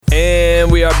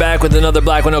And we are back with another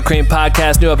Black with No Cream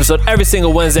podcast. New episode every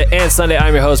single Wednesday and Sunday.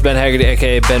 I'm your host, Ben Haggerty,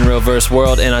 aka Ben Real Verse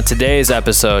World. And on today's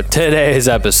episode, we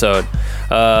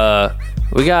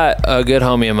got a good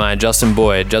homie of mine, Justin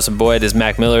Boyd. Justin Boyd is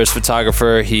Mac Miller's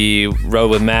photographer. He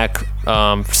rode with Mac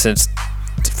since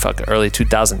fucking early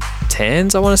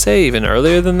 2010s, I want to say, even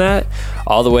earlier than that,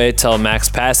 all the way till Mac's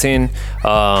passing.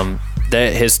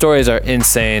 His stories are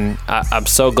insane. I'm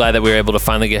so glad that we were able to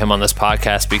finally get him on this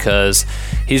podcast because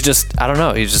he's just, I don't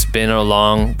know, he's just been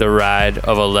along the ride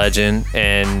of a legend.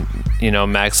 And, you know,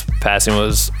 Mac's passing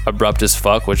was abrupt as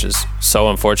fuck, which is so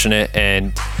unfortunate.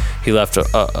 And he left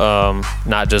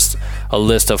not just a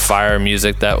list of fire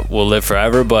music that will live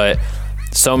forever, but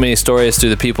so many stories through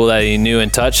the people that he knew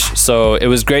and touched. So it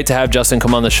was great to have Justin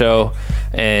come on the show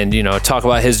and, you know, talk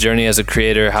about his journey as a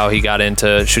creator, how he got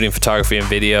into shooting photography and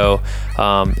video,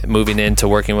 moving into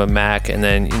working with Mac, and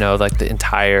then, you know, like the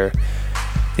entire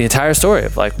story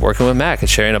of like working with Mac and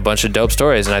sharing a bunch of dope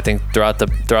stories. And I think throughout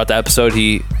the episode,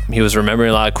 he was remembering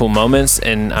a lot of cool moments,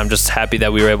 and I'm just happy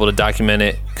that we were able to document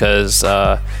it because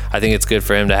I think it's good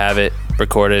for him to have it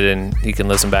recorded and he can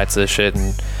listen back to this shit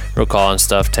and recall on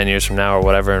stuff 10 years from now or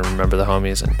whatever and remember the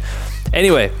homies. And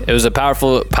anyway, it was a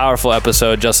powerful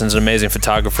episode. Justin's an amazing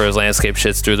photographer. His landscape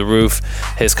shit's through the roof.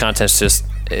 His content's just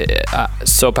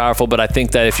so powerful. But I think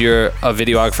that if you're a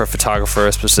videographer,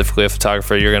 photographer, specifically a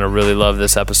photographer, you're gonna really love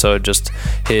this episode. Just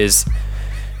his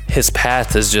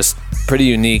path is just pretty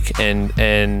unique, and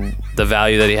the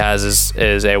value that he has is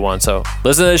A1. So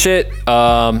listen to this shit.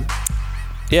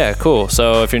 Yeah, cool.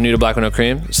 So if you're new to Black with No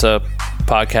Cream, it's a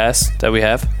podcast that we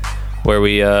have where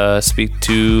we speak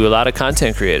to a lot of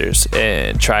content creators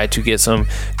and try to get some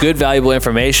good, valuable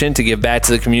information to give back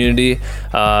to the community.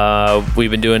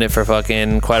 We've been doing it for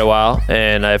fucking quite a while,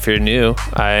 and if you're new,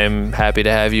 I'm happy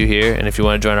to have you here. And if you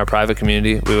want to join our private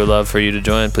community, we would love for you to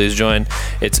join. Please join.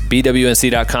 It's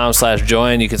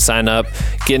bwnc.com/join. You can sign up,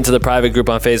 get into the private group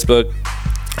on Facebook,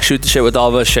 shoot the shit with all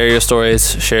of us, share your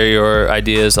stories, share your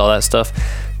ideas, all that stuff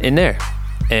in there.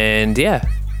 And yeah,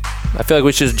 I feel like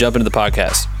we should just jump into the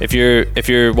podcast. If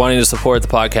you're wanting to support the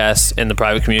podcast in the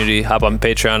private community, hop on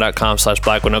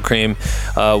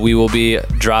patreon.com/blackwithnocream. We will be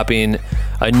dropping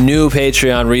a new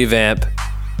Patreon revamp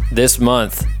this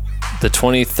month, the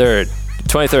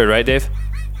 23rd, right, Dave?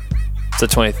 It's the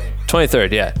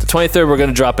 23rd, yeah. The 23rd, we're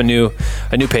going to drop a new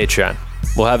Patreon.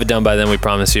 We'll have it done by then, we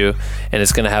promise you. And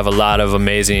it's going to have a lot of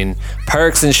amazing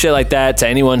perks and shit like that to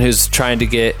anyone who's trying to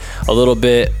get a little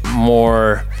bit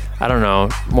more, I don't know,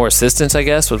 more assistance, I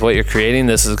guess, with what you're creating.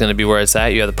 This is going to be where it's at.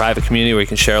 You have the private community where you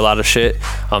can share a lot of shit.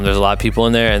 There's a lot of people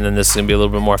in there. And then this is going to be a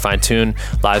little bit more fine-tuned,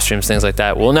 live streams, things like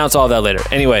that. We'll announce all of that later.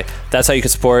 Anyway, that's how you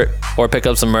can support or pick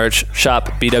up some merch. Shop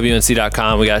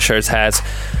bwnc.com. We got shirts, hats,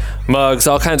 mugs,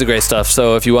 all kinds of great stuff.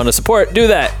 So if you want to support, do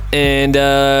that. And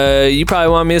you probably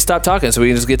want me to stop talking so we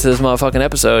can just get to this motherfucking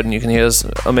episode and you can hear this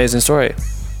amazing story.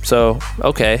 So,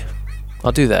 okay,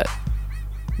 I'll do that.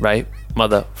 Right?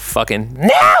 Motherfucking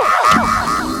now!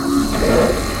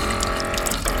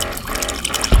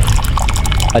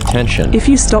 Attention. If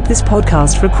you stop this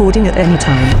podcast recording at any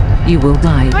time, you will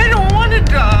die. I don't want to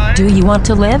die. Do you want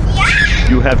to live? Yeah.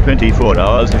 You have 24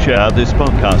 hours to share this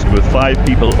podcast with 5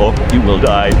 people or you will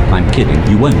die. I'm kidding,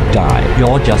 you won't die.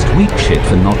 You're just weak shit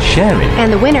for not sharing.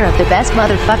 And the winner of the best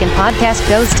motherfucking podcast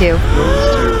goes to...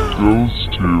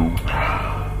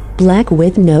 Black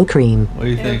with No Cream. What do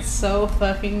you think? It's so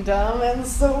fucking dumb and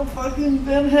so fucking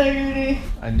Ben Haggerty.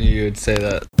 I knew you would say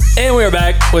that. And we're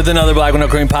back with another Black with No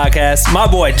Cream podcast. My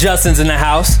boy Justin's in the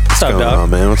house. What's up, What's going dog?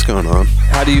 on, man? What's going on?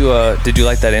 How do you, did you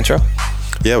like that intro?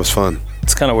 Yeah, it was fun.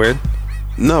 It's kind of weird.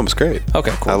 No, it was great.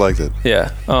 Okay, cool. I liked it.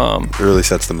 Yeah. It really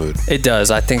sets the mood. It does.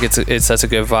 I think it sets a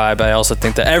good vibe. I also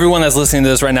think that everyone that's listening to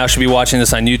this right now should be watching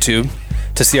this on YouTube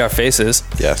to see our faces.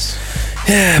 Yes.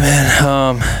 Yeah,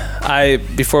 man.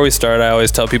 Before we start, I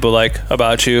always tell people like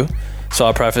about you, so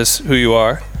I'll preface who you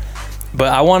are.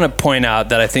 But I want to point out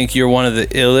that I think you're one of the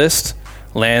illest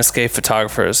landscape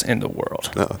photographers in the world.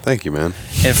 Oh, thank you, man.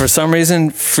 And for some reason,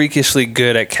 freakishly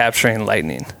good at capturing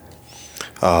lightning.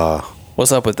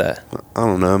 What's up with that? I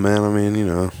don't know, man. I mean, you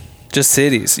know. Just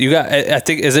cities. You got. I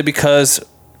think. Is it because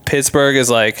Pittsburgh is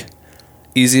like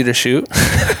easy to shoot?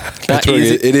 Not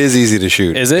easy. It is easy to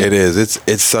shoot. Is it? It is.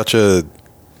 It's such a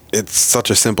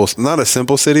simple, not a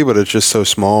simple city, but it's just so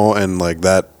small, and like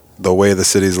that, the way the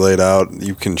city's laid out,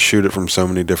 you can shoot it from so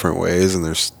many different ways, and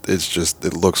it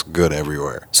looks good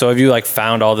everywhere. So have you like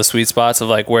found all the sweet spots of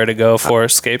like where to go for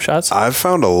scape shots? I've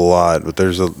found a lot, but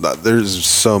there's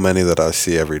so many that I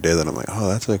see every day that I'm like, oh,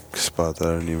 that's a spot that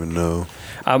I didn't even know.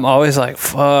 I'm always like,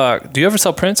 fuck. Do you ever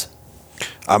sell prints?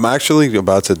 I'm actually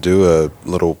about to do a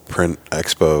little print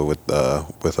expo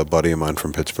with a buddy of mine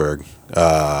from Pittsburgh.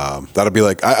 That'll be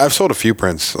like I've sold a few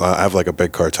prints. I have like a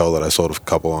big cartel that I sold a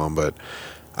couple on, but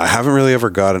I haven't really ever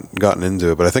gotten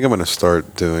into it. But I think I'm going to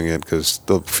start doing it because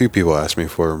a few people ask me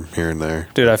for them here and there.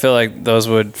 Dude, I feel like those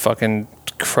would fucking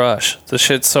crush. The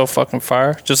shit's so fucking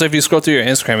fire. Just if you scroll through your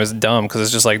Instagram, it's dumb because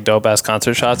it's just like dope ass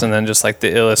concert shots and then just like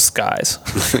the illest skies.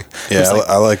 Yeah,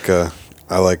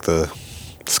 I like the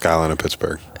skyline of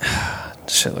Pittsburgh.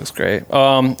 Shit looks great.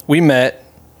 We met.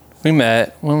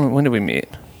 When did we meet?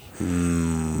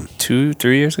 2-3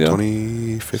 years ago.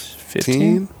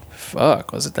 2015.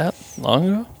 Fuck, was it that long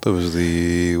ago? That was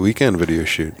the weekend video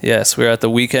shoot. Yes, we were at the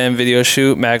weekend video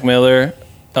shoot. Mac Miller,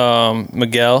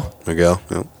 Miguel.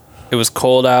 Yep. It was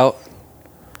cold out.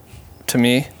 To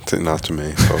me. Not to me.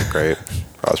 It felt great.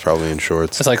 I was probably in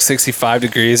shorts. It's like 65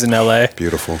 degrees in LA.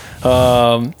 Beautiful.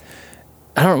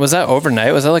 I don't know, was that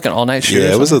overnight? Was that like an all night shoot? Yeah,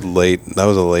 that was a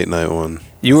late night one.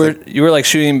 You were like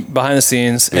shooting behind the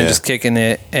scenes and just kicking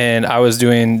it, and I was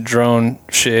doing drone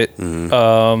shit.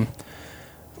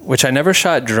 Which I never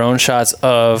shot drone shots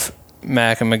of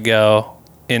Mac and Miguel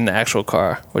in the actual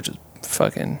car, which is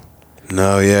fucking...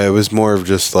 No, yeah, it was more of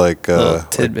just like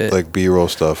tidbit. like B-roll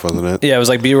stuff, wasn't it? Yeah, it was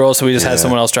like B-roll, so we just had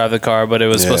someone else drive the car, but it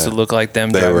was supposed to look like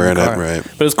them driving were the in car. it, right.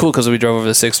 But it was cool because we drove over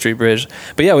the 6th Street Bridge.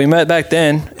 But yeah, we met back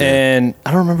then, and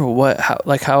I don't remember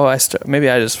how I started. Maybe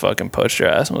I just fucking poached your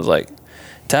ass and was like,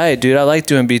 tight, dude, I like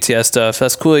doing BTS stuff.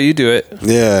 That's cool that you do it.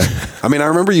 Yeah. I mean, I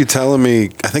remember you telling me,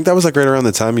 I think that was like right around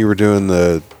the time you were doing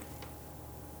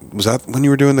was that when you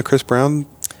were doing the Chris Brown?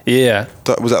 Yeah.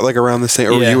 Was that like around the same,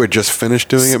 or you had just finished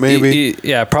doing it maybe?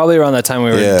 Yeah, probably around that time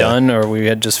we were done or we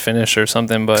had just finished or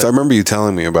something. But I remember you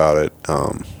telling me about it.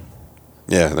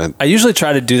 I usually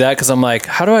try to do that because I'm like,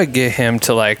 how do I get him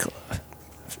to let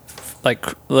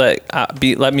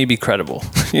me be credible?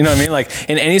 You know what I mean? Like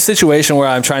in any situation where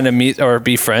I'm trying to meet or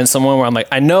befriend someone where I'm like,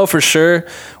 I know for sure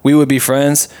we would be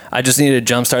friends. I just need to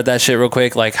jumpstart that shit real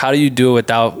quick. Like, how do you do it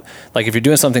without, like, if you're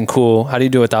doing something cool, how do you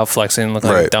do it without flexing and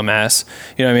looking like a dumbass?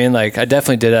 You know what I mean? Like, I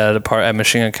definitely did that at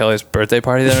Machine Gun Kelly's birthday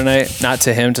party the other night. Not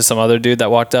to him, to some other dude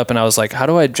that walked up, and I was like, how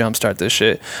do I jumpstart this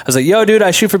shit? I was like, yo, dude, I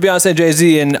shoot for Beyonce and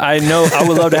Jay-Z, and I know I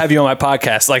would love to have you on my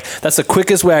podcast. Like, that's the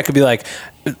quickest way I could be like,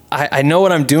 I know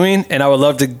what I'm doing, and I would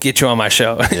love to get you on my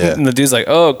show. Yeah. And the dude's like,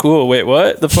 oh, cool. Wait,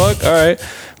 what? The fuck? All right.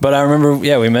 But I remember,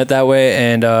 we met that way,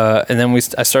 and then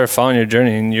I started following your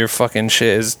journey, and your fucking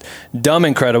shit is dumb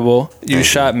incredible. You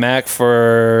shot Mac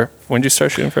for, when did you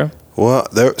start shooting for him? Well,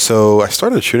 so I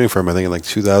started shooting for him, I think, in like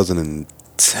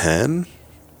 2010.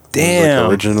 Damn.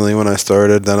 Like originally when I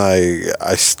started, then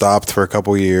I stopped for a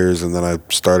couple years, and then I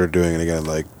started doing it again in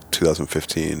like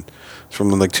 2015. From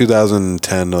like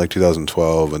 2010 to like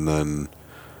 2012, and then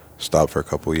stopped for a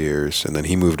couple years, and then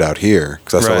he moved out here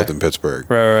because I still lived in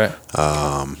Pittsburgh. Right.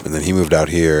 And then he moved out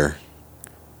here,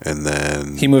 and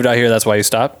then he moved out here. That's why you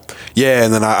stopped. Yeah,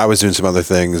 and then I was doing some other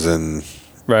things, and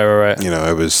right. You know,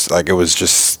 it was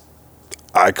just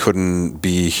I couldn't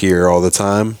be here all the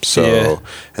time. So,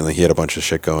 and then he had a bunch of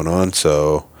shit going on.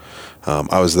 So,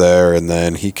 I was there, and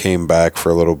then he came back for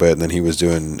a little bit, and then he was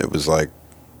doing. It was like.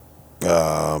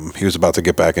 He was about to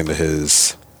get back into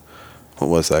his, what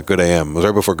was that? Good AM. It was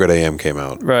right before Good AM came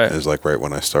out. Right. It was like right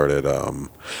when I started. I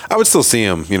would still see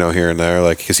him, you know, here and there,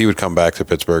 like, because he would come back to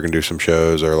Pittsburgh and do some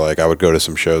shows, or like I would go to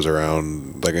some shows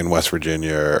around, like in West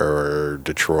Virginia or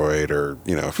Detroit, or,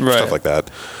 you know, stuff like that.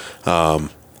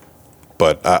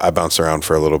 But I bounced around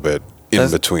for a little bit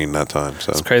between that time.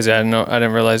 So it's crazy. I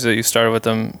didn't realize that you started with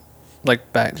them.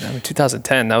 Like back,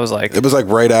 2010, that was like... It was like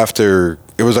right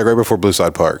before Blue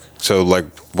Slide Park. So like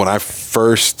when I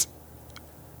first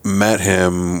met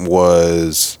him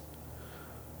was,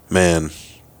 man,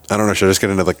 I don't know, should I just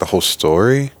get into like the whole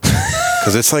story?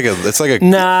 Because it's like a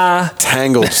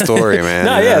tangled story,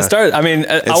 man. Start. I mean,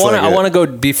 I want to go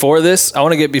before this. I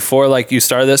want to get before like you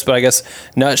started this, but I guess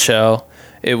nutshell,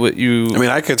 I mean,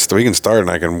 we can start and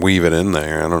I can weave it in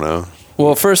there. I don't know.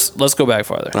 Well, first, let's go back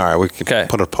farther. All right, we can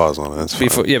put a pause on it. That's fine.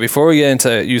 Before we get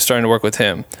into you starting to work with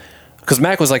him, because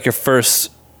Mac was like your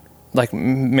first like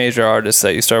major artist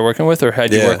that you started working with, or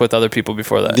had you worked with other people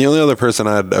before that? The only other person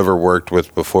I'd ever worked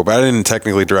with before, but I didn't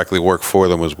technically directly work for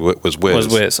them, was Wiz. Was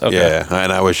Wiz, okay. Yeah,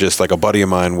 and I was just like, a buddy of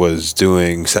mine was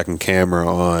doing second camera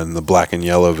on the Black and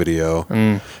Yellow video,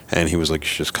 and he was like, you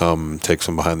should just come take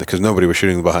some because nobody was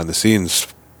shooting the behind the scenes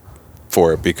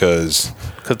for it, because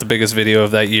the biggest video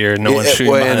of that year, no one's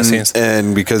shooting behind the scenes,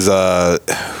 and because at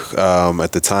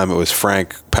the time it was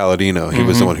Frank Palladino. He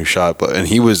was the one who shot, and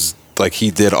he was like,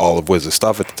 he did all of Wiz's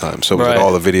stuff at the time, so it was like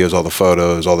all the videos, all the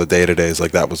photos, all the day-to-days,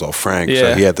 like that was all Frank.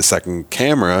 So he had the second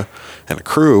camera and a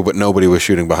crew, but nobody was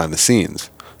shooting behind the scenes.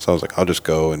 So I was like, I'll just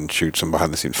go and shoot some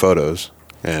behind the scenes photos,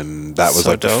 and that was So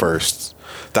like the dope. first.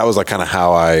 That was like kind of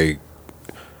how I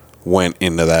went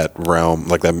into that realm,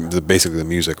 like that, basically the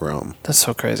music realm. That's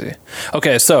so crazy.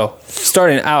 Okay, so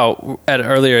starting out at an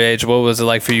earlier age, what was it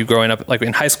like for you growing up, like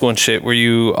in high school and shit? Were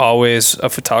you always a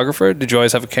photographer? Did you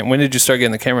always have a camera? When did you start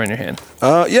getting the camera in your hand?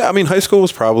 Yeah, I mean, high school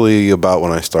was probably about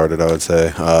when I started, I would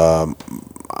say.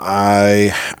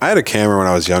 I had a camera when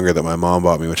I was younger that my mom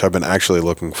bought me, which I've been actually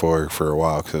looking for a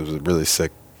while because it was a really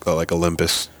sick, like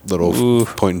Olympus little Ooh.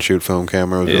 point and shoot film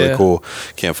camera. It was Yeah. really cool.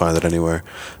 Can't find it anywhere.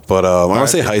 But I want to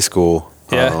say high school.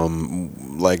 Yeah.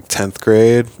 Like 10th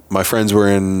grade, my friends were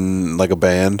in like a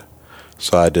band,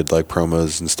 so I did like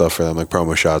promos and stuff for them, like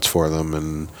promo shots for them,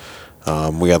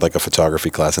 and we had like a photography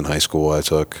class in high school I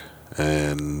took,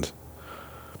 and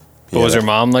But was your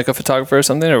mom like a photographer or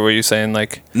something, or were you saying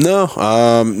like? no,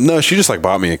 she just like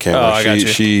bought me a camera. Oh, I got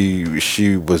you.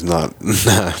 She was not.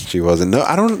 Nah, she wasn't. No,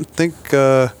 I don't think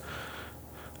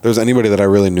there was anybody that I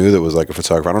really knew that was like a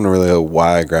photographer. I don't know really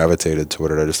why I gravitated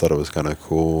toward it. I just thought it was kind of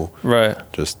cool. Right.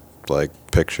 Just like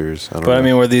pictures. I don't But know. I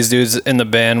mean, were these dudes in the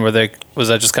band? Was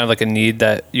that just kind of like a need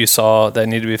that you saw that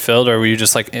needed to be filled, or were you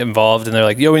just like involved and they're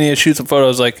like, "Yo, we need to shoot some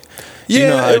photos"? Like, do you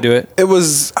know how to do it? It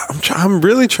was. I'm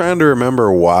really trying to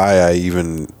remember why I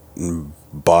even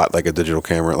bought like a digital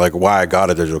camera, like why I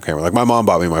got a digital camera. Like my mom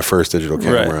bought me my first digital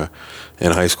camera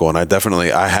in high school, and I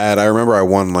remember I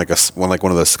won like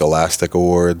one of the Scholastic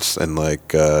Awards in like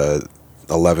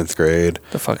 11th grade.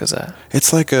 The fuck is that?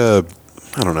 It's like a,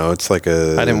 I don't know. It's like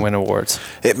a. I didn't win awards.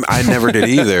 I never did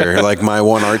either. Like my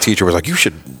one art teacher was like, "You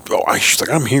should." She's like,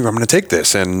 "I'm here. I'm going to take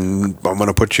this, and I'm going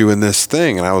to put you in this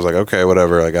thing." And I was like, "Okay,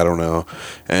 whatever." Like I don't know.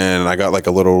 And I got like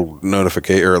a little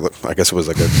notification, or I guess it was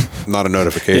like not a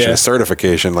notification, Yeah. a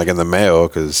certification, like in the mail,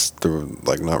 because they were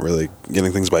like not really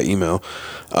getting things by email.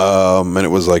 And it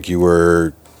was like you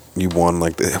won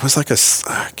like it was like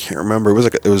I can't remember.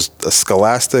 It was a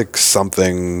Scholastic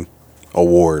something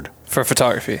award. For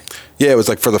photography. Yeah, it was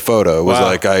like for the photo. It was Wow.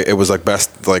 like it was like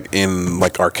best like in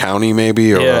like our county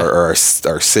maybe or Yeah. our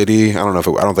city. I don't know if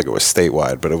I don't think it was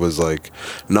statewide, but it was like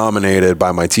nominated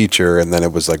by my teacher, and then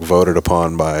it was like voted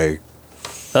upon by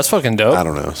That's fucking dope. I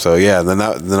don't know. So yeah, and then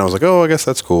I was like, oh, I guess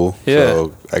that's cool. Yeah.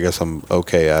 So I guess I'm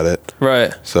okay at it.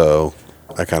 Right. So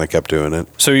I kind of kept doing it.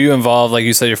 So were you involved? Like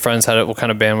you said, your friends had it. What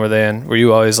kind of band were they in? Were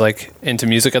you always like into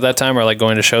music at that time, or like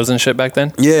going to shows and shit back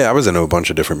then? Yeah, I was into a bunch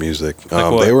of different music.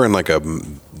 what? They were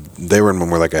in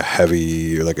more like a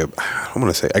heavy, or like a, I want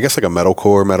to say, I guess like a metal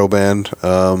band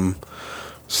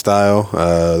style.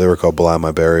 They were called Blind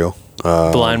My Burial.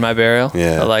 Blind My Burial.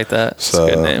 yeah. I like that. It's So a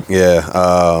good name. yeah,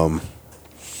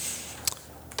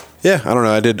 yeah. I don't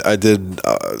know. I did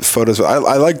photos. I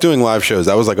like doing live shows.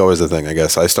 That was like always the thing. I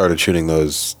guess I started shooting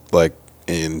those like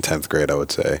in 10th grade. I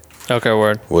would say. Okay,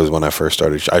 word. Was when I first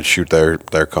started. I'd shoot their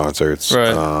concerts,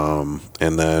 Right.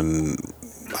 And then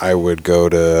I would go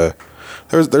to.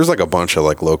 There's like a bunch of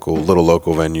like little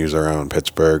local venues around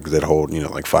Pittsburgh that hold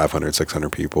like 500, 600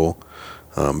 people.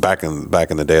 Back in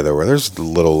the day, there's a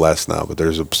little less now, but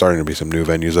there's starting to be some new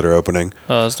venues that are opening.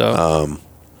 Oh, that's dope.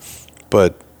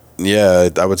 But yeah,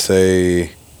 I would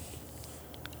say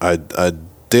I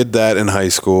did that in high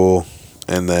school,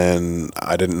 and then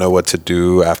I didn't know what to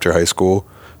do after high school.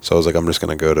 So I was like, I'm just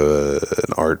going to go to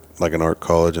an art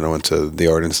college, and I went to the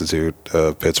Art Institute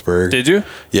of Pittsburgh. Did you?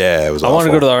 Yeah, it was I awful. wanted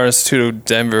to go to the Art Institute of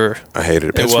Denver. I hated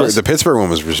it. It was? The Pittsburgh one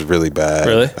was just really bad.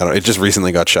 Really? It just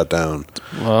recently got shut down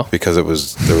Well, because there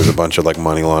was a bunch of like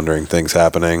money laundering things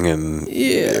happening, and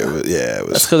Yeah. it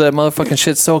was. that's because that motherfucking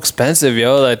shit's so expensive,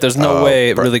 yo. Like, there's no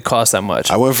way it bro. really costs that much.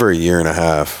 I went for a year and a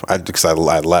half. Because I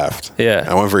left. Yeah.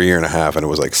 I went for a year and a half, and it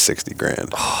was like $60,000.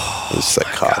 It was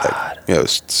psychotic. Yeah, it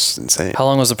was just insane. How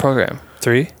long was the program?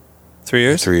 3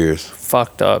 years? 3 years.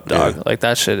 Fucked up, dog. Yeah. Like,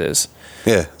 that shit is.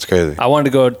 Yeah, it's crazy. I wanted to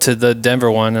go to the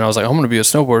Denver one, and I was like, I'm going to be a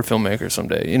snowboard filmmaker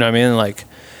someday. You know what I mean? Like,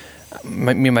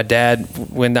 me and my dad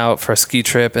went out for a ski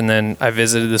trip, and then I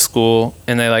visited the school,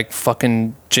 and they like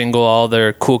fucking jingle all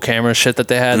their cool camera shit that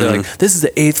they had. They're like, this is the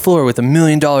 8th floor with $1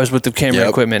 million worth of camera Yep.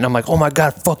 equipment. And I'm like, oh my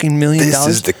God, fucking $1 million. This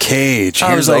is the cage. I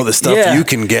Here's was all like, the stuff yeah. you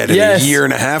can get in Yes. a year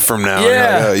and a half from now. Yeah. And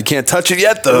you're like, oh, you can't touch it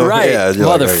yet, though. Right. Yeah, you're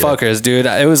like, oh, yeah. Motherfuckers, dude.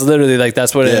 It was literally like,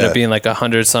 that's what it ended Yeah. up being, like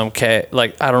 100-some K.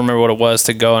 Like, I don't remember what it was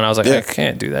to go, and I was like, Yeah. I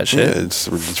can't do that Yeah, shit. it's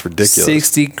ridiculous.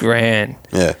 $60,000.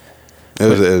 Yeah.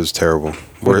 It was terrible.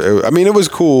 I mean, it was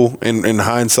cool in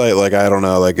hindsight. Like, I don't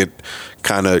know, like it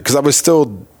kind of, because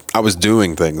I was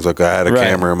doing things. Like, I had a Right.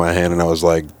 camera in my hand, and I was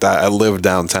like, I lived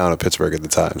downtown of Pittsburgh at the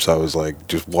time, so I was like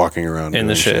just walking around In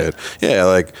the doing shit. Yeah,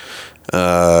 like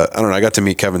I don't know. I got to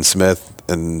meet Kevin Smith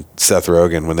and Seth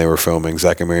Rogen when they were filming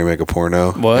Zack and Mary Make a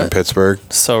Porno What? in Pittsburgh.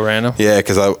 So random. Yeah,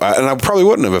 because I probably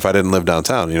wouldn't have if I didn't live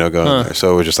downtown, going there.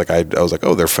 So it was just like I was like,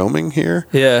 oh, they're filming here.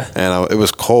 Yeah. And it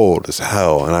was cold as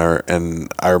hell, and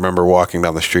I remember walking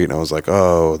down the street and I was like,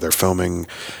 oh, they're filming.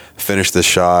 Finished the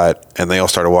shot, and they all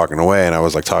started walking away, and I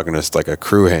was like talking to like a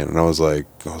crew hand, and I was like,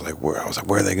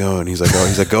 where are they going? He's like,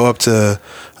 go up to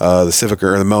the Civic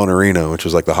or the Mellon Arena, which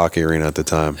was like the hockey arena at the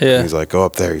time. Yeah. And he's like, go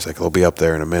up there. He's like, they'll be up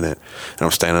there in a minute. And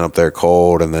I'm standing up there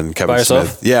cold, and then Kevin By Smith.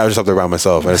 yourself? Yeah, I was just up there by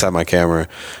myself. I just had my camera,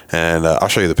 and I'll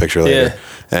show you the picture later. Yeah.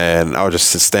 And I was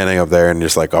just standing up there, and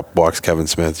just like up walks Kevin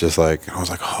Smith, just like, I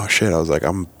was like, oh shit. I was like,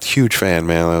 I'm a huge fan,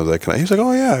 man. I was like, he was like,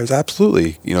 oh yeah, he was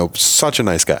absolutely, such a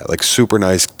nice guy, like super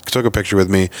nice. Took a picture with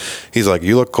me. He's like,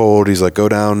 you look cold. He's like, go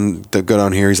down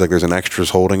here. He's like, there's an extras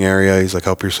holding area. He's like,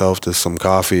 help yourself to some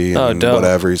coffee and dope.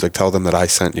 whatever. He's like, tell them that I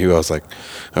sent you. I was like,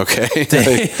 okay.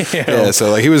 Yeah.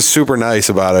 So like, he was super nice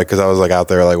about it, because I was like out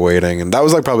there like waiting, and that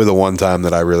was like probably the one time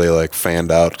that I really like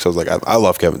fanned out, because I was like, I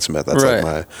love Kevin Smith. That's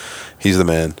like he's the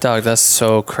man. Dog, that's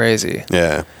so crazy.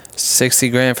 Yeah.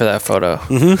 $60,000 for that photo.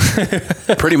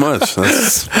 Mm-hmm. Pretty much.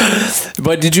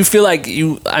 But did you feel like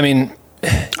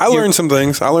I learned some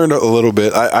things. I learned a little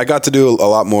bit. I got to do a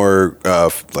lot more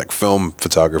like film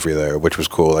photography there, which was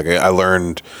cool. Like I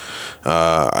learned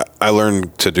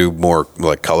to do more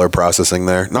like color processing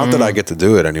there. Not that I get to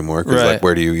do it anymore, because like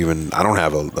where do you even? I don't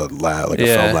have a lab, like a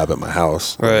film lab at my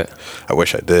house. Right. Like, I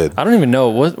wish I did. I don't even know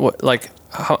what like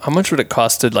how much would it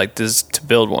cost to like to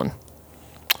build one.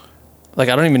 Like,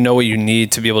 I don't even know what you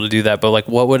need to be able to do that, but like,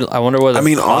 I wonder what. I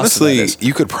mean, honestly,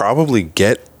 you could probably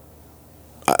get.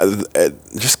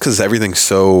 Just because everything's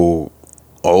so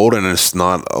old and it's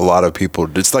not a lot of people,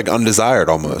 it's like undesired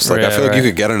almost. Like I feel like you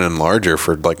could get an enlarger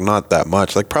for like not that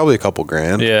much, like probably a couple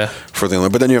grand. Yeah. For the,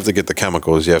 but then you have to get the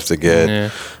chemicals. You have to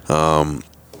get.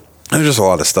 There's just a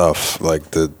lot of stuff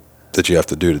like that you have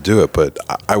to do it. But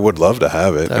I would love to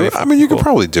have it. I mean, you could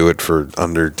probably do it for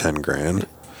under 10 grand.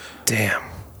 Damn.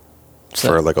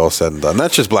 For like all said and done.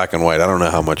 That's just black and white. I don't know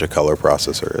how much a color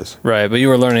processor is. Right, but you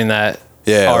were learning that.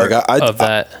 Yeah, art like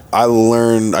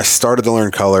I started to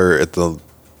learn color at the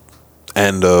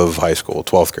end of high school,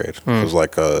 12th grade. It was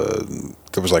like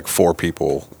there was like 4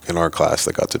 people in our class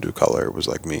that got to do color. It was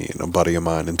like me and a buddy of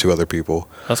mine and 2 other people.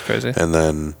 That's crazy. And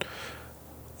then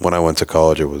when I went to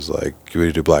college, it was like you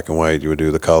would do black and white, you would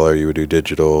do the color, you would do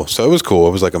digital. So it was cool.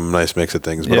 It was like a nice mix of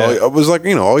things. But it was like,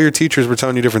 all your teachers were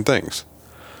telling you different things.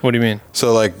 What do you mean?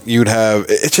 So like you'd have,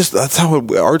 it's just, that's how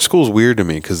art school is weird to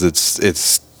me, because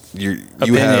you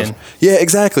have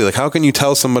exactly, like how can you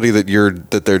tell somebody that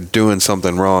they're doing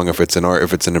something wrong if it's an art,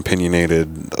 if it's an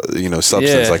opinionated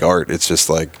substance like art? It's just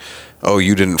like, oh,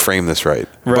 you didn't frame this right.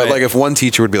 But like if one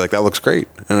teacher would be like, that looks great,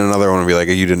 and another one would be like,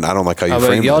 I don't like how you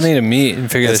frame y'all this. need to meet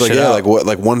and figure this shit out. Like what,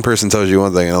 like one person tells you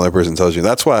one thing, another person tells you.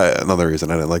 That's why another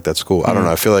reason I didn't like that school. I don't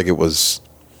know. I feel like it was,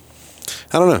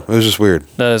 I don't know. It was just weird.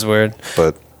 That is weird.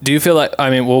 But do you feel like,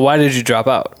 why did you drop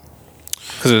out?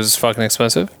 Because it was fucking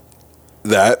expensive?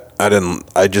 I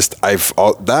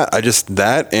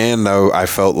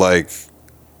felt like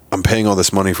I'm paying all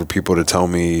this money for people to tell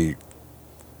me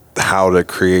how to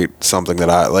create something that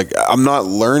I'm not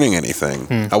learning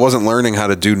anything. I wasn't learning how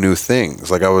to do new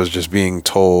things. Like I was just being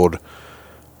told,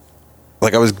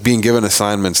 like I was being given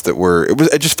assignments that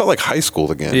it just felt like high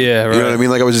school again. Yeah, right. You know what I mean?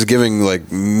 Like I was just giving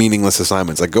like meaningless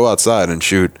assignments, like go outside and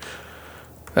shoot.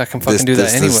 I can fucking do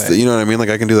that anyway. You know what I mean? Like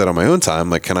I can do that on my own time.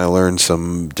 Like, can I learn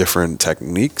some different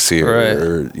techniques here? Right.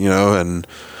 Or, and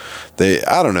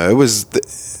I don't know. It was,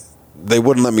 they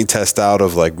wouldn't let me test out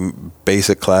of like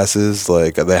basic classes.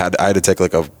 Like I had to take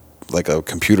like a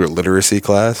computer literacy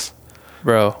class.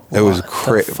 Bro, it was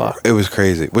crazy. It was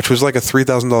crazy, which was like a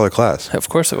 $3,000 class. Of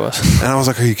course it was. And I was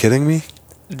like, are you kidding me?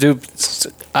 Dude,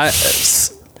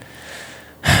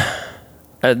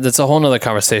 that's a whole nother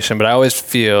conversation, but I always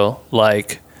feel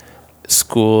like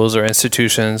schools or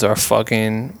institutions are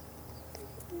fucking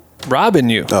robbing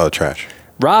you. Oh, trash.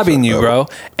 Robbing you, bro.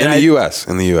 And in the U.S.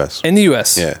 In the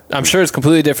U.S. Yeah. I'm sure it's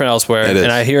completely different elsewhere. It is.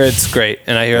 And I hear it's great.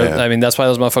 And I hear, that's why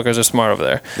those motherfuckers are smart over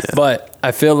there. Yeah. But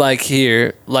I feel like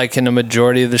here, like in a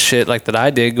majority of the shit like that I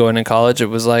did going in college, it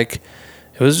was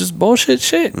just bullshit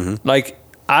shit. Mm-hmm. Like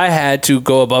I had to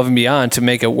go above and beyond to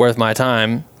make it worth my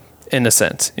time. In a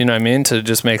sense, you know what I mean? To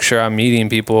just make sure I'm meeting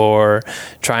people or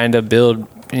trying to build,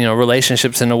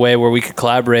 relationships in a way where we could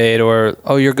collaborate, or,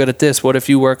 oh, you're good at this. What if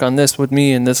you work on this with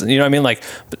me and this? You know what I mean? Like,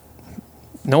 but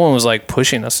no one was like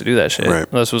pushing us to do that shit. Right.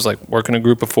 This was like working a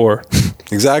group of 4.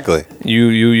 Exactly.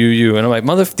 You. And I'm like,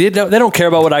 they don't care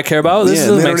about what I care about. This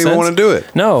doesn't they make don't even want to do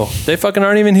it. No, they fucking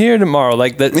aren't even here tomorrow.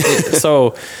 Like that.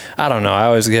 So I don't know. I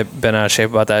always get bent out of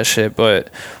shape about that shit. But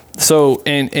So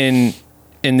in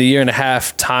the year and a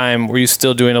half time, were you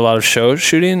still doing a lot of show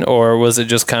shooting, or was it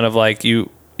just kind of like you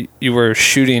were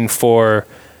shooting for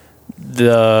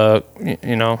the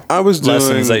I was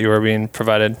lessons doing, that you were being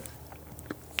provided?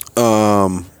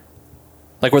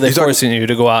 Like, were they forcing you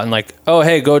to go out and like, oh,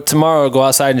 hey, go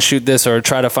outside and shoot this, or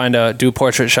try to do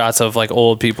portrait shots of like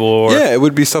old people? Or yeah, it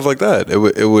would be stuff like that.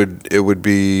 It would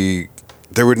be,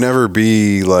 there would never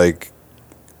be like,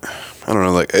 I don't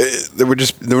know, like there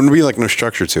wouldn't be like no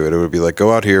structure to it. It would be like,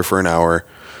 go out here for an hour,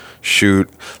 shoot.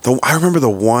 I remember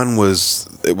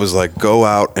it was like, go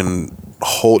out and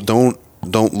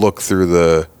don't look through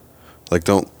the, like,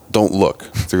 don't look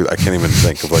through. I can't even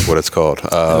think of like what it's called. The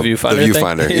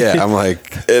viewfinder. Yeah, I'm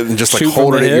like, and just like Shoot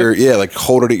hold from it the at hip?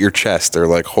 hold it at your chest, or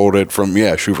like hold it from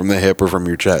shoot from the hip or from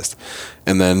your chest,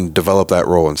 and then develop that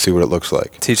role and see what it looks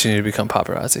like. Teaching you to become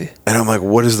paparazzi. And I'm like,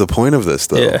 what is the point of this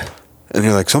though? Yeah. And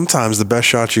you're like, sometimes the best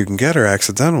shots you can get are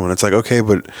accidental, and it's like, okay,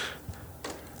 but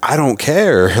I don't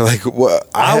care. Like, what?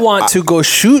 I want to go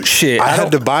shoot shit. I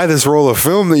had to buy this roll of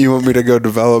film that you want me to go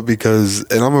develop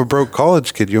and I'm a broke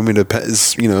college kid. You want me to,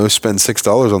 spend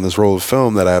 $6 on this roll of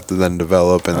film that I have to then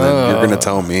develop, and then you're going to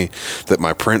tell me that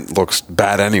my print looks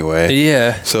bad anyway.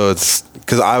 Yeah. So it's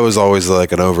because I was always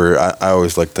like I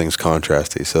always like things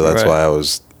contrasty, so that's why I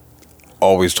was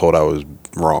always told I was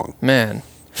wrong. Man.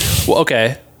 Well,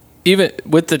 okay. Even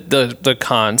with the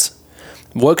cons,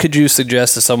 what could you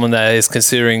suggest to someone that is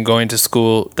considering going to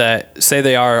school, that say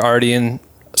they are already in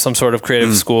some sort of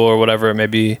creative school or whatever it may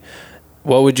be?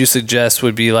 What would you suggest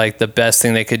would be like the best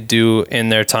thing they could do in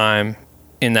their time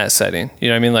in that setting? You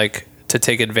know what I mean? Like, to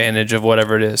take advantage of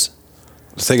whatever it is.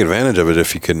 Just take advantage of it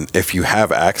if you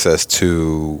have access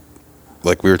to,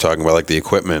 like we were talking about, like the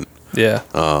equipment. Yeah.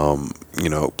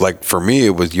 Like for me,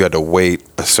 it was, you had to wait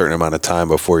a certain amount of time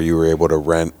before you were able to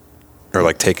rent or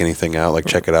like take anything out, like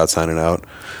check it out, sign it out.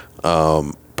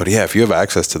 But yeah, if you have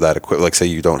access to that equipment, like say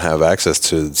you don't have access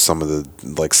to some of the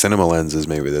like cinema lenses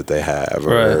maybe that they have,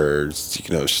 or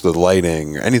the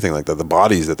lighting or anything like that, the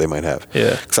bodies that they might have.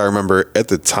 Yeah. Because I remember at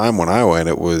the time when I went,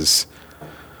 it was, I'm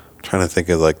trying to think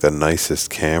of like the nicest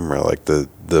camera, like the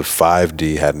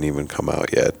 5D hadn't even come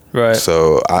out yet. Right.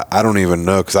 So I don't even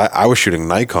know, because I was shooting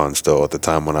Nikon still at the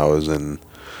time when I was in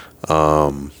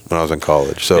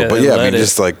college. So,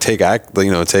 just like take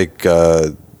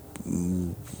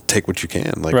what you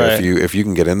can. Like if you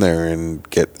can get in there and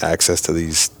get access to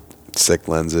these sick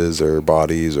lenses or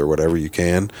bodies or whatever you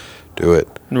can, do it.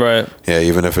 Right. Yeah,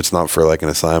 even if it's not for like an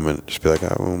assignment, just be like,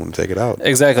 I want to take it out.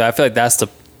 Exactly. I feel like that's the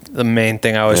main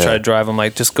thing I always try to drive them.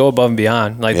 Like, just go above and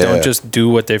beyond. Like, don't just do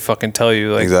what they fucking tell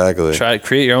you. Like, exactly. Try to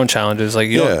create your own challenges. Like,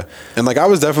 and like I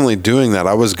was definitely doing that.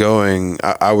 I was doing,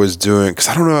 because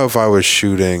I don't know if I was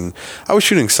shooting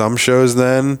some shows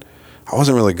then. I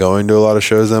wasn't really going to a lot of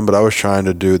shows then, but I was trying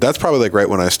to do, that's probably like right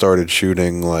when I started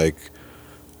shooting like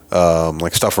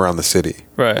stuff around the city.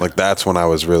 Right. Like that's when I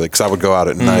was really, because I would go out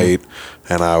at night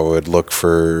and I would look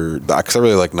for, because I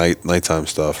really like nighttime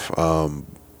stuff.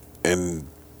 And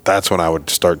that's when I would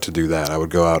start to do that. I would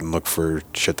go out and look for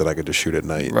shit that I could just shoot at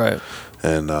night. Right.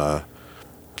 And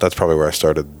that's probably where I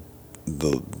started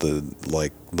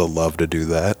the love to do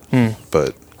that.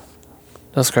 But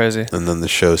that's crazy. And then the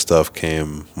show stuff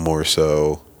came more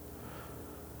so,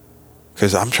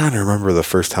 because I'm trying to remember the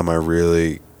first time I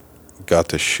really got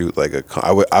to shoot like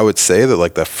I would say that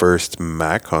like the first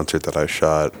Mac concert that I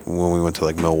shot when we went to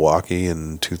like Milwaukee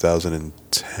in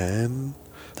 2010.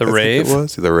 The Rave? It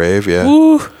was the Rave, yeah.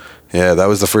 Woo. Yeah, that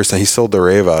was the first time he sold the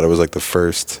Rave out. It was like the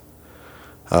first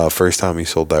time he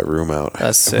sold that room out.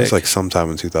 That's sick. It was like sometime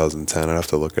in 2010. I'd have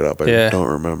to look it up. I don't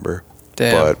remember.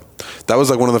 Damn. But that was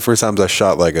like one of the first times I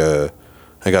shot I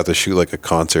got to shoot like a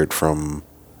concert from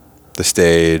the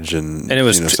stage, and it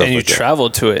was, stuff and you like that.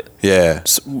 traveled to it. Yeah.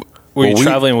 So, were you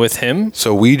traveling with him?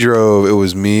 So we drove. It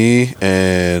was me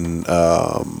and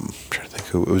I'm trying to think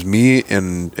who. It was me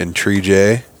and Tree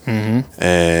J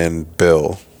and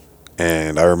Bill.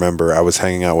 And I remember I was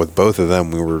hanging out with both of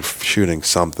them. We were shooting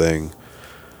something.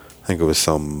 I think it was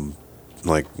some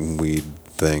like weed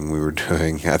thing we were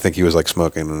doing. I think he was like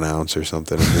smoking an ounce or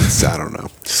something. I don't know.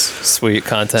 Sweet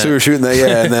content. So we were shooting that,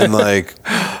 yeah. And then like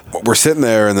we're sitting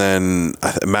there, and then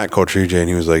Matt called Tree J, and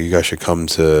he was like, "You guys should come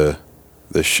to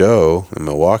the show in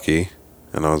Milwaukee."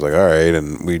 And I was like, "All right."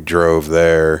 And we drove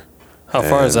there. How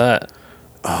far is that?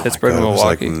 Pittsburgh to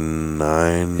Milwaukee. It was like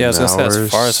 9 Yeah, I was gonna say hours,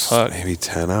 that's far as fuck. Maybe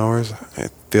 10 hours. I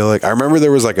feel like I remember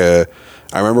there was like I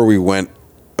remember we went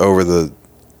over the,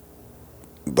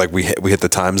 like we hit the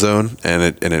time zone, and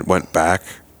it went back,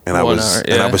 and I was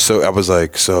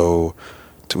like, so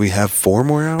do we have 4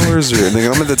 more hours? Or, and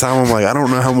I'm at the time, I'm like, I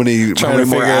don't know how many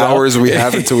more hours we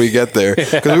have until we get there.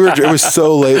 Because it was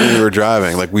so late when we were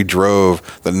driving. Like, we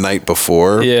drove the night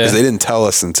before. Because they didn't tell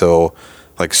us until,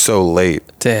 like, so late.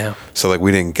 Damn. So, like,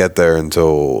 we didn't get there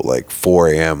until, like, 4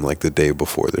 a.m., like, the day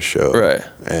before the show. Right.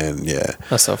 And, yeah.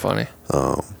 That's so funny.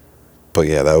 But,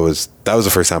 yeah, that was the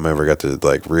first time I ever got to,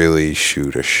 like, really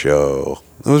shoot a show.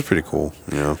 It was pretty cool,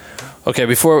 you know? Okay,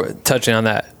 before touching on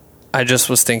that, I just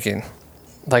was thinking,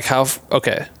 like,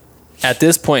 at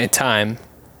this point in time,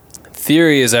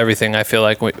 theory is everything. I feel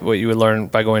like what you would learn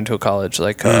by going to a college,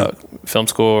 like film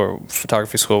school or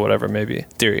photography school, whatever, maybe,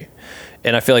 theory.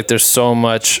 And I feel like there's so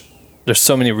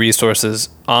many resources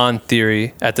on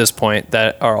theory at this point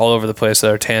that are all over the place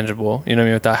that are tangible, you know what I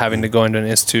mean, without having to go into an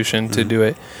institution to do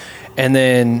it. And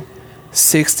then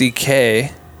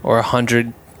 $60K or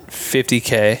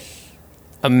 $150K,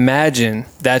 imagine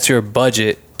that's your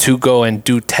budget to go and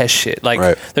do test shit. Like,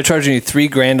 they're charging you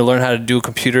 $3,000 to learn how to do a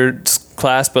computer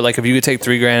class, but like, if you could take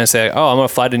 $3,000 and say, oh, I'm gonna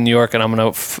fly to New York and I'm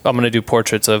gonna do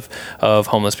portraits of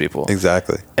homeless people.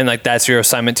 Exactly. And like, that's your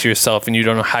assignment to yourself, and you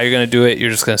don't know how you're gonna do it.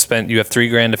 You're just gonna you have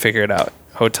 $3,000 to figure it out.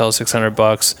 Hotel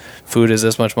 $600, food is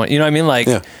this much money. You know what I mean? Like,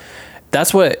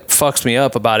 that's what fucks me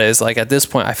up about it, is like, at this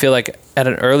point, I feel like at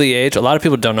an early age, a lot of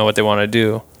people don't know what they want to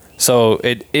do. So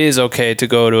it is okay to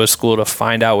go to a school to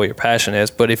find out what your passion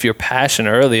is. But if your passion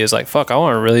early is like, fuck, I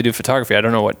want to really do photography, I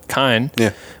don't know what kind.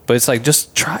 Yeah. But it's like,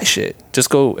 just try shit. Just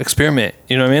go experiment.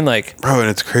 You know what I mean? Like, bro, and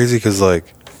it's crazy because like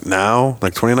now,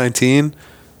 like 2019,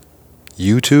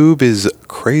 YouTube is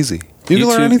crazy. You can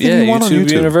learn anything you want on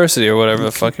YouTube. University or whatever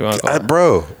the fuck you want to call it.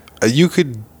 Bro, you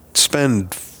could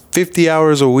spend 50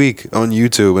 hours a week on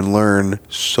YouTube and learn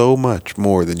so much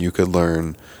more than you could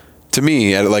learn, to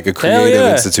me, at like a creative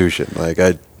institution. Like,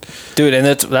 dude, and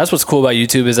that's what's cool about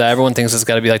YouTube, is that everyone thinks it's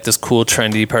got to be like this cool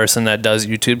trendy person that does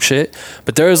YouTube shit,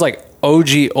 but there's like OG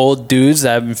old dudes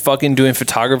that have been fucking doing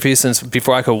photography since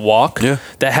before I could walk,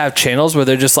 that have channels where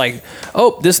they're just like,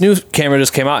 oh, this new camera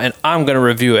just came out and I'm gonna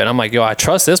review it. And I'm like, yo, I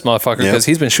trust this motherfucker because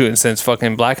he's been shooting since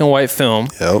fucking black and white film.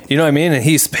 You know what I mean? And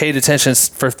he's paid attention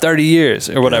for 30 years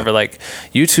or whatever. Like,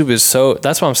 YouTube is so,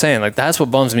 that's what I'm saying. Like, that's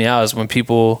what bums me out, is when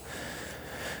people,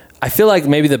 I feel like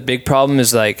maybe the big problem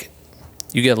is like,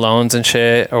 you get loans and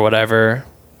shit or whatever,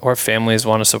 or families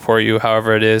want to support you,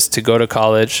 however it is, to go to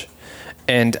college.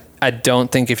 And I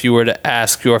don't think if you were to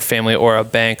ask your family or a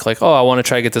bank, like, oh, I want to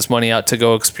try to get this money out to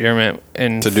go experiment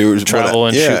and travel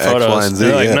and shoot photos,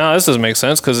 they're like, no, this doesn't make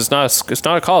sense because it's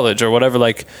not a college or whatever.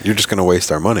 Like, you're just gonna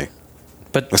waste our money.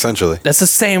 But essentially, that's the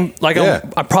same. Like,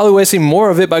 I'm probably wasting more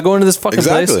of it by going to this fucking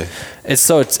place. I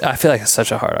feel like it's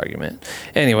such a hard argument.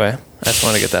 Anyway, I just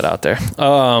want to get that out there.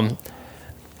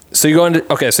 So you go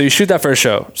into, so you shoot that first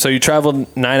show. So you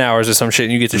traveled 9 hours or some shit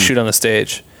and you get to shoot on the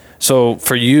stage. So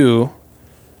for you,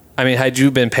 I mean, had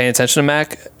you been paying attention to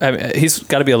Mac? I mean, he's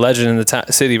got to be a legend in the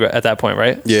city at that point,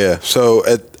 right? Yeah. So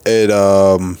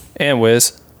and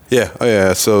Wiz. Yeah. Oh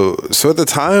yeah. So at the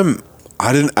time,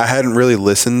 I hadn't really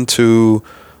listened to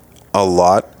a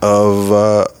lot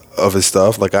of his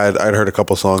stuff. Like, I'd heard a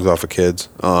couple songs off of Kids.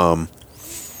 I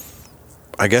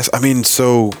guess, I mean,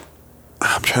 so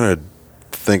I'm trying to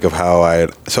think of how I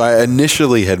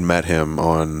initially had met him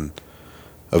on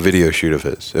a video shoot of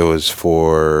his. It was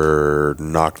for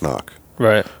Knock Knock.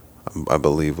 Right. I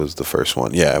believe was the first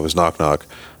one. Yeah, it was Knock Knock.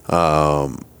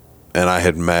 And I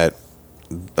had met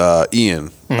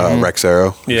Ian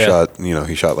Rexero.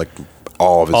 He shot like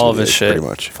all of his shit pretty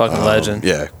much. Fucking legend.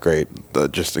 Yeah, great.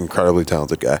 Just incredibly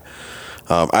talented guy.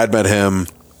 I'd met him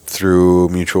through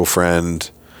a mutual friend,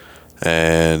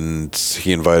 and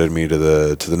he invited me to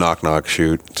the Knock Knock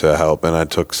shoot to help, and I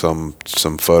took some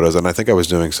photos, and I think I was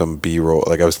doing some B-roll,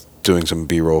 like I was doing some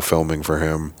B-roll filming for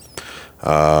him.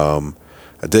 I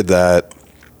did that,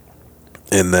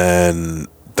 and then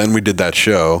we did that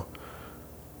show.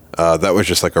 That was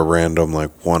just like a random,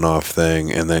 like, one-off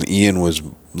thing, and then Ian was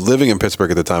living in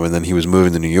Pittsburgh at the time, and then he was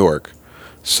moving to New York.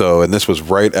 So, and this was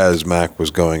right as Mac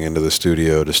was going into the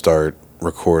studio to start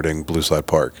recording Blue Slide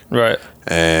Park. Right.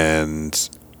 And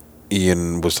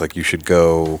Ian was like, you should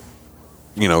go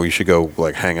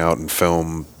like hang out and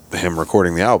film him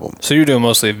recording the album. So you're doing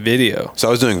mostly video. So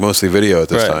I was doing mostly video at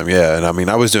this time, yeah. And I mean,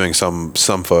 I was doing some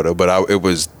photo, but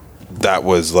that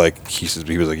was like, he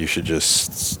was like, you should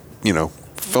just,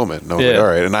 film it. And I was like, all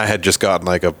right. And I had just gotten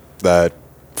like that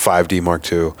 5D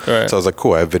Mark II. Right. So I was like,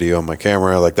 cool, I have video on my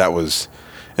camera. Like, that was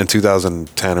in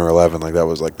 2010 or 11, like, that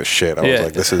was like the shit. I was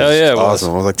like, this is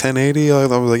awesome. I was like, 1080? I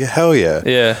was like, hell yeah.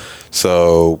 Yeah.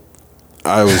 So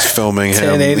I was filming him.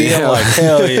 1080? I'm like,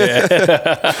 hell yeah.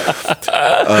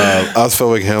 I was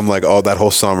filming him like all that whole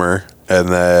summer. and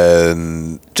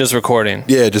then Just recording.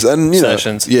 yeah, just and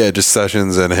Sessions. just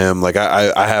sessions and him. Like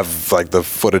I have like the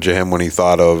footage of him when he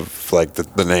thought of like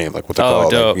the name, like what they call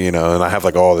it, dope. like, and I have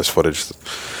like all this footage.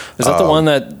 Is that the one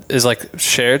that is like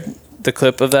shared? The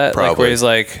clip of that, like Probably. where he's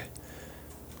like,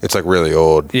 It's like really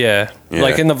old. yeah, Yeah.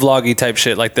 like in the vloggy type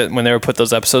shit, like that when they were put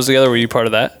those episodes together. Were you part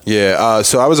of that? Yeah,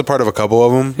 so I was a part of a couple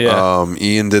of them. Yeah.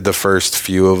 Ian did the first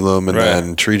few of them, and Right.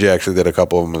 then Tree J actually did a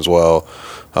couple of them as well.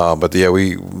 But yeah,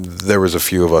 there was a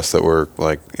few of us that were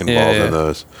like involved Yeah. in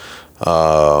those.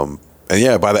 And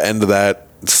yeah, by the end of that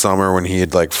summer, when he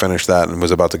had like finished that and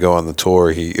was about to go on the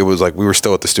tour, it was like we were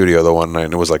still at the studio the one night,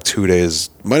 and it was like 2 days,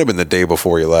 might have been the day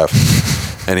before he left,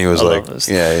 and he was I like, love this.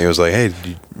 yeah, he was like, hey,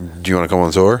 do you want to come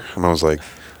on tour? And I was like,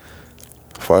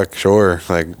 fuck, sure,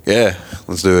 like yeah,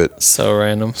 let's do it. So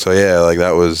random. So yeah, like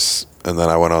that was, and then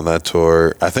I went on that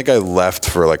tour. I think I left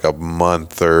for like a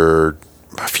month or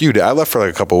a few days. I left for like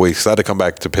a couple of weeks. I had to come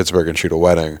back to Pittsburgh and shoot a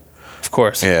wedding. Of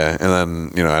course. Yeah,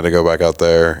 and then I had to go back out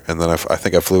there, and then I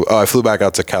think I flew back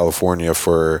out to California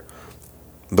for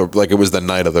it was the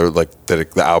night of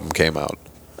the album came out.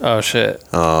 Oh shit.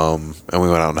 And we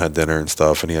went out and had dinner and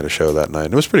stuff, and he had a show that night.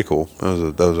 It was pretty cool.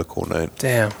 That was a cool night.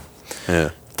 Damn.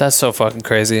 Yeah. That's so fucking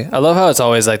crazy. I love how it's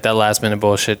always like that last minute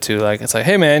bullshit too. Like it's like,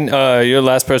 hey man, you're the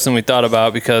last person we thought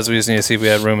about because we just need to see if we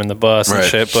had room in the bus and Right.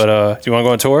 shit. But do you want to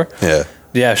go on tour? Yeah.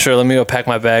 Yeah, sure. Let me go pack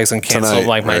my bags and cancel Tonight,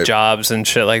 like my right. jobs and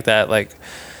shit like that. Like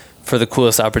for the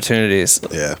coolest opportunities.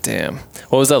 Yeah. Damn.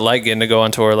 What was that like getting to go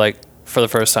on tour like for the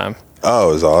first time? Oh,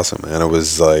 it was awesome, man. It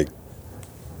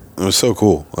was so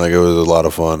cool. Like it was a lot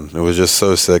of fun. It was just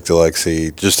so sick to like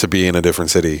see, just to be in a different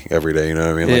city every day. You know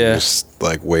what I mean? Like Yeah. just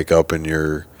like wake up and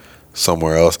you're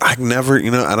somewhere else. I never,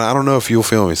 and I don't know if you'll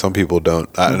feel me. Some people don't.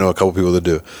 I know a couple people that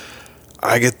do.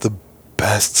 I get the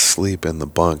best sleep in the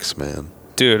bunks, man.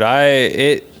 Dude,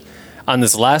 on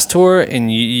this last tour in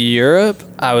Europe,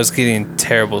 I was getting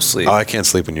terrible sleep. Oh, I can't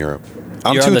sleep in Europe.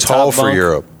 I'm You're on too the tall top for bunk?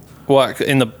 Europe. What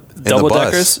in the In double the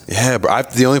bus. deckers? Yeah,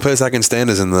 but the only place I can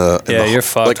stand is in the You're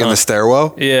fucked, like in huh? the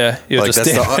stairwell. Yeah, you're Like, just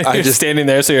that's the- I you're just- standing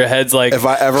there, so your head's like. If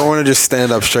I ever want to just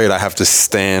stand up straight, I have to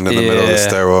stand in the middle of the Yeah.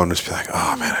 stairwell and just be like,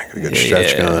 oh man, I got a good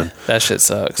stretch going. That shit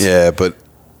sucks. Yeah, but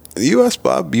the U.S.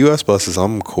 buses,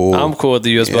 I'm cool. I'm cool with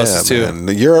the U.S. buses too. Man.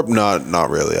 The Europe, not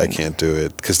really. I can't do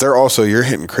it because you're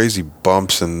hitting crazy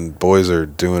bumps and boys are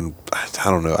doing. I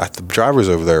don't know. The drivers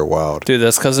over there are wild. Dude,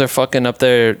 that's because they're fucking up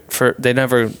there they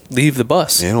never leave the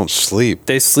bus. They don't sleep.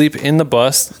 They sleep in the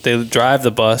bus. They drive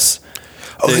the bus.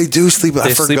 Oh, they do sleep. I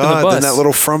they sleep in the forgot. bus. Then that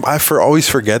little front. always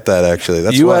forget that actually.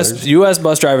 That's why U.S.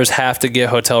 bus drivers have to get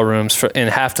hotel rooms and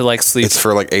have to like sleep. it's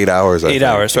for like 8 hours. I 8 think.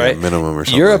 hours, Yeah, right? minimum or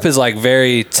something. Europe is like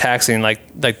very taxing. Like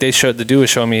the dude was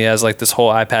showing me he has like this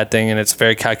whole iPad thing, and it's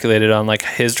very calculated on like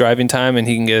his driving time, and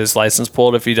he can get his license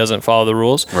pulled if he doesn't follow the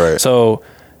rules. Right. So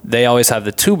they always have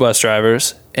the two bus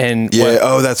drivers, and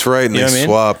Yeah. That's right. And you know they what I mean?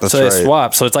 swap. That's so right. they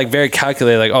swap. So it's like very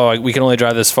calculated. Like, oh, we can only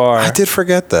drive this far. I did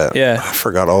forget that. Yeah. I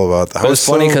forgot all about that. But it was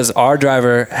funny because our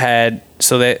driver had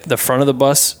the front of the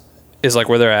bus is like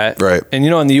where they're at, Right. And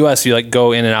in the U.S. you like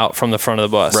go in and out from the front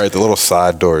of the bus, right, the little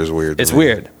side door is weird. to It's me.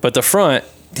 weird, but the front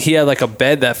he had like a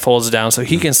bed that folds down so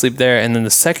he can sleep there, and then the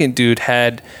second dude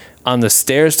had on the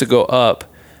stairs to go up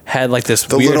had like this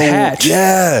The weird little hatch,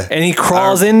 yeah, and he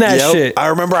crawls in that Yep. shit. I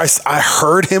remember I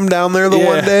heard him down there the Yeah.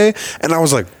 one day, and I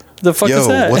was like, The fuck yo, is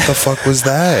that? what the fuck was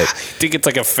that? Think it's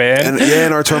like a fan.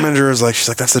 And our tour manager was like, she's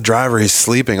like, that's the driver. He's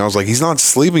sleeping. I was like, he's not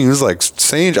sleeping. He was like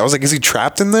saying, I was like, is he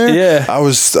trapped in there? Yeah.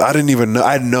 I didn't even know.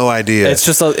 I had no idea. It's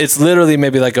just it's literally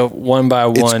maybe like a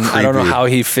 1x1. I don't know creepy. how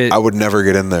he fit. I would never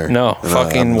get in there. No, And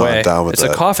fucking I'm not way. down with It's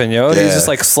that. a coffin, yo. Yeah. He's just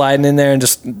like sliding in there and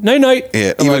just night.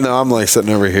 Yeah, I'm even like, though I'm like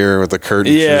sitting over here with the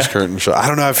curtain, Yeah. curtain shut. I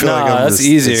don't know. I feel like I'm that's just,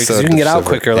 easier it's because so you can get out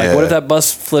specific. quicker. Like, what Yeah. if that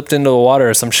bus flipped into the water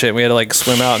or some shit? And we had to like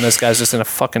swim out, and this guy's just in a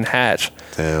fucking hatch.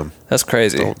 Damn. That's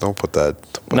crazy. Don't put that.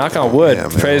 Knock on wood. Yeah,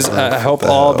 man. Praise. Don't I put hope that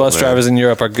all out, bus man. drivers in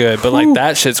Europe are good, but like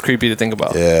that shit's creepy to think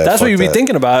about. Yeah, that's what fuck you'd be that.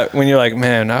 thinking about when you're like,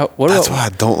 man, what? That's why I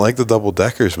don't like the double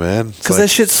deckers, man. Because that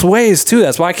shit sways too.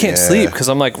 That's why I can't Yeah. sleep. Because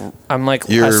I'm like I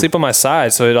You're- sleep on my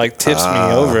side, so it like tips me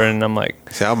over, and I'm like,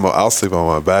 See, I'll sleep on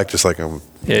my back just like I'm.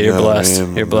 Yeah, you you're know what I blessed.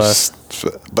 mean? You're blessed.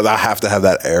 But I have to have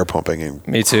that air pumping in.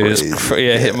 me too. Just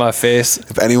crazy. hit my face.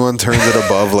 If anyone turns it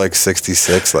above like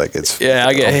 66, like it's Yeah,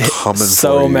 I get I'm coming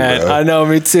so for you, mad. bro. I know,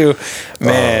 me too.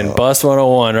 Man, Bus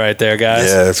 101 right there, guys.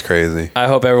 Yeah, it's crazy. I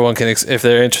hope everyone can, if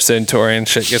they're interested in touring,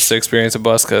 shit gets to experience a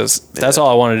bus, because that's all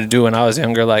I wanted to do when I was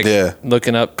younger. Like, Yeah.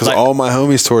 looking up, Because like, all my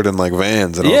homies toured in like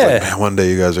vans, and I Yeah. was like, man, one day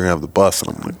you guys are gonna have the bus,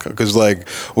 and I'm like, because like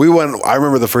we went. I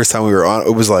remember the first time we were on,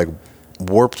 it was like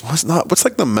Warped. What's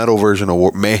like the metal version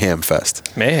of Mayhem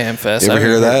Fest? Mayhem Fest. You ever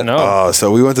hear that? No. Oh,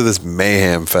 so we went to this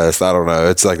Mayhem Fest. I don't know.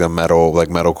 It's like a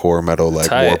metalcore, like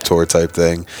Tight. Warped Tour type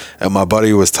thing. And my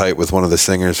buddy was tight with one of the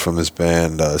singers from this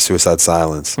band, Suicide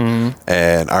Silence. Mm-hmm.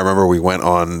 And I remember we went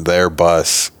on their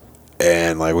bus.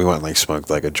 And like we went and like smoked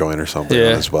like a joint or something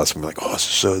on this bus, and we're like, oh, this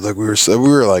is so like we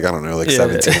were like I don't know, like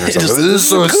 17 or something. This is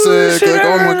so sick! Like,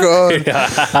 oh my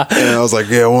god! And I was like,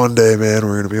 yeah, one day, man,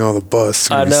 we're gonna be on the bus. It's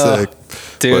gonna be sick,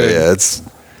 dude. But yeah,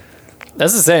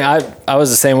 that's the same. I was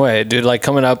the same way, dude. Like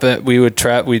coming up, we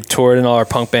toured in all our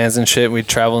punk bands and shit. We'd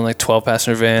travel in like 12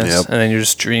 passenger vans, and then you're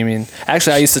just dreaming.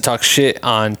 Actually, I used to talk shit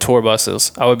on tour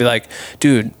buses. I would be like,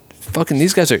 dude, fucking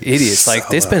these guys are idiots. Like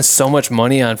they spend so much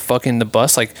money on fucking the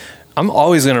bus. Like I'm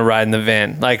always gonna ride in the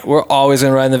van. Like we're always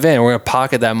gonna ride in the van. We're gonna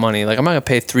pocket that money. Like I'm not gonna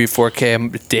pay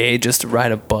 $3-4K a day just to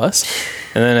ride a bus.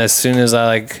 And then as soon as I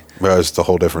like, bro, it's a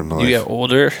whole different life. you get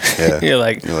older, you're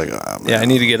like, oh, man, yeah, I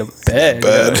need to get a bed.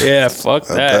 Yeah, fuck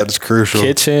that. Bed's crucial.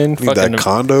 Kitchen, Need fucking that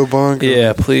condo bunk.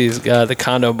 Yeah, please, God, the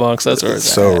condo bunks. That's where It's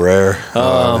it's so at. rare.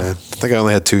 Oh, man. I think I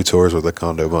only had 2 tours with the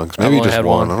condo bunks. Maybe only just had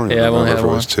one. one. I don't even Yeah, I've only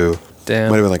remember if had it was 2.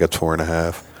 Damn. Might have been like a tour and a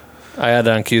half. I had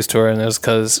it on Q's tour, and it was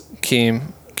because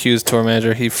Q's tour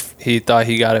manager, he thought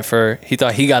he got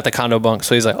the condo bunk,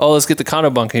 so he's like, oh, let's get the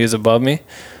condo bunk, and he was above me,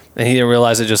 and he didn't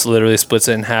realize it just literally splits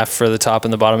it in half for the top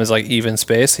and the bottom is like even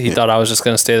space. He thought I was just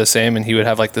gonna stay the same, and he would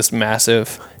have like this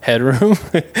massive headroom.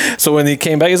 So when he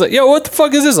came back, he's like, yo, what the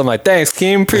fuck is this? I'm like, thanks,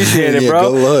 Keem, appreciate it, Yeah,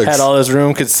 bro. good looks. Had all this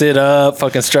room, could sit up,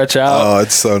 fucking stretch out. Oh,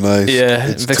 it's so nice. Yeah,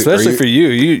 It's especially for you.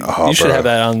 You should bro. have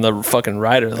that on the fucking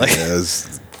rider. Like, Yeah,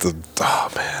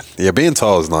 oh man, yeah, being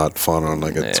tall is not fun on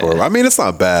like a tour. I mean, it's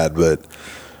not bad, but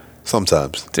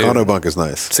sometimes condo bunk is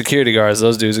nice. Security guards,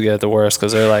 those dudes get the worst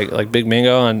because they're like Big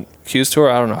Mingo on Q's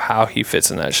tour. I don't know how he fits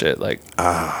in that shit. Like,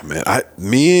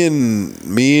 Man,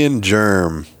 me and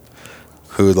Germ,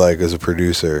 who like is a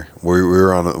producer, we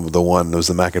were on the one. It was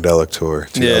the Macadelic tour,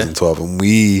 2012, and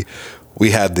we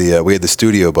had the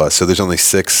studio bus. So there's only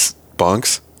 6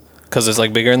 bunks. because it's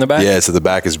like bigger in the back. Yeah, so the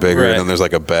back is bigger, and then there's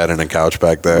like a bed and a couch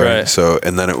back there. Right. So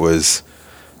and then it was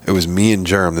me and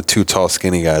Germ, the 2 tall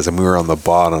skinny guys, and we were on the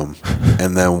bottom,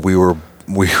 and then we were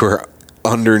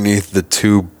underneath the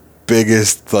 2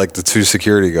 biggest, like the 2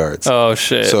 security guards. Oh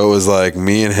shit. So it was like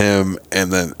me and him,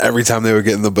 and then every time they would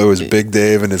get in the, it was Big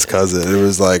Dave and his cousin. It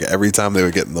was like every time they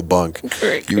would get in the bunk.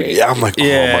 I'm like,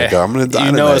 oh my god, I'm gonna die.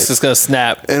 You know tonight. it's just gonna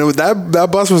snap. And that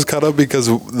bus was cut up because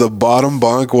the bottom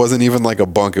bunk wasn't even like a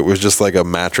bunk; it was just like a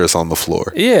mattress on the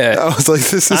floor. Yeah. I was like,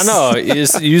 this is. I know. You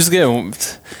just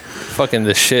get fucking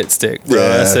the shit stick, bro.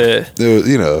 That's it.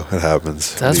 It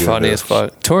happens. That's funny as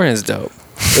fuck. Touring's dope.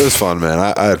 It was fun, man.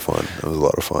 I had fun. It was a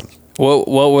lot of fun. What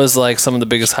was like some of the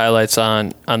biggest highlights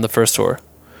on the first tour?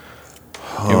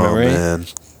 You remember any? Man,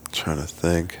 I'm trying to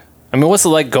think. I mean, what's it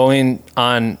like going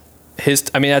on his?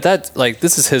 I mean, at that, like,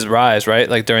 this is his rise, right?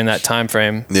 Like during that time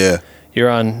frame. Yeah. You're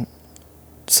on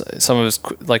some of his,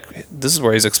 like, this is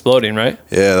where he's exploding, right?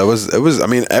 Yeah, it was. I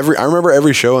mean, I remember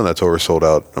every show on that tour was sold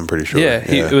out. I'm pretty sure. Yeah,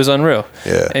 it was unreal.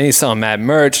 Yeah. And he's selling mad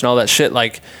merch and all that shit.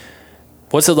 Like,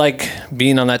 what's it like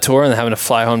being on that tour and having to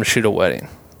fly home to shoot a wedding?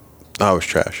 Oh, it was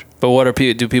trash. But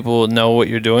do people know what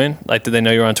you're doing? Like, do they know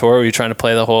you're on tour? Or are you trying to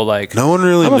play the whole, like... No one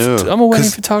really knew. I'm a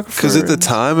wedding photographer. Because at the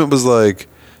time, it was like,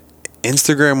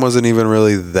 Instagram wasn't even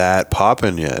really that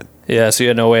popping yet. Yeah, so you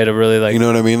had no way to really, like... You know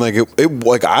what I mean? Like, it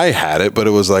like, I had it, but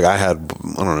it was like, I had,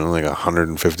 I don't know, like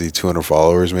 150, 200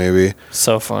 followers maybe.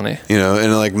 So funny. You know,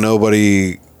 and like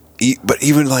nobody... But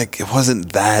even like, it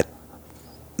wasn't that...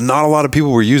 Not a lot of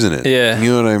people were using it. Yeah. You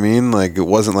know what I mean? Like, it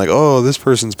wasn't like, oh, this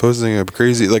person's posting a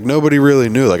crazy... Like, nobody really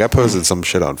knew. Like, I posted some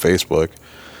shit on Facebook.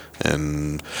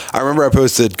 And I remember I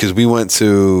posted... Because we went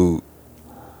to...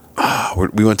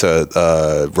 Rob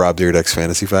Dyrdek's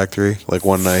Fantasy Factory, like,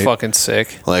 one night. Fucking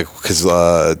sick. Like, because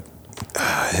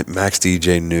Max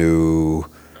DJ knew...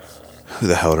 Who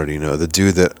the hell did he know? The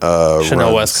dude that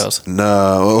Chanel West Coast.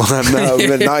 No,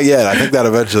 not yet. I think that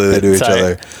eventually they do each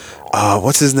other.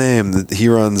 What's his name? He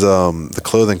runs the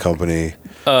clothing company.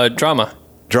 Drama.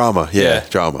 Drama, yeah,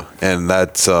 Drama. And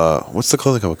that's what's the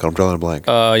clothing company called? I'm drawing a blank.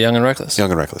 Young and Reckless.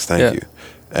 Young and Reckless. Thank you.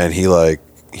 And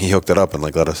he hooked it up and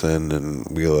like let us in, and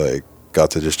we like got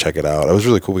to just check it out. It was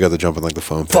really cool. We got to jump in like the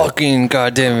foam pit. Fucking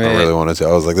goddamn it! I really wanted to.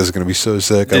 I was like, this is gonna be so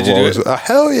sick. Did you do it?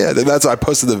 Hell yeah! And that's why I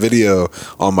posted the video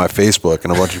on my Facebook,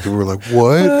 and a bunch of people were like,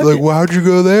 "What? Like, how'd you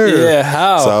go there?" Yeah,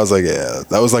 how? So I was like, "Yeah,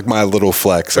 that was like my little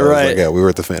flex." I was like, "Yeah, we were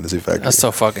at the Fantasy Factory." That's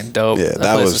so fucking dope. Yeah,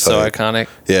 that place was so like, iconic.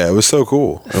 Yeah, it was so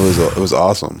cool. It was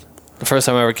awesome. The first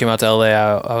time I ever came out to LA,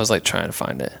 I was like trying to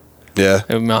find it. Yeah.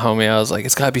 And my homie, I was like,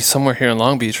 it's got to be somewhere here in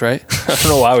Long Beach, right? I don't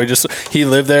know why. He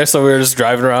lived there, so we were just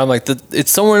driving around. Like,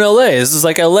 it's somewhere in LA. This is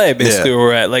like LA, basically, Yeah. where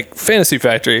we're at. Like, Fantasy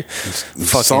Factory.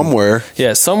 Somewhere.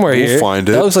 Yeah, somewhere We'll here. find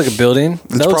it. That looks like a building.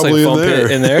 That looks like probably a in foam there.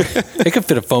 pit in there. It could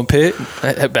fit a foam pit,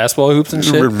 at basketball hoops and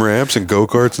shit. Ramps and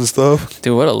go-karts and stuff.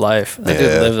 Dude, what a life. That dude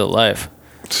Yeah. lived a life.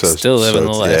 So, Still living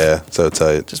the life. Yeah, so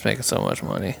tight. Just making so much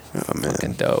money. Oh, man.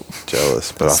 Fucking dope.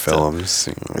 Jealous, but I Still. feel him.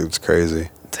 It's crazy.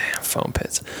 Damn, foam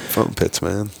pits. Foam pits,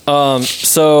 man.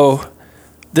 So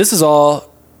this is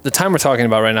all, the time we're talking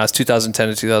about right now is 2010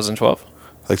 to 2012.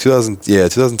 Like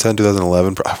 2010,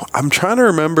 2011. I'm trying to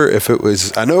remember if it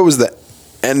was, I know it was the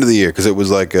end of the year because it was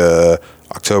like a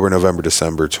October, November,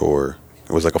 December tour.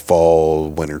 It was like a fall,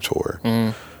 winter tour.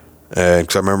 And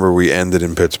because I remember we ended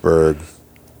in Pittsburgh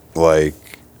like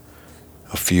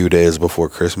a few days before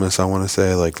Christmas, I want to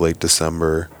say, like late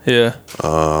December. Yeah.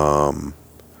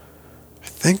 I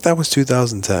think that was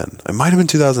 2010. It might have been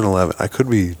 2011. I could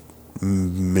be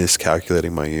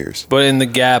miscalculating my years. But in the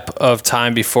gap of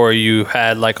time before you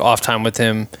had like off time with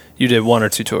him, you did 1 or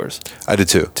 2 tours. I did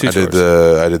two. Two I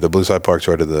did the Blue Side Park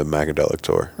tour. I did the Macadelic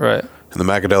tour. Right. And the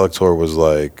Macadelic tour was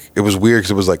like, it was weird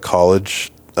because it was like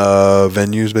college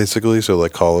venues basically. So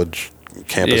like college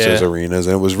campuses, Yeah. arenas.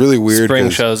 And it was really weird. Spring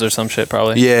 'cause- shows or some shit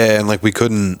probably. Yeah. And like we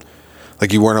couldn't,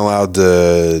 like you weren't allowed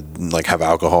to like have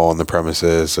alcohol on the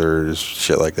premises or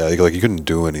shit like that. Like you couldn't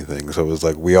do anything. So it was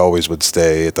like we always would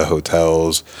stay at the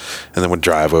hotels and then would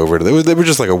drive over to, they were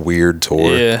just like a weird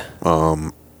tour. Yeah.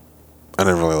 I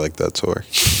didn't really like that tour.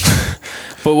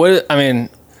 But what, I mean,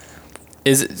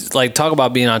 is it, like, talk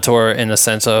about being on tour in the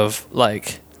sense of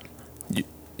like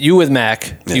you with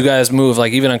Mac, you guys move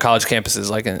like even on college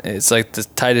campuses, like it's like the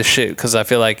tightest shit because I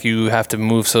feel like you have to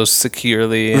move so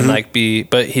securely and like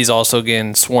but he's also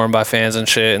getting swarmed by fans and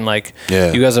shit, and like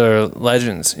you guys are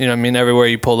legends. You know what I mean? Everywhere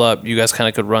you pull up, you guys kind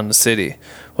of could run the city.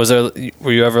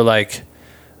 Were you ever like,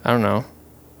 I don't know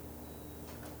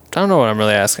what I'm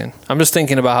really asking. I'm just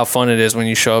thinking about how fun it is when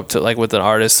you show up to like with an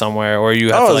artist somewhere, or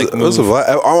you have to like move.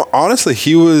 Honestly,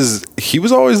 he was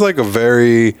always like a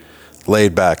very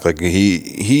laid back. Like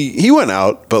he went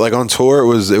out, but like on tour, it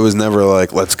was never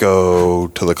like let's go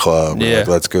to the club. Or like,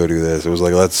 let's go do this. It was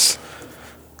like let's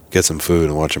get some food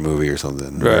and watch a movie or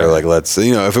something. Right. Or like let's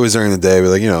if it was during the day, we're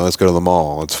like let's go to the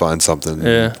mall. Let's find something.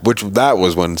 Yeah. Which that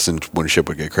was when shit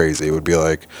would get crazy. It would be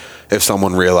like if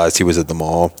someone realized he was at the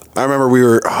mall. I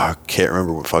remember I can't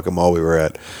remember what fucking mall we were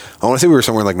at. I want to say we were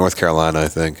somewhere in like North Carolina, I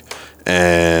think,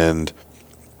 and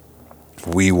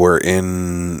we were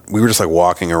just like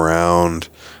walking around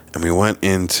and we went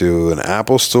into an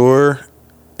Apple store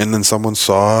and then someone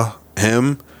saw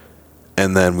him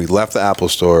and then we left the Apple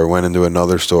store, went into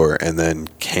another store and then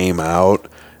came out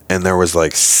and there was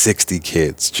like 60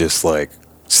 kids just like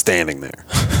standing there.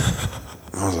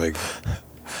 I was like,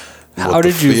 how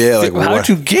did you get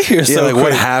here so like quick?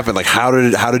 what happened? Like how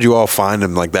did you all find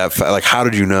him like that? Like how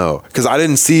did you know? Because I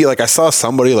didn't see, like I saw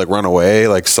somebody like run away, I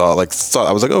was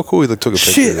like, oh cool, he like took a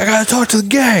picture. Shit, I gotta talk to the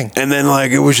gang. And then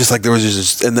like it was just like there was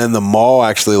just, and then the mall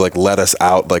actually like let us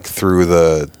out like through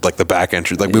the back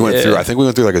entrance. Like we went through, I think we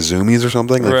went through like a Zoomies or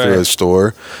something, like through a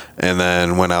store, and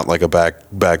then went out like a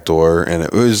back door, and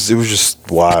it was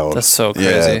just wild. That's so crazy.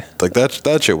 Yeah, like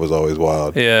that shit was always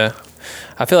wild. Yeah.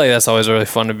 I feel like that's always really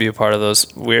fun to be a part of those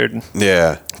weird,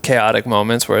 chaotic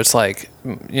moments where it's like,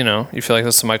 you feel like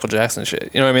that's some Michael Jackson shit.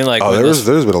 You know what I mean? Like, there's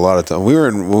been a lot of time.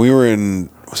 When we were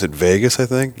in, was it Vegas? I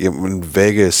think. Yeah, when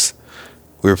Vegas,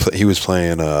 he was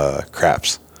playing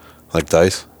craps, like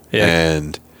dice,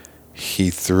 and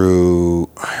he threw.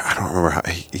 I don't remember how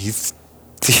he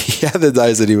had the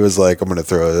dice that he was like, I'm gonna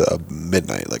throw a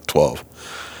midnight, like 12.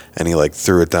 And he like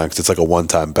threw it down because it's like a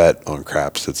one-time bet on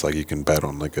craps. It's like you can bet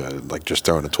on like just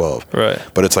throwing a 12. Right.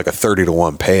 But it's like a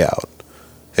 30-1 payout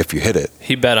if you hit it.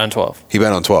 He bet on 12. He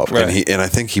bet on 12. Right. And I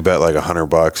think he bet like $100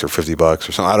 or $50 or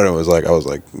something. I don't know. I was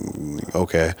like,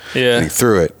 okay. Yeah. And he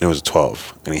threw it and it was a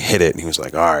 12. And he hit it and he was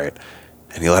like, all right.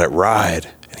 And he let it ride.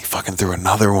 And he fucking threw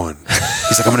another one.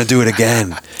 He's like, I'm going to do it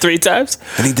again. 3 times?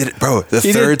 And he did it, bro. The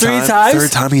He third did 3 time. times?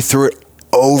 Third time he threw it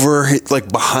over,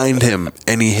 like behind him.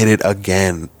 And he hit it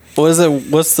again.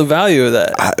 What's the value of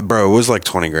that? Bro, it was like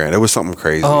 20 grand. It was something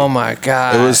crazy. Oh my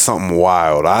God. It was something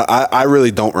wild. I really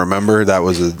don't remember. That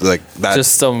was that.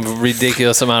 Just some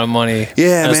ridiculous amount of money.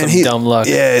 Yeah, and man. Some dumb luck.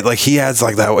 Yeah, like he had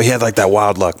like that. He had like that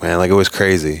wild luck, man. Like it was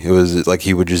crazy. It was like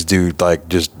he would just do like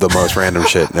just the most random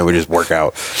shit, and it would just work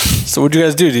out. So what'd you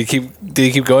guys do? Did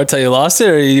you keep going until you lost it,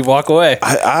 or did you walk away?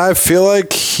 I feel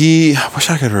like I wish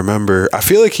I could remember. I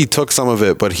feel like he took some of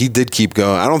it, but he did keep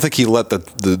going. I don't think he let the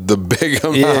big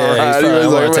amount ride. He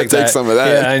was like, I'm gonna take some of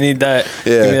that. Yeah, I need that.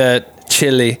 Yeah. Give me that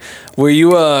Chili. Were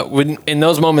you when in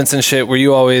those moments and shit? Were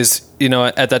you always, you know,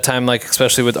 at that time, like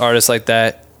especially with artists like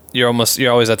that, you're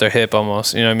always at their hip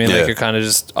almost. You know what I mean? Yeah. Like you're kind of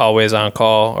just always on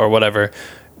call or whatever.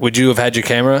 Would you have had your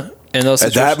camera in those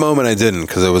At situations? that moment, I didn't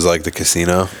because it was like the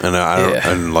casino, and I don't, Yeah.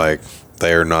 and like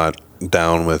they're not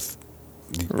down with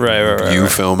right. you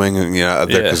filming, and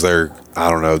because Yeah. they're I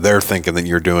don't know, they're thinking that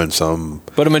you're doing some.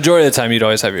 But a majority of the time, you'd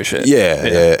always have your shit.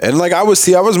 Yeah. And like I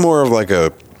was more of like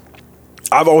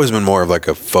I've always been more of like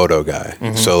a photo guy.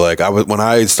 Mm-hmm. So like when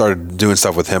I started doing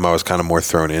stuff with him, I was kind of more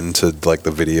thrown into like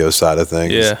the video side of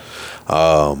things. Yeah.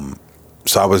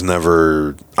 So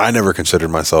I never considered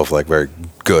myself like very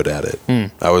good at it.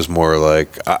 I was more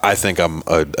like, I think I'm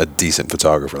a decent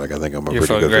photographer. Like I think I'm a You're a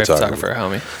pretty good great photographer.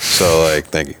 homie. So like,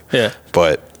 thank you. Yeah.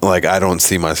 But like, I don't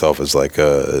see myself as like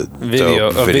a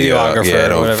videographer Yeah, I or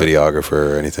don't whatever.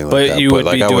 videographer or anything like But that. you would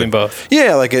like, be I doing both.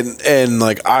 Yeah, like and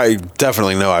like I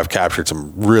definitely know I've captured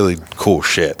some really cool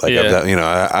shit. Like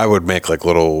Yeah. I would make like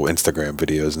little Instagram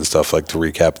videos and stuff like to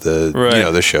recap the Right.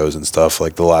 the shows and stuff.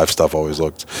 Like the live stuff always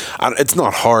looked. It's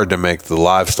not hard to make the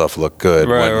live stuff look good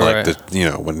Right, when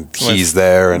right. when he's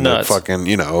there and the nuts. fucking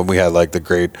we had like the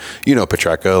great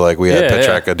Petreka, like we had Yeah,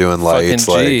 Petreka yeah. doing lights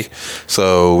Fucking G. like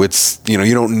so it's you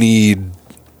don't need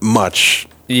much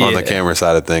on the Yeah. camera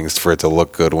side of things for it to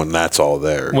look good when that's all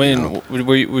there. When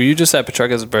were you just at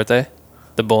Petreka's birthday,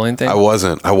 the bowling thing? I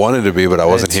wasn't. I wanted to be, but I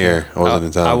wasn't here. I wasn't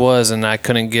in town. I was, and I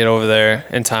couldn't get over there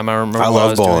in time. I remember. I what love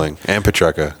was doing. bowling and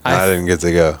Petreka. I didn't get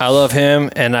to go. I love him,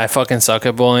 and I fucking suck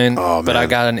at bowling. Oh, but I man.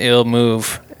 got an ill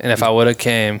move, and if I would have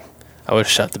came, I would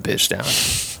have shut the bitch down.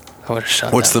 I would have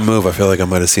shut. What's the move? I feel like I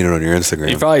might have seen it on your Instagram.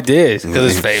 You probably did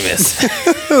because it's famous.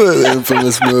 The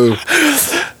infamous move.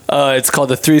 It's called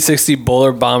the 360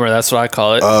 bowler bomber. That's what I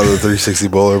call it. Oh, the 360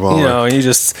 bowler bomber. You know, you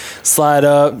just slide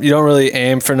up. You don't really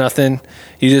aim for nothing.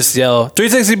 You just yell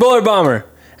 360 bowler bomber,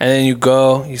 and then you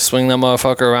go. You swing that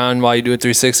motherfucker around while you do a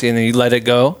 360, and then you let it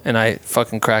go. And I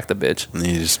fucking crack the bitch. And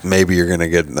you just maybe you're gonna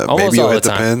get Almost maybe you'll all hit the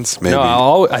the time. pins. Maybe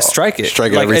No, I strike it.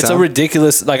 Strike it like every it's time? a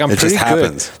ridiculous. Like I'm It pretty just good.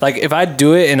 happens. Like if I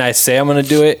do it and I say I'm gonna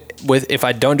do it, if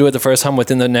I don't do it the first time,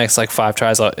 within the next like 5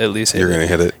 tries, I'll at least hit You're gonna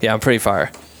hit it. Yeah, I'm pretty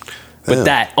fire. But Yeah.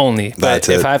 that only. But That's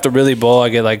if it. I have to really bowl, I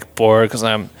get like bored because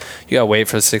you gotta wait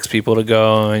for 6 people to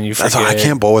go and you forget. That's why I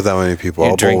can't bowl with that many people.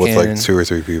 You're I'll bowl with like drinking. 2 or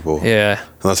 3 people. Yeah.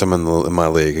 Unless I'm in my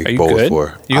league. I Are you bowl with good?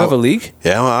 4. You have a league?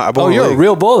 Yeah, I bowl. Oh, in you're a league.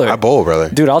 real bowler. I bowl, brother.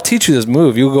 Dude, I'll teach you this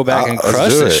move. You go back and Let's crush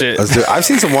do this it. shit. Let's do it. I've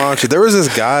seen some wild shit. There was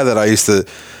this guy that I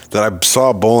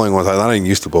saw bowling one time. I didn't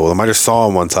used to bowl with him. I just saw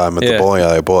him one time at the Yeah. bowling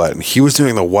alley I bowl at, and he was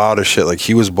doing the wildest shit. Like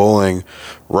he was bowling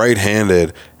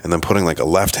right-handed and then putting like a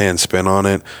left-hand spin on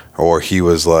it, or he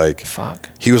was like, Fuck.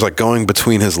 he was like going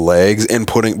between his legs and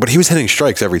but he was hitting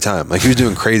strikes every time. Like he was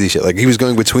doing crazy shit. Like he was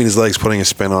going between his legs, putting a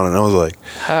spin on it. And I was like,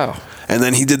 How? and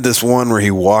then he did this one where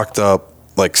he walked up,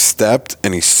 like stepped,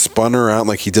 and he spun around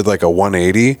like he did like a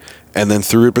 180, and then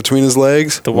threw it between his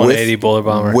legs. The 180 bowler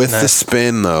bomber. with the Nice.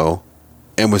 spin though,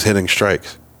 and was hitting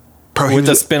strikes. Bro, he With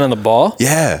the was- spin on the ball?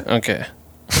 yeah, Okay.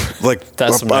 like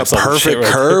That's a some next level shit perfect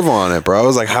right curve on it, bro. I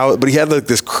was like, how? But he had like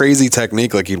this crazy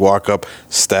technique. Like he'd walk up,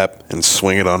 step, and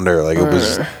swing it under. Like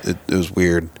it was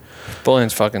weird.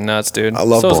 Bowling's fucking nuts, dude. I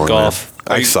love so is bowling. golf.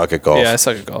 Man. I suck at golf. Yeah, I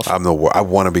suck at golf. I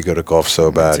want to be good at golf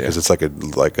so bad too. because it's like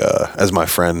as my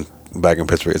friend back in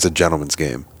Pittsburgh, it's a gentleman's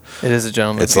game. It is a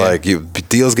gentleman's It's game. like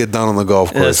deals get done on the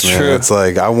golf course, That's man. true. It's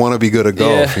like I want to be good at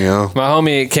golf, you know. My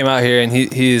homie came out here and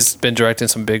he's been directing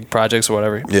some big projects or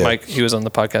whatever. Yeah. Mike, he was on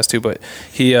the podcast too, but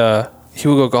he would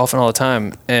go golfing all the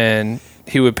time and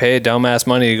he would pay dumbass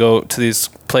money to go to these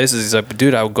places. He's like, but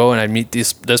dude, I would go and I'd meet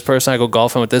this person. I go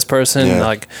golfing with this person. Yeah.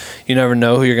 Like, you never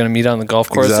know who you're gonna meet on the golf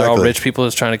course. They're all Exactly. rich people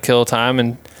just trying to kill time.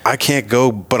 And I can't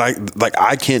go, but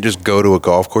I can't just go to a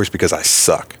golf course because I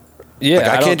suck. yeah, Like,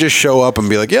 I can't just show up and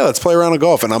be like, yeah, let's play around a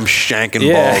golf, and I'm shanking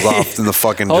Yeah. balls off in the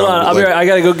fucking Hold jungle. on, I'll be Like, right. I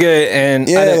gotta go get it. And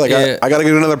I got to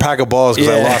get another pack of balls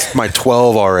because I Yeah. lost my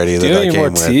 12 already Do you that have I any came more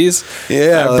with. tees?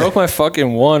 Yeah, I like- broke my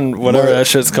fucking whatever that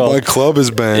shit's called. My club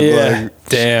is banned. Yeah, Like,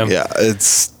 damn. yeah,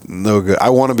 it's no good. I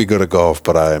want to be good at golf,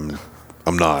 but I'm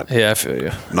not. Yeah, I feel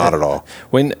you. Not at all.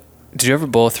 When did you ever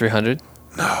bowl 300?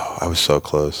 No, I was so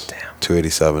close. Damn.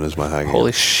 287 is my high game.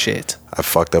 Holy shit! I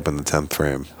fucked up in the 10th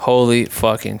frame. Holy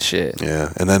fucking shit! Yeah,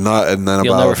 and then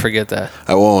You'll about never forget that.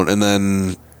 I won't. And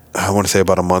then I want to say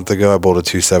about a month ago, I bowled a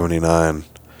 279,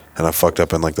 and I fucked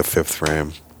up in like the 5th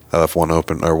frame. I left one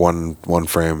open or one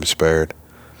frame spared.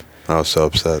 I was so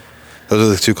upset. Those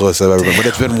are the 2 closest I've ever been. But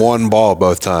it's been one ball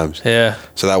both times. Yeah.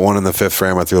 So that one in the 5th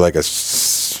frame, I threw like I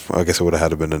guess it would have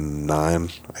had to have been a 9.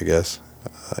 I guess.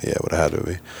 Yeah, it would have had to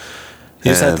be.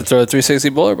 You just have to throw a 360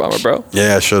 bowler bomber, bro.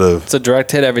 Yeah, I should have. It's a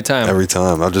direct hit every time. Every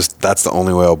time. That's the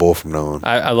only way I'll bowl from now on.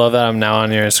 I love that I'm now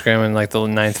on your Instagram, and like the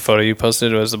 9th photo you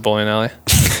posted was the bowling alley.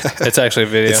 It's actually a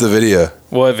video. It's the video.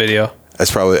 What video?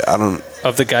 It's probably,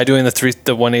 Of the guy doing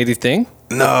the 180 thing?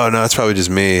 No, it's probably just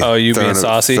me. Oh, you being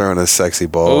saucy? Throwing a sexy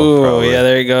ball. Oh, probably. yeah,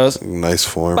 there he goes. Nice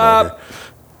form. Bop.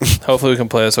 Hopefully we can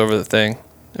play this over the thing.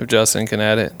 If Justin can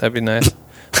add it, that'd be nice.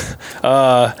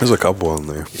 There's a couple on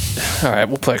there. All right,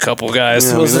 we'll play a couple, guys.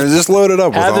 Yeah, We'll just load it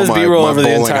up with have all this my B-roll over the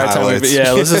bowling entire highlights. time.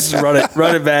 Yeah, let's just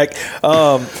run it back.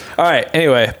 All right,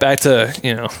 anyway, back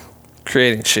to,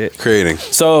 creating shit. Creating.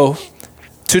 So,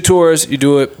 2 tours, you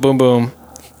do it, boom, boom.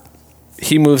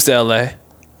 He moves to LA.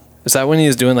 Is that when he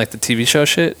was doing like the TV show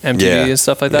shit, MTV and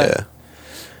stuff like that? Yeah.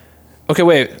 Okay,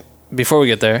 wait. Before we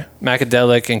get there,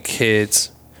 Macadelic and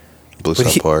Kids.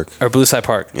 Blueside Park. Or Blueside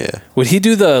Park. Yeah. Would he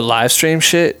do the live stream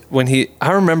shit when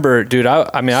I remember, dude,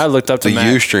 I looked up to The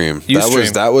Mac. Ustream.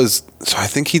 That was, so I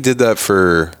think he did that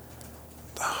for,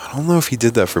 I don't know if he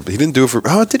did that for, he didn't do it for,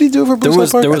 did he do it for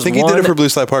Blueside Park? I think he did it for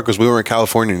Blueside Park because we were in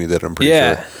California and he did it, I'm pretty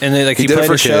sure. And then he did played it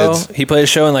for a show. Kids. He played a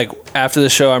show, and like after the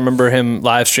show, I remember him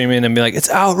live streaming and being like, "It's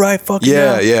out right fucking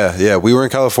now." Yeah. We were in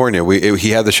California.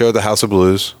 He had the show at the House of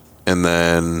Blues, and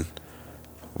then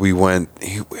we went.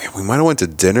 We might have went to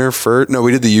dinner first. No,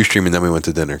 we did the Ustream, and then we went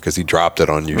to dinner because he dropped it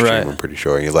on Ustream. Right. I'm pretty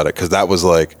sure, and he let it because that was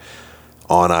like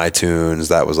on iTunes.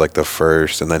 That was like the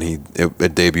first, and then it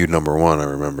debuted #1. I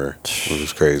remember it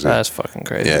was crazy. That's fucking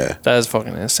crazy. Yeah, that is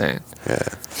fucking insane. Yeah,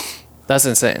 that's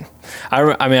insane.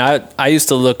 I used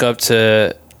to look up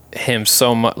to him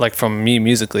so much, like from me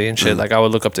musically and shit. Like I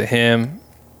would look up to him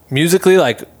musically,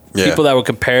 like people that would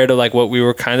compare to like what we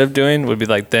were kind of doing would be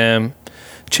like them.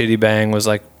 Chitty Bang was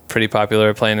like pretty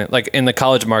popular playing it like in the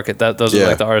college market. Those were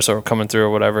like the artists that were coming through or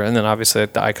whatever, and then obviously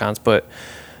like the icons. But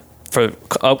for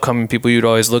upcoming people, you'd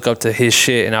always look up to his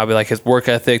shit, and I'd be like his work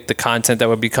ethic, the content that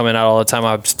would be coming out all the time.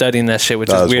 I'm studying that shit, which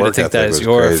is weird to think that is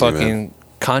your crazy, fucking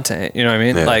content. You know what I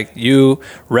mean? Yeah. Like you,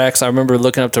 Rex. I remember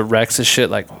looking up to Rex's shit.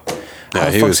 Like, how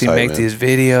the fuck does he make these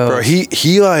videos? Bro,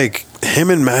 he like him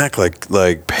and Mac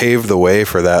like paved the way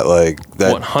for that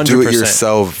 100%. do it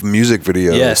yourself music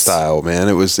video style, man.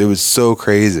 It was so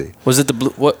crazy. Was it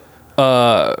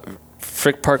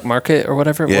Frick Park Market or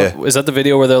whatever? Yeah. Is that the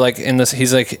video where they're like in this? He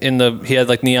had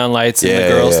like neon lights and the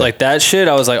girls like that shit.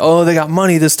 I was like, oh, they got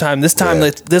money this time. This time,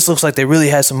 this looks like they really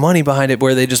had some money behind it,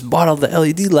 where they just bought all the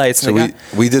LED lights. So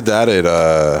we did that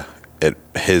at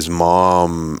his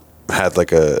mom had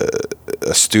like a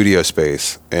studio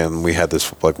space, and we had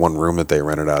this like one room that they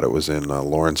rented out. It was in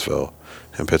Lawrenceville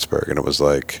in Pittsburgh, and it was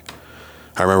like,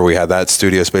 I remember we had that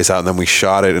studio space out, and then we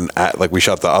shot it, and we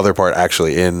shot the other part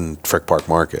actually in Frick Park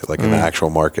Market, like in the actual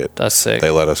market. That's sick. They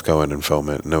let us go in and film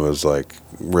it, and it was like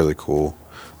really cool.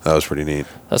 That was pretty neat.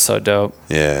 That's so dope.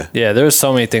 Yeah. Yeah, there was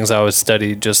so many things I would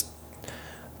study, just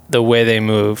the way they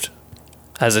moved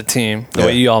as a team, the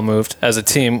way you all moved as a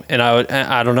team, and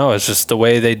I don't know, it's just the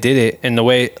way they did it, and the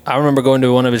way I remember going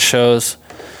to one of his shows.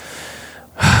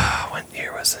 What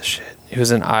year was this shit? He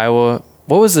was in Iowa.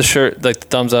 What was the shirt? Like the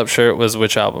thumbs up shirt was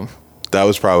which album? That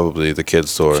was probably the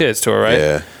Kids tour. Kids tour, right?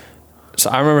 Yeah. So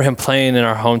I remember him playing in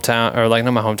our hometown, or like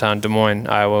not my hometown, Des Moines,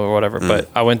 Iowa, or whatever. But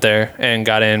I went there and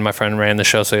got in. My friend ran the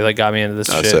show, so he like got me into this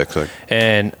shit. Sick.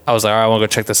 And I was like, all right, I want to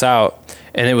go check this out.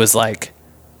 And it was like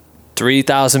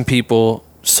 3,000 people,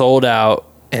 sold out.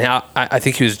 And I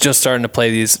think he was just starting to play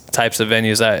these types of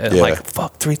venues at like,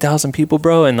 fuck, 3,000 people,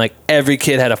 bro. And like every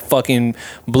kid had a fucking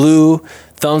blue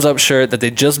thumbs up shirt that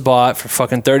they just bought for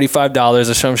fucking $35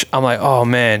 or some shit. I'm like, oh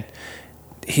man,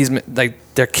 he's like,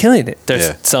 they're killing it.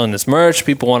 They're selling this merch.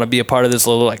 People want to be a part of this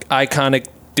little like iconic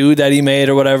dude that he made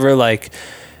or whatever. Like,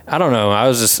 I don't know.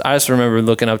 I just remember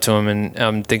looking up to him and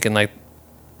I'm thinking like,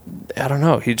 I don't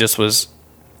know. He just was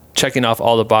checking off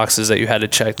all the boxes that you had to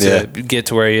check to get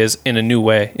to where he is in a new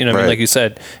way. You know what I mean? Like you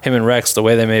said, him and Rex, the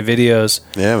way they made videos.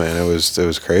 Yeah, man, it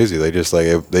was crazy. They just like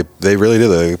they really did.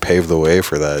 They paved the way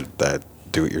for that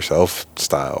do it yourself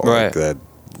style, right?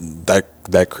 Like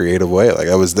that creative way. Like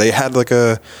they had like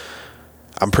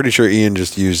I'm pretty sure Ian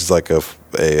just used like a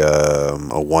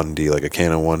 1D, like a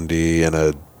Canon 1D and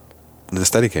a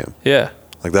Steadicam. Yeah,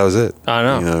 like that was it. I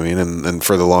know. You know what I mean? And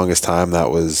for the longest time,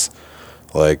 that was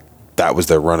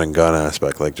their run and gun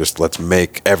aspect. Like, just let's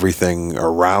make everything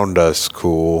around us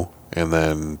cool, and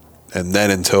then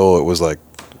until it was like,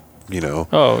 you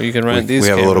know, you can rent these. We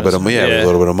have a little bit of a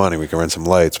little bit of money. We can rent some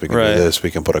lights. We can do this.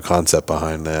 We can put a concept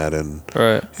behind that, and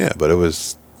but it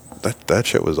was that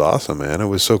shit was awesome, man. It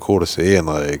was so cool to see and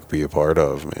like be a part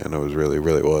of, man. It was really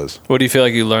was. What do you feel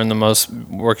like you learned the most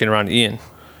working around Ian?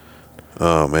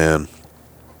 Oh man,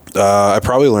 I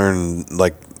probably learned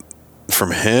like.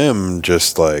 from him,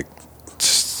 just like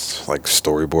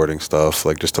storyboarding stuff,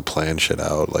 like just to plan shit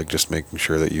out, like just making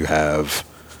sure that you have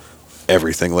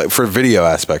everything, like for video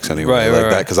aspects anyway,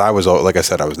 that, because I was, like I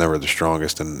said, I was never the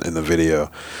strongest in the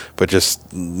video, but just,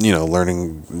 you know,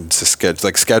 learning to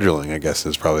scheduling, I guess,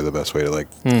 is probably the best way to like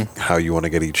how you want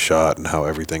to get each shot and how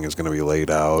everything is going to be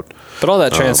laid out. But all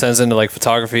that transcends into like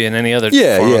photography and any other form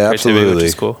of creativity, absolutely, which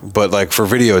is cool. But like for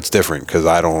video, it's different because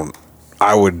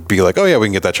I would be like, oh yeah, we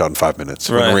can get that shot in 5 minutes.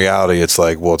 Right. In reality, it's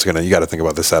like, well, you got to think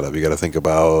about the setup. You got to think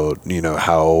about, you know,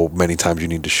 how many times you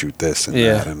need to shoot this and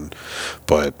that.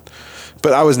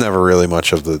 But I was never really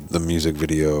much of the music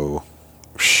video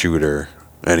shooter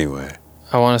anyway.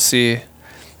 I want to see.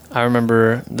 I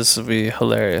remember, this will be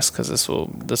hilarious because this will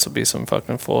be some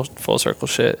fucking full circle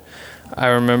shit. I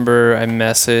remember I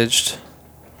messaged.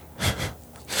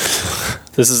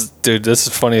 This is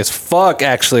funny as fuck,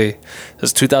 actually.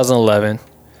 This is 2011.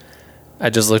 I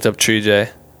just looked up Tree J.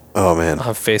 Oh, man.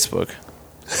 On Facebook.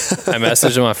 I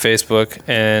messaged him on Facebook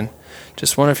and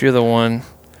just wonder if you're the one.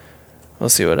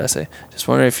 Let's see what I say. Just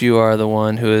wonder if you are the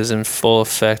one who is in full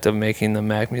effect of making the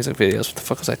Mac music videos. What the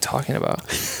fuck was I talking about?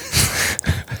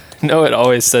 No, it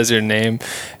always says your name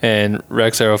and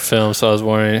Rex Arrow Films, so I was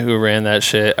wondering who ran that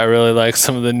shit. I really like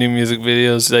some of the new music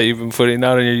videos that you've been putting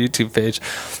out on your YouTube page.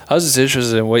 I was just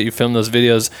interested in what you filmed those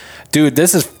videos. Dude,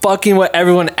 this is fucking what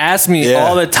everyone asks me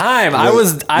all the time.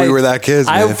 We were that kids,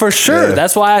 man. For sure. Yeah.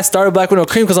 That's why I started Black Widow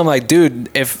Cream, because I'm like, dude,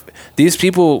 if these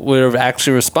people would have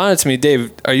actually responded to me,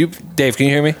 Dave, can you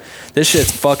hear me? This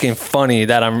shit's fucking funny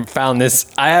that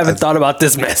I haven't thought about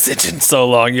this message in so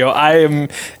long, yo. I am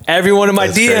everyone in my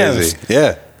DMs. Crazy.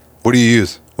 Yeah. What do you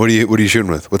use? What are you shooting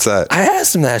with? What's that? I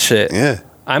asked him that shit. Yeah.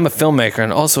 I'm a filmmaker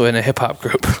and also in a hip hop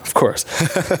group, of course.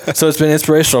 So it's been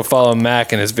inspirational to follow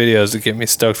Mac and his videos to get me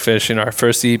stoked finishing our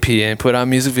first EP and put out a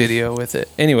music video with it.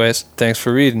 Anyways, thanks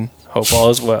for reading. Hope all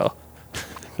is well.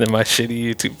 Then my shitty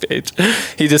YouTube page.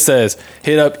 He just says,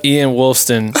 hit up Ian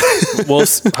Wolfson.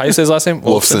 How you say his last name?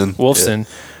 Wolfson.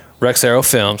 Yeah. Rex Arrow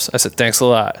Films. I said, thanks a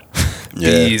lot. Be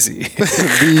easy.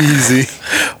 Be easy.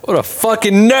 What a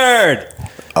fucking nerd.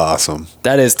 Awesome.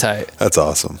 That is tight. That's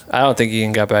awesome. I don't think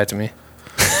Ian got back to me.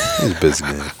 He's busy,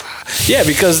 man. Yeah,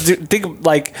 because think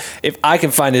like if I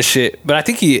can find this shit, but I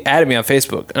think he added me on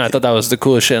Facebook, and I thought that was the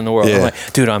coolest shit in the world. Yeah. I'm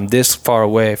like, dude, I'm this far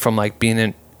away from like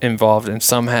being involved in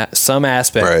some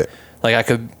aspect. Right. Like I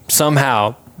could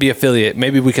somehow be affiliate.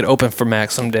 Maybe we could open for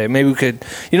Mac someday. Maybe we could,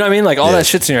 you know what I mean? Like all that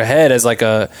shit's in your head as like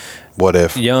a what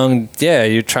if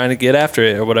you're trying to get after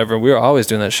it or whatever. We were always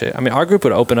doing that shit. I mean, our group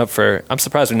would open up for. I'm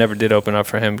surprised we never did open up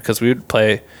for him because we would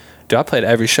play. Dude, I played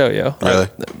every show, yo. Really?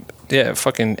 Yeah,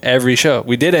 fucking every show.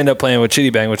 We did end up playing with Chitty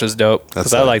Bang, which was dope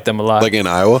because I liked them a lot. Like in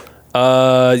Iowa?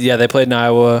 Yeah, they played in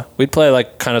Iowa. We'd play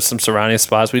like kind of some surrounding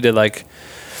spots. We did like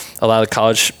a lot of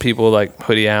college people like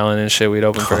Hoodie Allen and shit. We'd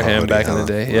open for him back in the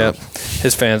day. Yep.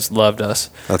 His fans loved us.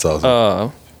 That's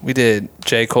awesome. We did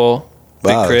J. Cole,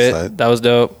 Big Crit. That was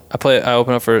dope. I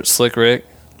opened up for Slick Rick.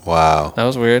 Wow. That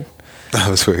was weird. That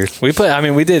was weird. We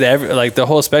did the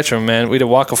whole spectrum, man. We did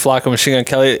Waka Flocka, Machine Gun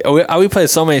Kelly. We played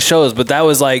so many shows, but that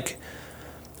was like,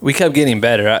 we kept getting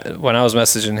better. When I was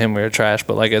messaging him, we were trash,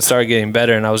 but like it started getting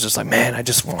better, and I was just like, man, I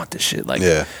just want this shit. Like,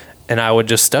 yeah. And I would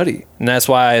just study, and that's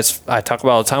why I talk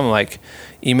about all the time. I'm like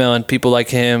emailing people like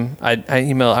him. I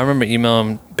remember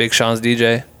emailing Big Sean's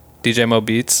DJ Mo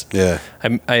Beats. Yeah. I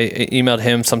emailed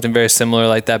him something very similar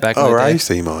like that back in the day. I used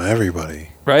to email everybody.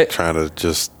 Right. Trying to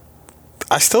just.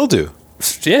 I still do.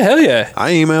 Yeah, hell yeah.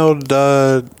 I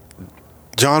emailed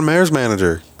John Mayer's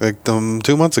manager like 2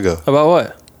 months ago. About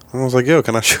what? I was like, yo,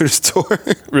 can I shoot his tour?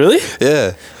 Really?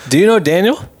 Yeah. Do you know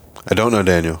Daniel? I don't know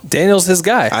Daniel. Daniel's his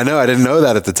guy. I know. I didn't know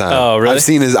that at the time. Oh, really?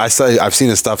 I've seen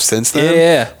his stuff since then.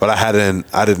 Yeah. But I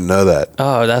didn't know that.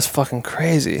 Oh, that's fucking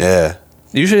crazy. Yeah.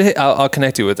 You should. I'll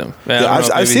connect you with him. Yeah,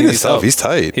 I've seen his stuff. He's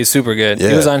tight. He's super good. Yeah.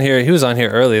 He was on here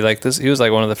early. Like this. He was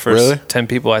like one of the first 10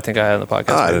 people I think I had on the podcast.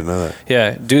 Oh, I didn't know that.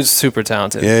 Yeah, dude's super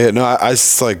talented. Yeah. No, I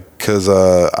just like because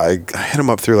I hit him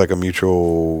up through like a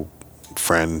mutual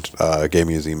friend gave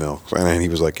me his email, and he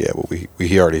was like, yeah, well,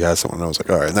 he already has someone. And I was like,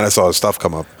 all right. And then I saw his stuff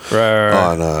come up right.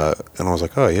 on, and I was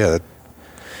like, oh yeah.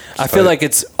 I feel like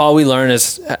it's all we learn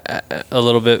is a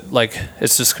little bit like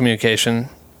it's just communication.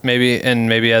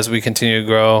 Maybe as we continue to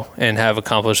grow and have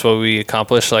accomplished what we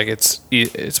accomplished, like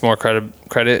it's more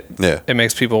credit. Yeah. It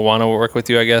makes people want to work with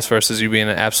you, I guess, versus you being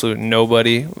an absolute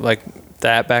nobody like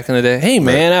that back in the day. Hey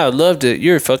man, I would love to.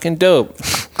 You're fucking dope.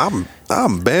 I'm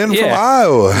banned from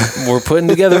Iowa. We're putting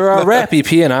together our rap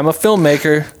EP, and I'm a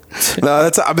filmmaker. No,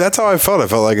 that's how I felt. I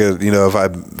felt like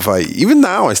if I even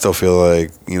now I still feel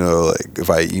like like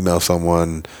if I email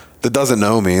someone that doesn't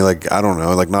know me, like I don't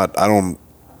know, like I don't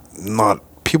not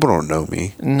people don't know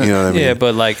me. You know what I mean? Yeah,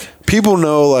 but like people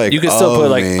know, like, you can still put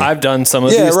like me. I've done some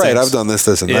of Yeah, these right. things. I've done this,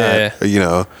 and Yeah. that. You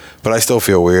know, but I still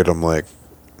feel weird. I'm like,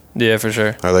 Yeah, for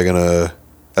sure. are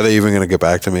they even gonna get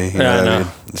back to me? You Yeah, I what know. mean?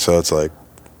 So it's like,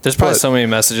 There's probably But- so many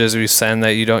messages we send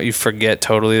that you forget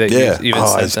totally that yeah. you even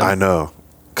sent them. I know.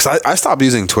 Because I stopped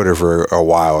using Twitter for a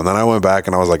while, and then I went back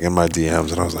and I was like in my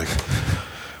DMs, and I was like,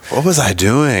 what was I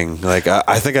doing? Like,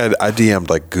 I think I DM'd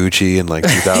like Gucci in like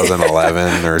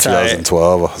 2011 or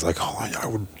 2012. I was like,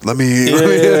 oh, let me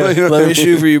Let me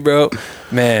shoot for you, bro.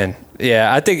 Man,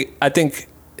 yeah, I think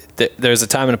there's a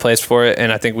time and a place for it,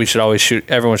 and I think we should always shoot.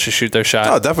 Everyone should shoot their shot.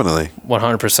 Oh, definitely.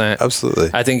 100%. Absolutely.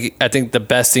 I think the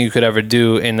best thing you could ever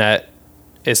do in that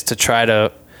is to try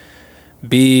to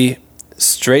be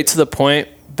straight to the point,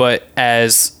 but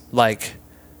as like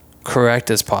correct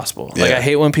as possible. Like, Yeah. I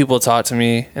hate when people talk to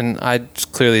me, and I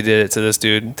just clearly did it to this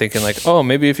dude, thinking like, oh,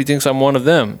 maybe if he thinks I'm one of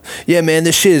them, yeah, man,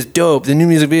 this shit is dope. The new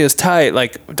music video is tight.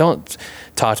 Like, don't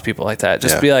talk to people like that.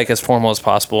 Just Yeah. be like as formal as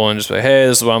possible, and just be like, hey,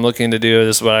 this is what I'm looking to do.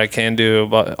 This is what I can do.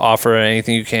 But offer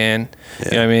anything you can.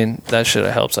 You know what I mean? That shit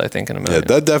helps, I think, in a Yeah, million.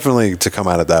 that definitely, to come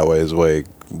at it that way is way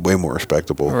more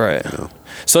respectable. Right. You know?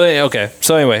 So okay.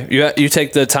 So anyway, you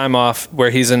take the time off where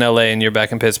he's in LA and you're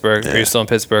back in Pittsburgh. Or you're still in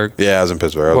Pittsburgh. Yeah, I was in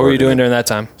Pittsburgh. I was What were you working doing there. during that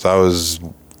time? So I was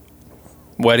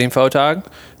Wedding photog?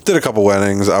 did a couple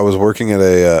weddings. I was working at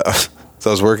so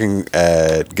I was working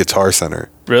at Guitar Center.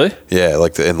 Really? Yeah,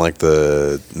 like in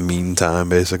the meantime,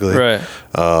 basically. Right.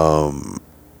 I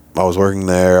was working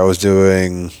there. I was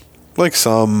doing like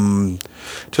some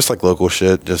just like local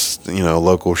shit, just, you know,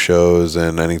 local shows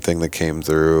and anything that came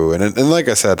through. And like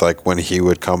I said, like when he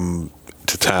would come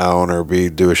to town or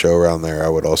do a show around there, I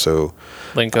would also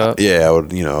Link up. yeah, I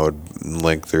would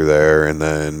link through there. And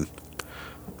then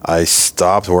I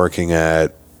stopped working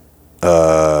at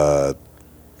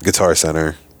Guitar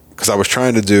Center because I was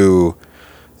trying to do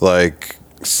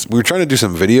we were trying to do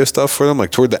some video stuff for them.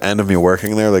 Like toward the end of me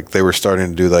working there, like they were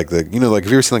starting to do like have you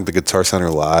ever seen like the Guitar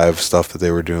Center live stuff that they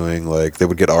were doing? Like they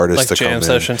would get artists Like to come jam in.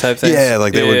 session type things? Yeah,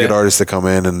 like they would Yeah. get artists to come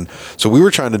in, and so we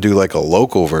were trying to do like a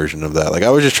local version of that. Like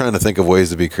I was just trying to think of ways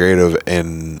to be creative,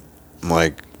 and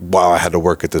like while I had to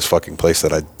work at this fucking place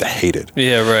that I hated.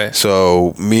 Yeah, right.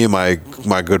 So me and my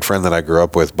good friend that I grew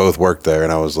up with both worked there,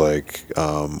 and I was like,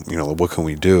 what can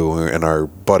we do? And our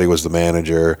buddy was the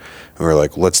manager, and we were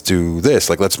like, let's do this.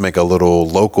 Like, let's make a little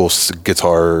local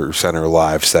Guitar Center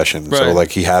live session. So Right.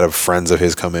 like he had friends of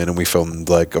his come in, and we filmed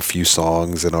like a few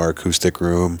songs in our acoustic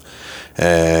room,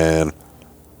 and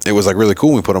it was like really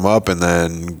cool. We put them up, and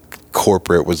then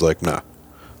corporate was like, nah,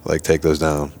 like take those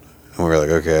down, and we were like,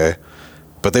 okay.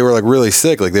 But they were like really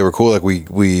sick. Like they were cool. Like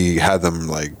we had them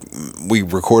like we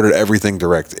recorded everything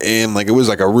direct and like it was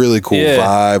like a really cool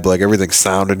vibe. Like everything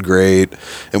sounded great,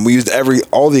 and we used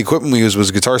all the equipment we used was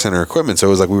Guitar Center equipment. So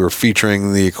it was like we were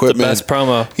featuring the equipment. The best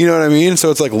promo. You know what I mean? So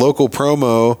it's like local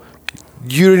promo.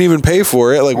 You didn't even pay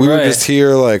for it. Like we were Right. just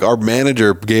here. Like our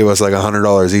manager gave us like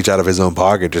 $100 each out of his own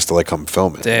pocket just to like come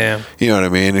film it. Damn. You know what I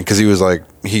mean? Because he was like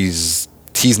he's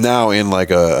now in like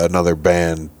another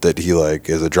band that he like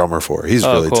is a drummer for. He's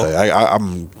really cool. tight. I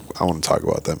want to talk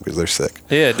about them because they're sick.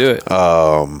 Yeah, do it.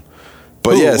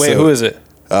 But Wait, who is it?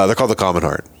 They're called the Common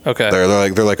Heart. Okay. They're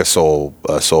like a soul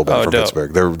band from dope.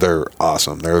 Pittsburgh. They're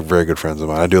awesome. They're very good friends of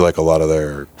mine. I do like a lot of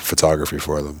their photography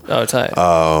for them. Oh, tight.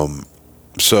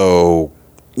 So,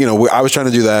 I was trying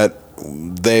to do that.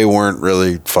 They weren't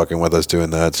really fucking with us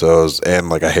doing that. So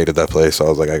I hated that place. So I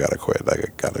was like, I gotta quit. I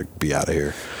gotta be out of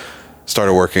here.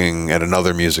 Started working at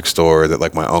another music store that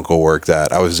like my uncle worked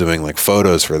at. I was doing like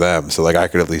photos for them, so like I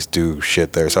could at least do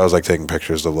shit there. So I was like taking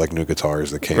pictures of like new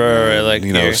guitars that came in, like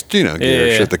gear,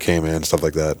 Yeah. shit that came in, stuff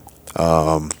like that.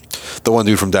 The one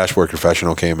dude from Dashboard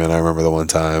Professional came in. I remember the one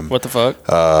time. What the fuck?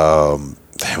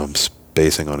 Damn, I'm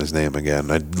spacing on his name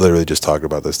again. I literally just talked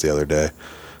about this the other day.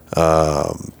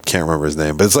 Can't remember his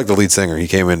name, but it's like the lead singer. He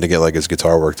came in to get like his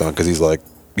guitar worked on because he's like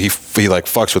he like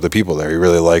fucks with the people there. He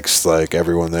really likes like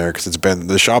everyone there because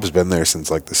the shop's been there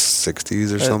since like the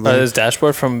 60s or something. Is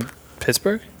Dashboard from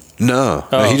Pittsburgh? No,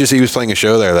 Oh. he was playing a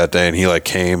show there that day, and he like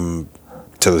came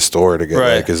to the store to get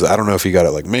Right. because I don't know if he got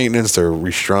it like maintenance or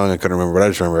restrung. I couldn't remember, but I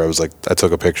just remember I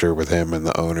took a picture with him and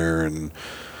the owner and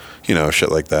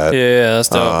shit like that. Yeah, that's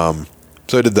dope.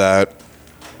 So I did that.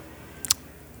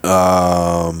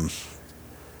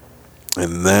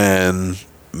 And then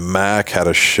Mac had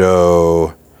a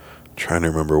show, trying to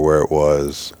remember where it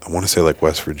was. I want to say like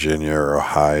West Virginia or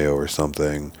Ohio or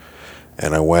something.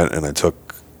 And I went and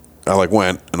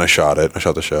I shot it. I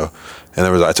shot the show. And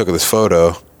I took this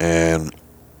photo, and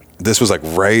this was like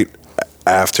right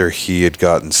after he had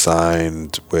gotten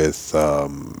signed with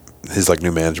his like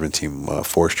new management team,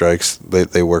 Four Strikes.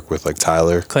 They work with like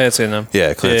Tyler. Clancy and them.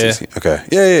 Yeah, Clancy. Okay.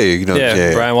 Yeah, you know.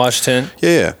 Yeah, Brian Washington.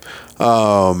 Yeah.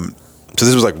 So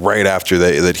this was like right after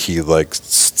that he like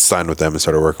signed with them and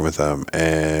started working with them,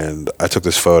 and I took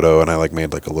this photo and I like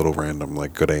made like a little random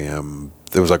like Good AM.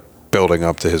 It was like building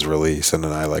up to his release, and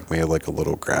then I like made like a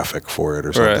little graphic for it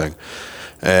or something. Right.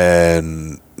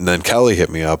 And then Kelly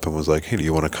hit me up and was like, "Hey, do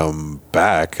you want to come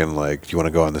back and like, do you want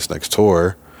to go on this next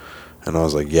tour?" And I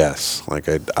was like, "Yes." Like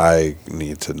I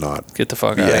need to not get the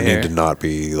fuck out of here. I need to not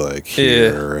be like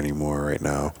here anymore right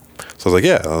now. So I was like,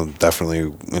 yeah, I'll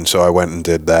definitely. And so I went and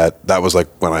did that. That was like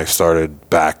when I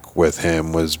started back with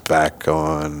him, was back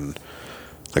on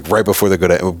like right before the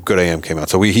Good AM came out.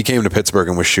 So he came to Pittsburgh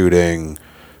and was shooting.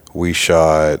 We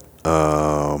shot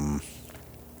what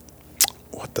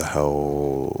the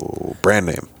hell? Brand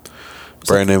Name.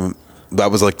 That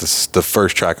was like the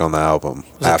first track on the album.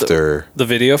 Was after the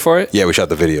video for it? Yeah, we shot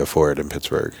the video for it in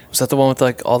Pittsburgh. Was that the one with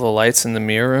like all the lights in the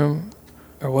mirror room?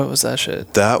 Or what was that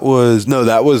shit? That was you know what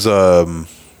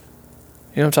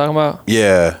I'm talking about?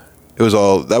 Yeah.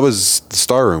 That was the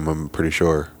Star Room, I'm pretty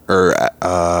sure. Or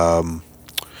no,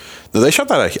 they shot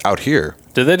that out here.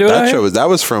 Did they do that? That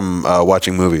was from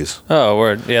watching movies. Oh,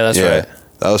 word. Yeah, that's right.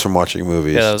 That was from watching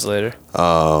movies. Yeah, that was later.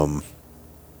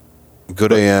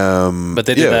 Good AM. But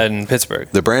they did that in Pittsburgh.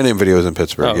 The Brand Name video was in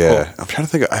Pittsburgh, yeah. Cool. I'm trying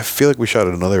to think. I feel like we shot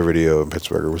another video in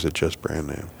Pittsburgh, or was it just Brand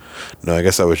Name? No, I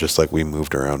guess that was just like we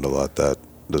moved around a lot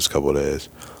those couple of days.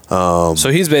 So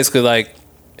he's basically like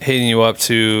hitting you up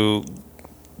to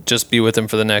just be with him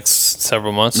for the next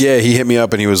several months? Yeah, he hit me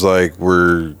up and he was like,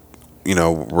 this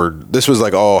was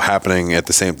like all happening at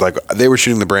the same, like they were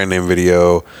shooting the Brand Name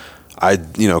video.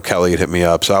 Kelly had hit me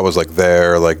up, so I was like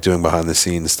there, like doing behind the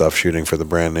scenes stuff, shooting for the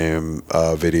Brand Name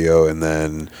video, and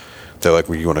then they're like,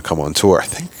 "Well, you want to come on tour?"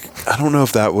 I don't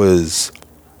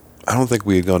think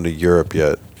we had gone to Europe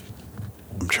yet.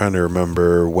 I'm trying to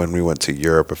remember when we went to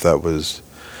Europe. If that was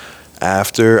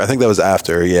after, I think that was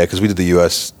after, yeah, because we did the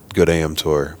U.S. Good AM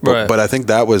tour. But I think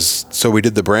that was, so we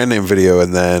did the Brand Name video,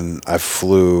 and then I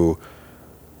flew.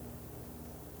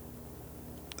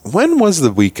 When was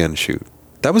the weekend shoot?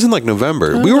 That was in like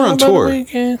November. We were on tour.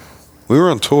 We were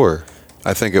on tour.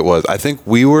 I think it was. I think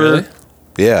we were. Really?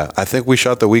 Yeah, I think we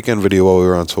shot the weekend video while we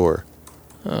were on tour.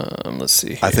 Let's see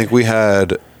here. I think we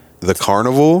had the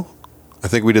carnival. I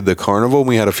think we did the carnival and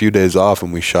we had a few days off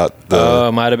and we shot the... Oh,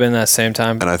 it might have been that same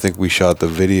time. And I think we shot the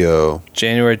video.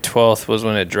 January 12th was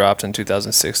when it dropped in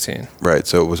 2016. Right,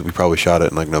 so we probably shot it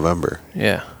in like November.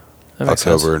 Yeah.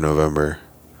 October, November,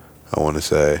 I want to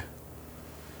say.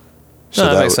 So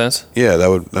that makes sense. Yeah,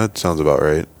 that sounds about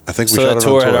right. I think we shot it on tour.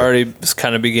 So the tour had already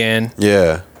kind of began.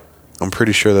 Yeah. I'm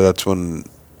pretty sure that's when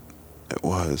it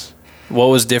was. What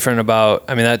was different about...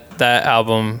 I mean, that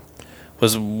album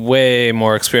was way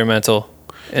more experimental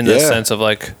in the sense of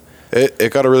like...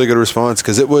 It got a really good response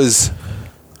because it was...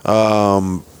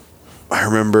 I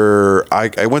remember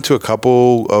I went to a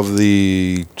couple of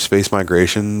the Space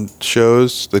Migration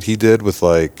shows that he did with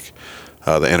like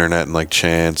the Internet and like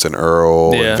Chance and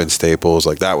Earl and Vince Staples.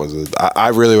 Like that was... I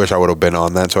really wish I would have been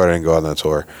on that tour. I didn't go on that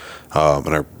tour.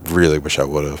 And I really wish I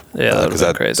would have. Yeah, that would have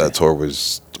been crazy. That tour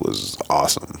was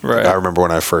awesome. Right. Like, I remember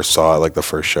when I first saw it, like the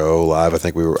first show live. I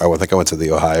think I went to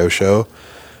the Ohio show,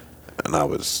 and I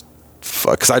was,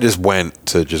 because I just went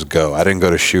to just go. I didn't go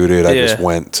to shoot it. I just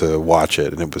went to watch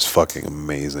it, and it was fucking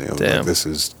amazing. I was like, this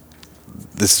is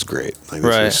great. Like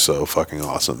this is so fucking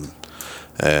awesome.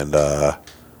 And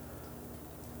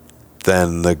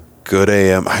then the Good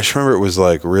AM. I just remember it was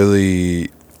like really.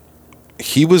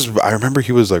 I remember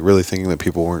he was like really thinking that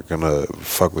people weren't gonna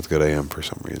fuck with Good AM for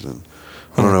some reason.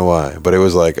 I don't know why, but it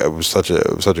was like it was such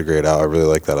a great album. I really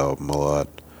like that album a lot.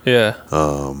 Yeah.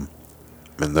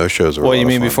 And those shows were. What you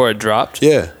mean before it dropped?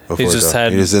 Yeah. He just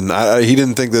had. He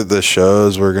didn't think that the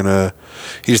shows were gonna.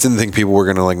 He just didn't think people were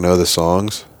gonna like know the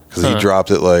songs because he dropped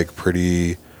it like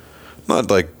pretty, not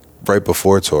like right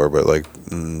before tour, but like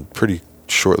pretty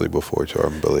shortly before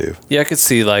tour, I believe. Yeah, I could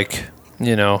see like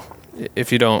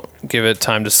if you don't give it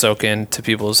time to soak into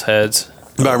people's heads.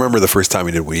 But I remember the first time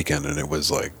he did Weekend, and it was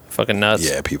like fucking nuts.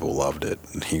 Yeah, people loved it.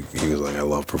 And he was like, I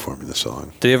love performing the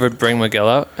song. Did he ever bring Miguel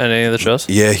out at any of the shows?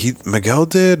 Yeah, Miguel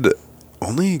did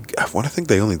only. I think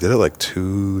they only did it like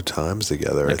 2 times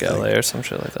together. Like LA or some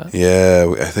shit like that.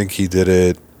 Yeah, I think he did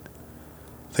it.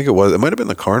 I think it might have been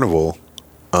the Carnival.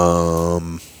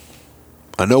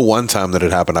 I know one time that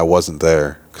it happened, I wasn't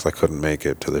there because I couldn't make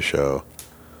it to the show.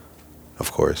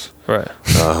 Of course. Right.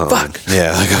 Fuck.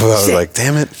 Yeah, like I was like,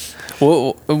 damn it.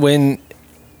 Well, when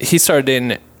he started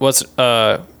dating,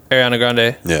 Ariana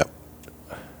Grande? Yeah.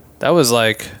 That was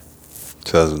like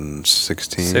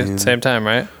 2016. Same time,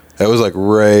 right? It was like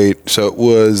so it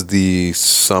was the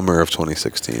summer of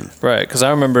 2016. Right, because I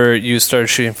remember you started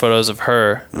shooting photos of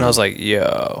her, and I was like,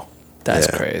 yo, that's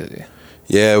crazy.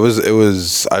 Yeah, it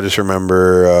was. I just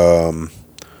remember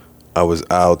I was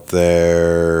out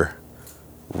there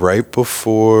right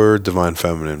before Divine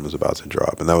Feminine was about to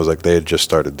drop, and that was like they had just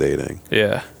started dating.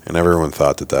 Yeah. And everyone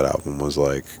thought that album was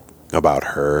like about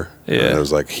her. Yeah. And it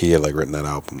was like he had like written that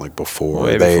album like before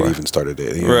Way they before. had even started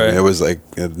dating. Right. It was like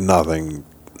nothing,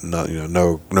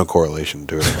 no correlation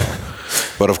to it at all.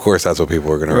 But of course, that's what people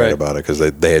were going to write about it because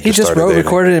they had He just just started wrote, dating.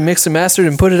 recorded, and mixed and mastered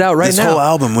and put it out This now. whole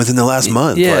album within the last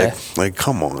month. Yeah. Like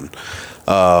come on.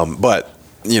 But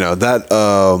that.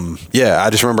 I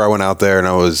just remember I went out there and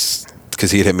I was. Because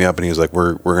he had hit me up and he was like,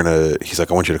 he's like,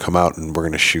 I want you to come out and we're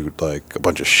gonna shoot like a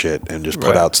bunch of shit and just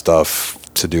put out stuff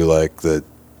to do like the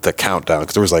countdown.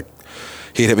 Because there was like,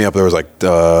 he hit me up. There was like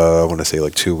I want to say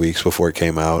like 2 weeks before it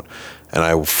came out, and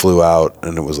I flew out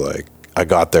and it was like I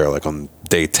got there like on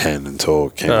day 10 until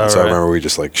it came out. So I remember we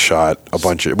just like shot a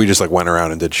bunch of. We just like went around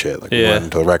and did shit. Like we went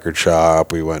into a record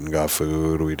shop. We went and got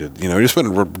food. We did we just went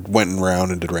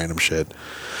around and did random shit.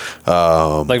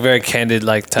 Like very candid,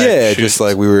 like type. Yeah, shoots. just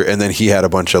like we were, and then he had a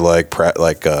bunch of like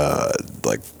promo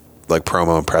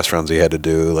and press runs he had to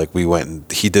do. Like we went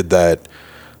and he did that.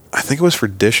 I think it was for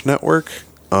Dish Network.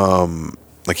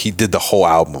 Like he did the whole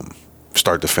album,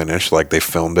 start to finish. Like they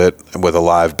filmed it with a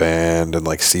live band, and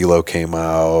like CeeLo came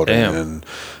out, and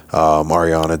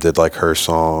Ariana did like her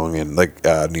song, and like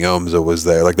Neomza was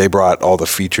there. Like they brought all the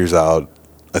features out.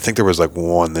 I think there was like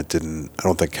one that didn't. I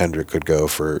don't think Kendrick could go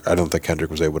for. I don't think Kendrick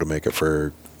was able to make it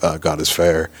for God Is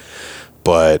Fair.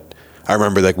 But I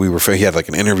remember like he had like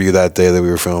an interview that day that we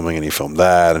were filming, and he filmed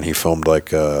that, and he filmed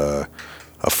like a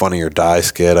Funny or Die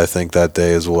skit I think that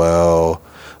day as well.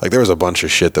 Like there was a bunch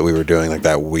of shit that we were doing like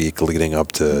that week leading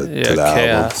up to the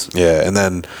chaos. album. Yeah, and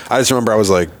then I just remember I was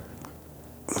like,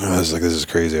 this is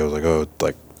crazy. I was like, oh,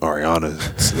 like.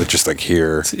 Ariana's just like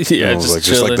here. Yeah,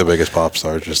 just like the biggest pop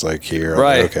star, just like here.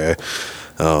 Right. Like, okay.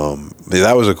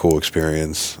 That was a cool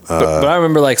experience. But I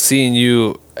remember like seeing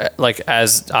you, like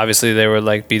as obviously they were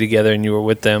like be together and you were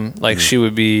with them. Like she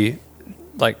would be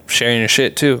like sharing your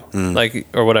shit too, like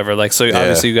or whatever. Like so,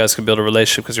 obviously you guys could build a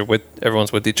relationship because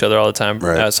everyone's with each other all the time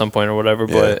at some point or whatever.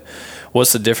 Yeah. But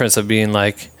what's the difference of being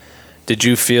like? Did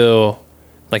you feel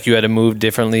like you had to move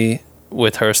differently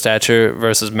with her stature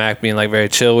versus Mac being like very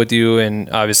chill with you, and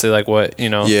obviously like what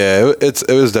Yeah, it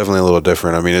was definitely a little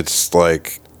different. I mean, it's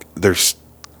like there's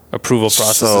approval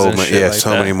processes.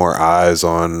 So many more eyes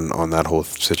on that whole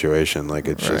situation. Like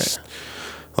it's just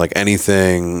like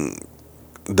anything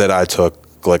that I took.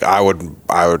 Like I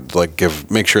would like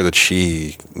make sure that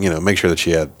she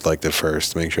had liked it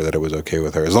first. Make sure that it was okay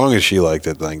with her. As long as she liked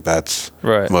it, like that's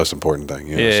the most important thing.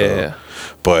 Yeah.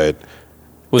 But.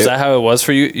 Was that how it was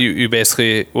for you? You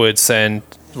basically would send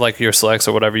like your selects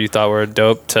or whatever you thought were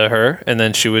dope to her, and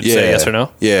then she would say yes or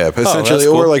no? Yeah, essentially.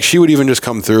 Cool. Or like she would even just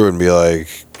come through and be like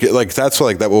that's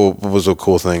like that was a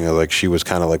cool thing. Like she was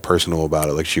kind of like personal about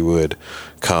it. Like she would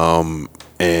come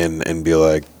in and be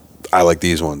like, I like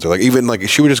these ones, or like even like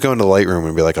she would just go into Lightroom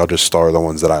and be like, I'll just star the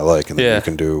ones that I like, and then you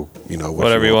can do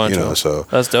whatever you want. So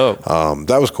that's dope.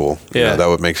 That was cool. Yeah, that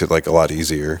would makes it like a lot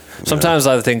easier. Sometimes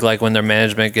I think like when their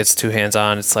management gets too hands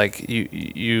on, it's like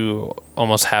you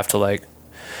almost have to like,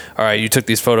 all right, you took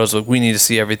these photos. Like, we need to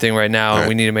see everything right now, and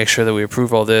we need to make sure that we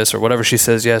approve all this or whatever she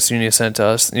says. Yes, you need to send to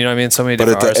us. You know what I mean? So many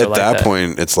different artists at that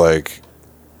point, it's like.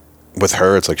 With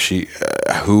her, it's like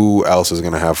who else is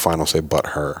gonna have final say but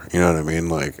her? You know what I mean?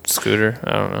 Like Scooter,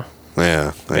 I don't know.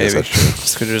 Yeah, maybe that's true.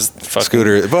 Scooter's fucking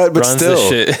Scooter, but runs still,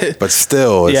 the shit. But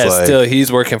still, it's like, still he's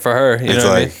working for her. You know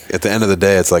what I mean? At the end of the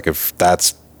day, it's like if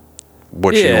that's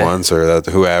what she wants or that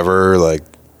whoever, like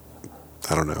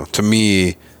I don't know. To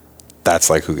me, that's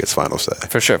like who gets final say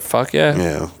for sure. Fuck yeah.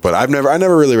 Yeah, but I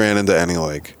never really ran into any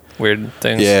like weird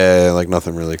things. Yeah, like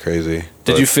nothing really crazy.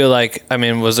 Did you feel like? I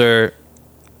mean, was there?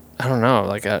 I don't know,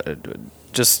 like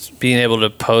just being able to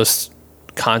post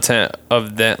content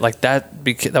of that, like that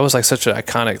was like such an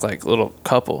iconic like little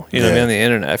couple, you know what I mean, on the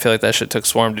internet. I feel like that shit took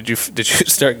swarm. Did you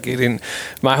start getting?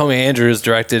 My homie Andrews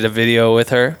directed a video with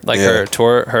her, like her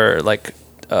tour, her like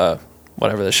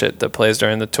whatever the shit that plays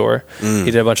during the tour. He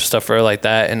did a bunch of stuff for her like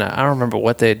that, and I don't remember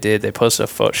what they did. They posted a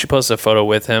photo. She posted a photo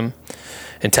with him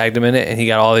and tagged him in it, and he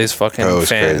got all these fucking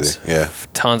fans. Crazy. Yeah,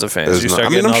 tons of fans.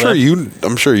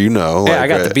 I'm sure you know. Yeah, I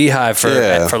got the Beehive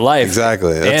for life.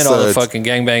 Exactly, and all the fucking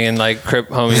gangbanging like Crip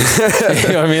homies.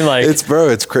 You know what I mean? Like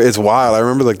it's wild. I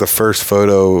remember like the first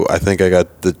photo I think I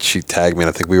got that she tagged me, and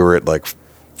I think we were at like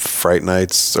Fright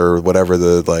Nights or whatever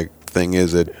the like thing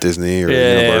is at Disney or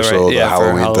Universal, the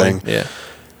Halloween thing. Yeah.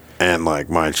 and like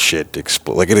my shit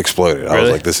exploded. I was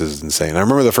Really? like, this is insane. I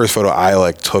remember the first photo I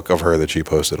like took of her that she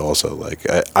posted also. Like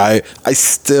I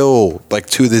still, like,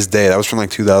 to this day, that was from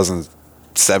like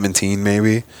 2017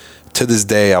 maybe. To this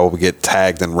day, I will get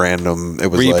tagged in random. It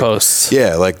was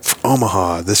Reposts. Like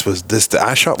Omaha. This was this.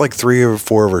 I shot like 3 or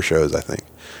 4 of her shows, I think,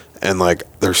 and like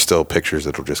there's still pictures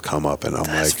that'll just come up, and I'm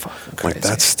fucking like crazy.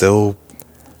 that still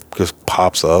just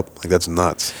pops up. Like, that's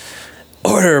nuts.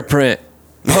 Order a print.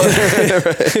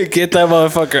 Get that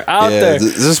motherfucker out there.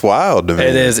 This is wild to me.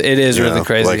 It is You really know,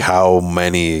 crazy. Like how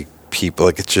many people.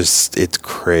 Like it's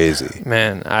crazy.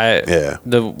 Man,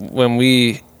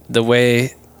 the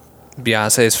way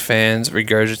Beyonce's fans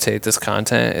regurgitate this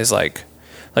content is like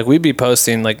we'd be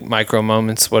posting like micro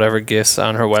moments, whatever gifs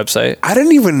on her website. I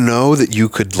didn't even know that you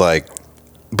could, like,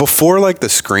 before like the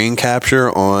screen capture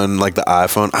on like the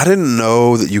iPhone, I didn't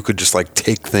know that you could just like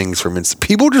take things from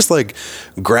people just like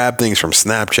grab things from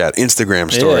Snapchat,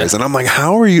 Instagram stories, and I'm like,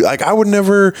 how are you? Like, I would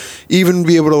never even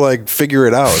be able to like figure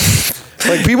it out.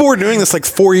 Like, people were doing this like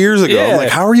 4 years ago. I'm like,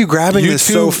 how are you grabbing this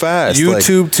so fast?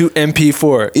 YouTube to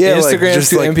MP4. Yeah, like, Instagram just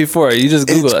to like- MP4. You just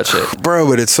Google that shit. Bro,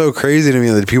 but it's so crazy to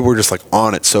me that people were just like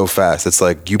on it so fast. It's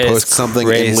like you post something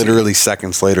crazy. and literally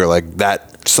seconds later, like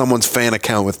that someone's fan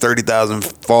account with 30,000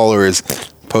 followers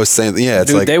posts saying, yeah, it's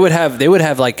Dude, like they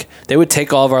would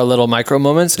take all of our little micro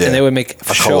moments and they would make A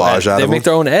collage out they of make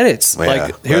them? their own edits. Yeah,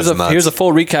 like here's that's nuts. a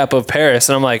full recap of Paris,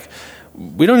 and I'm like,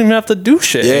 we don't even have to do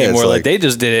shit Yeah, it's anymore. Like, like, they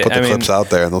just did it. put the clips out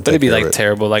there and they'll but it'd take be care of like it.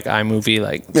 terrible, like iMovie,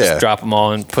 like Yeah. just drop them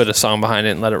all and put a song behind it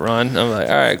and let it run. I'm like,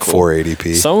 all right, cool.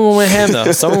 480p. Someone went ham though.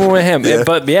 Someone went ham. Yeah.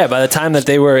 But yeah, by the time that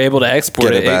they were able to export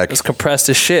Get it it back. was compressed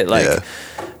as shit. Like, Yeah.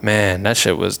 man, that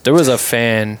shit was. There was a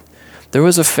fan,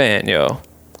 yo.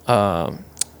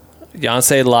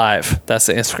 Beyonce Live. That's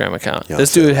the Instagram account.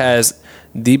 This Beyonce dude Live. has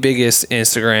the biggest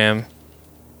Instagram.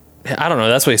 I don't know.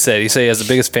 That's what he said. He said he has the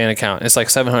biggest fan account. It's like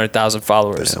 700,000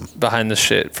 followers Damn. behind this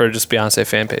shit for just Beyonce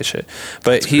fan page shit.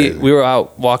 But crazy. we were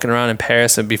out walking around in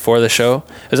Paris, and before the show,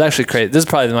 it was actually crazy. This is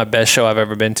probably my best show I've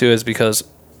ever been to, is because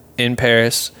in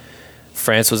Paris,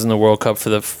 France was in the World Cup for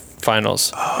the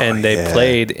finals, and they yeah.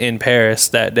 played in Paris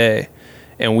that day,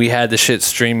 and we had the shit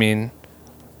streaming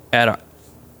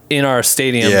in our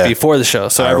stadium Yeah. before the show,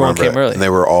 so I everyone remember came it. early. And they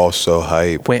were all so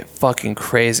hype. Went fucking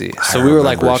crazy. So I we were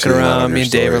like remember walking seeing that on around. Me your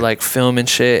and Dave were story. like filming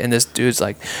shit, and this dude's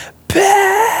like,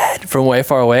 "Bad!" from way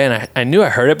far away, and I knew I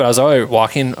heard it, but I was already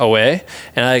walking away,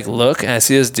 and I like look and I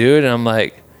see this dude, and I'm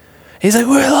like, he's like,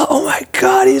 "Oh my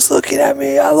god, he's looking at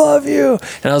me. I love you."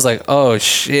 And I was like, "Oh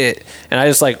shit!" And I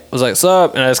just like was like, "What's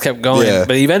up?" And I just kept going. Yeah.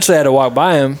 But eventually, I had to walk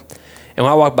by him. And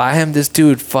when I walked by him, this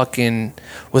dude fucking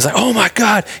was like, "Oh my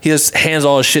god!" He just hands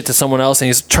all his shit to someone else, and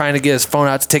he's trying to get his phone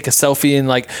out to take a selfie and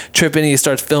like tripping. He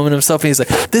starts filming himself, and he's like,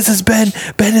 "This is Ben.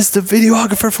 Ben is the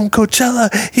videographer from Coachella.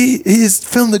 He's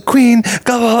filmed the Queen."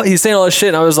 Blah, blah, blah. He's saying all this shit,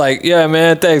 and I was like, "Yeah,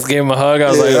 man, thanks." Gave him a hug. I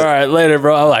was like, Yeah. "All right, later,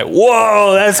 bro." I was like,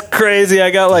 "Whoa, that's crazy." I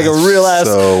got like a real ass.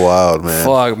 So wild, man.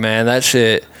 Fuck, man, that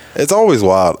shit. It's always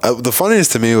wild. The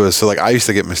funniest to me was, so like, I used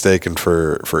to get mistaken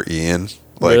for Ian.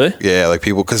 Like, Really? Yeah, like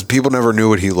because people never knew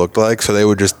what he looked like, so they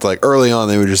would just like early on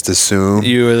they would just assume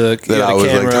You were the that I was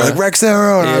camera. like Rex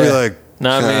Arrow, and I'd be Yeah. like,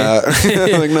 Not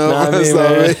me. like, no, Not that's me,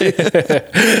 not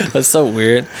man. me. That's so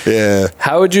weird. Yeah.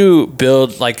 How would you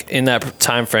build, like, in that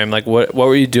time frame? Like, what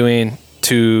were you doing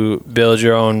to build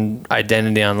your own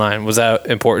identity online? Was that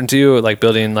important to you, like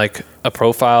building like a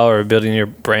profile or building your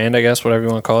brand, I guess, whatever you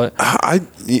want to call it?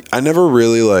 I never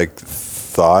really like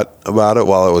thought about it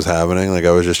while it was happening. Like,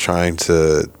 I was just trying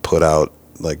to put out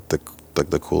like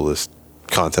the coolest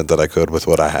content that I could with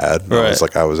what I had. And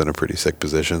Right. I was in a pretty sick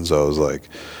position, so I was like,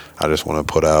 I just want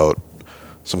to put out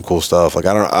some cool stuff. Like,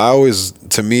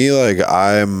 to me, like,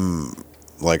 I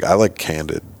like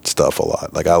candid stuff a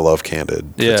lot. Like, I love candid.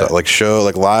 Yeah.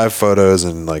 Like live photos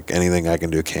and like anything I can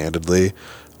do candidly,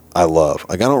 I love.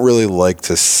 Like, I don't really like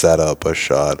to set up a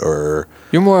shot or.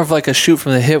 You're more of like a shoot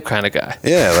from the hip kind of guy.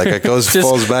 Yeah, like it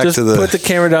falls back just to the put the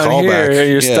camera down callback. here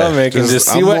in your stomach and just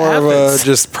see I'm what more happens. of a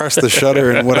just press the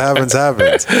shutter and what happens.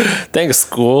 Thanks,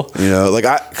 school. You know, like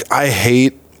I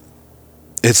hate.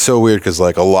 It's so weird because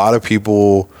like a lot of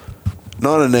people,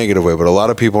 not in a negative way, but a lot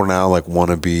of people now like want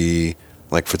to be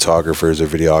like photographers or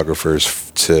videographers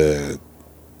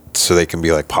so they can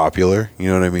be like popular. You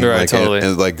know what I mean? Right, like, totally.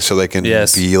 And like so they can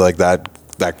Yes. be like that.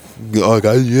 Oh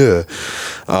God, yeah.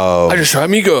 I just shot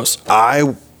Migos.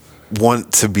 I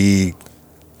want to be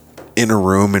in a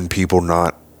room and people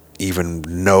not even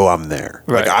know I'm there.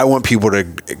 Right. Like, I want people to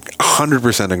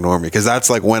 100% ignore me because that's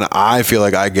like when I feel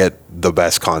like I get the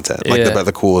best content, like Yeah.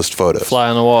 the coolest photos. Fly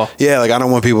on the wall. Yeah, like I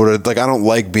don't want people to like. I don't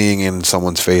like being in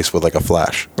someone's face with like a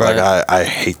flash. Right. Like I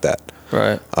hate that.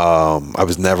 Right. I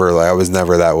was never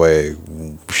that way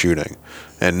shooting,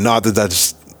 and not that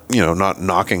that's not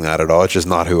knocking that at all. It's just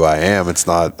not who I am. It's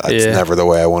never the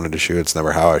way I wanted to shoot. It's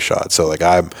never how I shot. So like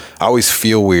I always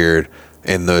feel weird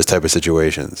in those type of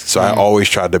situations. So I always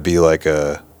tried to be like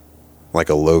a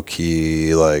low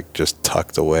key, like just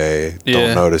tucked away. Yeah.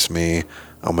 Don't notice me.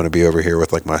 I'm gonna be over here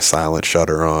with like my silent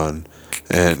shutter on,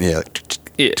 and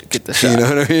get the shot. You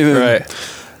know what I mean? And Right.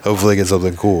 hopefully get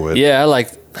something cool. But Yeah,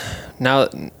 now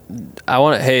I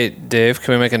want to. Hey, Dave,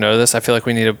 can we make a note of this? I feel like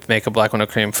we need to make a Black Window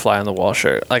Cream fly on the wall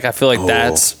shirt. Like I feel like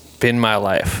that's been my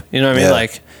life. You know what I mean? Yeah.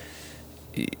 Like,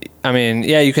 I mean,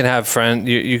 yeah, you can have friends.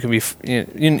 You can be.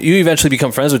 You eventually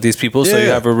become friends with these people, so you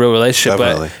have a real relationship.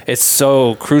 Definitely. But it's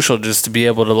so crucial just to be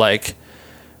able to like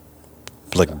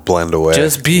blend away.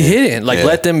 just be hidden. Like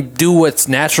let them do what's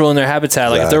natural in their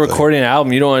habitat. Like if they're recording an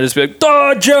album, you don't want to just be like,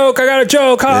 "Oh, joke! I got a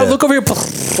joke! Oh, look over here!"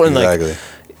 And Exactly.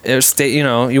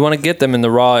 You want to get them in the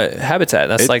raw habitat.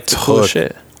 That's like the coolest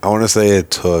shit. I want to say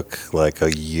it took like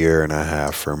a year and a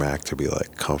half for Mac to be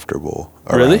like comfortable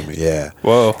around Really? me. Yeah.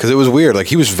 Whoa. Because it was weird. Like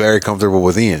he was very comfortable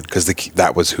with Ian because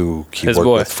that was who he His worked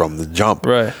boy. with from the jump.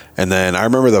 Right. And then I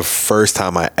remember the first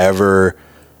time I ever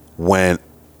went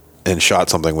and shot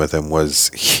something with him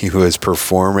was he was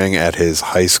performing at his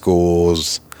high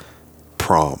school's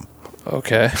prom.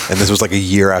 Okay. And this was like a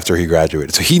year after he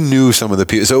graduated. So he knew some of the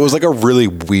people. So it was like a really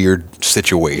weird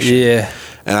situation. Yeah.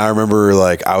 And I remember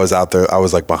like I was out there, I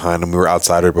was like behind him. We were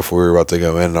outside right before we were about to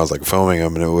go in, and I was like filming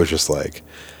him, and it was just like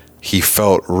he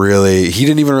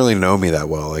didn't even really know me that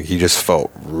well. Like he just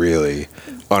felt really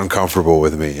uncomfortable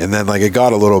with me. And then like it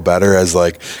got a little better as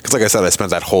because like I said, I spent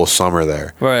that whole summer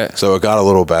there. Right. So it got a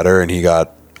little better, and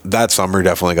that summer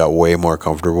definitely got way more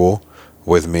comfortable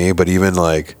with me. But even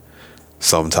like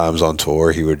sometimes on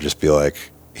tour, he would just be like,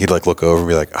 he'd like look over and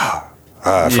be like,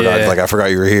 I forgot, I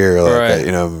forgot you were here, like, Right.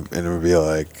 and it would be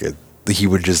like, he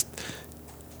would just,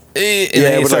 And it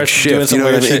then would like shift, you know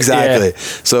what I mean? Exactly. Yeah.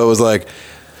 So it was like,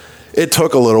 it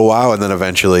took a little while, and then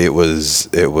eventually it was,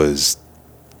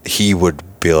 he would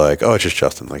be like, oh, it's just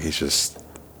Justin, like he's just,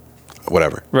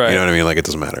 whatever. Right. You know what I mean? Like it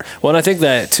doesn't matter. Well, and I think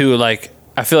that too, like,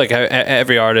 I feel like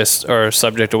every artist or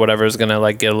subject or whatever is going to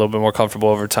like get a little bit more comfortable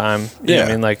over time. You know what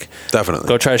I mean? Like, definitely.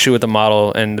 go try to shoot with a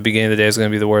model, and the beginning of the day is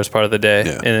going to be the worst part of the day.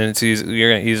 Yeah. And then you're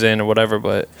going to ease in or whatever.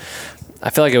 But I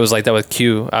feel like it was like that with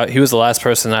Q. He was the last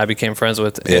person that I became friends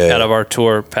with out of our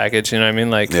tour package. You know what I mean?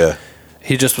 Like,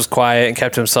 he just was quiet and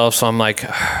kept to himself. So I'm like,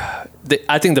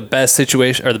 I think the best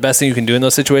situation or the best thing you can do in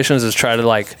those situations is try to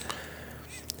like,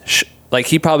 like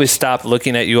he probably stopped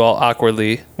looking at you all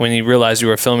awkwardly when he realized you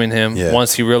were filming him. Yeah.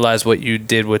 Once he realized what you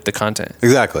did with the content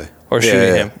Exactly. or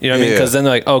shooting him, you know what I mean? Because then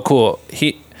they're like, oh, cool.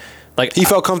 He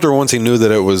felt comfortable once he knew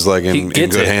that it was like in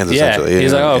good hands. Essentially.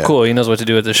 He's like, oh, cool. He knows what to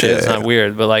do with this shit. It's not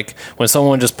weird. But like when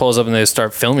someone just pulls up and they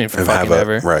start filming for fucking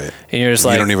ever, right? And you're just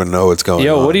like, you don't even know what's going on.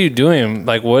 Yo, what are you doing?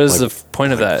 Like, what is the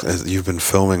point of that? You've been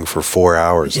filming for 4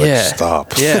 hours. Like,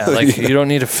 stop. Yeah, like you don't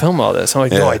need to film all this. I'm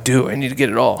like, no, I do. I need to get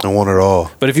it all. I want it all.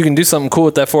 But if you can do something cool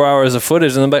with that 4 hours of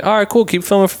footage, and then like, all right, cool, keep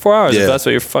filming for 4 hours. If that's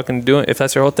what you're fucking doing, if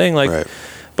that's your whole thing, like. Right.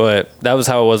 But that was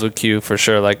how it was with Q for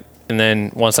sure. Like, and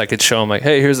then once I could show him, like,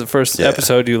 hey, here's the first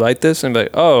episode. Do you like this? And be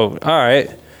like, oh, all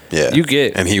right. Yeah. You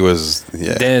get. And he was.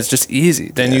 Yeah. Then it's just easy.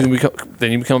 Then you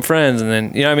become friends, and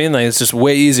then you know what I mean. Like it's just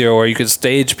way easier. Or you could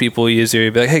stage people easier.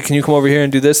 You'd be like, hey, can you come over here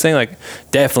and do this thing? Like,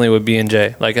 definitely with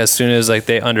B&J. Like as soon as like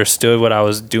they understood what I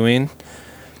was doing,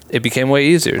 it became way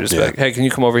easier. Just be like, hey, can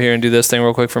you come over here and do this thing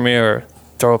real quick for me, or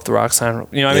throw up the rock sign?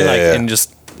 You know what I mean? Like, and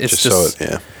just it's just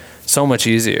so much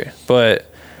easier. But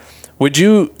would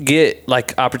you get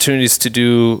like opportunities to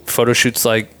do photo shoots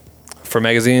like for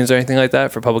magazines or anything like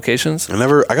that for publications?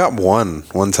 I got one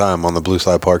time on the Blue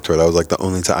Slide Park tour. That was like the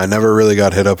only time. I never really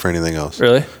got hit up for anything else.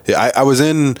 Really? Yeah, what was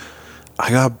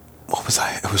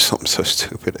I? It was something so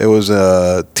stupid. It was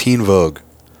Teen Vogue.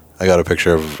 I got a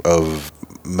picture of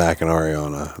Mac and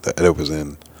Ariana that it was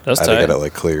in. That's I had to get it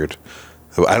like cleared.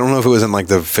 I don't know if it was in like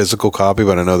the physical copy,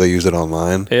 but I know they used it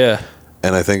online. Yeah.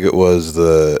 And I think it was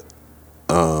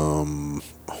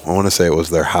I want to say it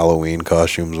was their Halloween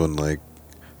costumes when like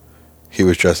he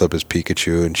was dressed up as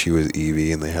Pikachu and she was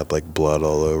Eevee and they had like blood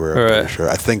all over. I'm pretty sure.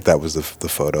 I think that was the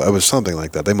photo. It was something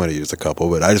like that. They might have used a couple,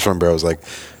 but I just remember I was like,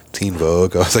 Teen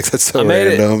Vogue. I was like, that's so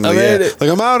random. I made it. Like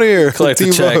I'm out here. Collect Teen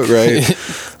the check. Vogue,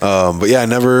 right? But yeah, I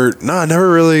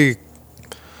never really.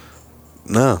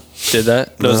 No. Did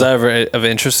that? No. Was that ever of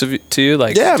interest to you?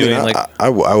 Like, yeah, doing, I mean,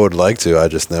 I would like to. I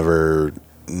just never.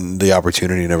 The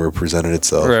opportunity never presented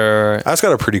itself. Right. I just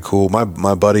got a pretty cool. My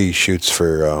buddy shoots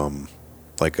for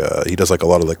he does like a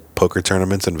lot of like poker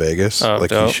tournaments in Vegas. Oh, like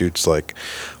dope. he shoots like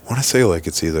I want to say like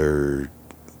it's either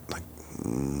like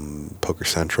Poker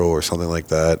Central or something like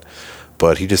that.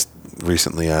 But he just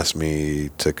recently asked me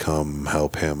to come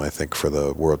help him, I think, for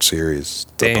the World Series.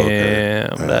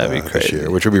 Damn, that'd be this crazy.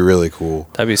 year, which would be really cool.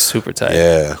 That'd be super tight.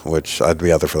 Yeah, which I'd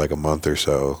be out there for like a month or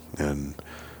so, and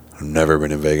I've never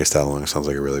been in Vegas that long. It sounds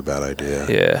like a really bad idea.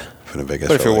 Yeah. I've been in Vegas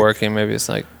But if for you're like, working, maybe it's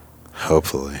like,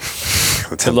 hopefully.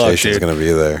 The Good luck, temptation's dude. going to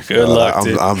be there. Good luck,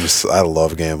 dude. I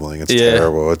love gambling. It's Yeah.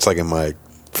 terrible. It's like in my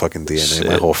fucking DNA. Shit.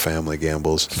 My whole family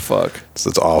gambles. fuck. It's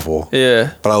awful.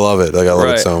 Yeah. But I love it. Like I love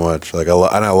Right. it so much. Like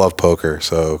and I love poker.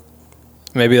 So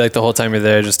Maybe like the whole time you're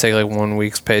there, just take like 1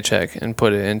 week's paycheck and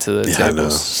put it into the Yeah, I tables. know.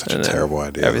 Such a and then terrible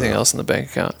idea, Everything though. else in the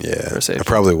bank account. yeah, For safety. I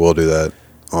probably will do that.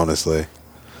 Honestly,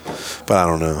 but I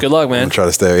don't know. Good luck, I'm man. gonna try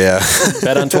to stay. Yeah.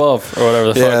 Bet on 12 or whatever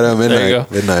the fuck. Yeah. No, midnight. There you go.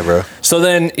 Midnight, bro. So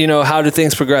then, how did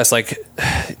things progress? Like,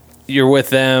 you're with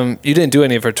them. You didn't do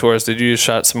any of her tours. Did you just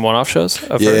shot some one-off shows?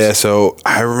 At Yeah, first? so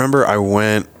I remember I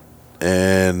went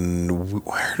and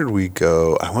where did we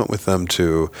go? I went with them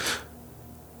to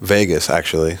Vegas,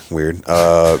 actually. Weird.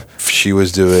 She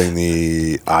was doing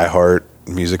the iHeart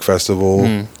Music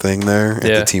Festival thing there at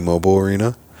Yeah. the T-Mobile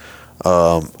Arena.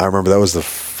 I remember that was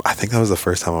I think that was the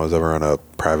first time I was ever on a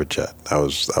private jet. I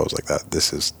was like that.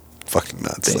 This is fucking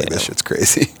nuts. Like Damn. this shit's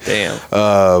crazy. Damn.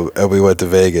 And we went to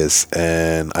Vegas,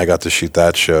 and I got to shoot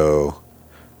that show,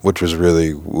 which was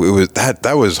really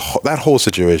that whole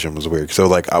situation was weird. So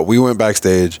like we went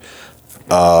backstage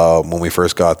when we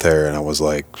first got there, and I was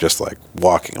like just like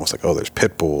walking. I was like, oh, there's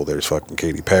Pitbull, there's fucking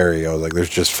Katy Perry. I was like, there's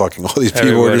just fucking all these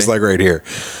people are just like right here.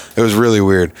 It was really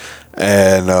weird.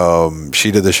 And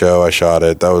she did the show. I shot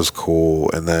it. That was cool.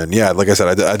 And then yeah, like I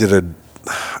said, I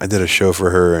did a show for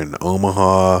her in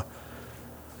Omaha.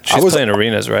 She's playing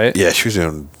arenas, right? Yeah, she was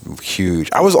doing huge.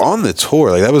 I was on the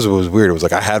tour. Like that was what was weird. It was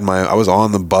like I was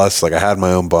on the bus. Like I had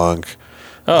my own bunk.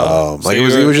 Oh, so Like it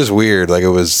was just weird. Like it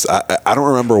was. I don't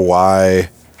remember why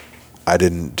I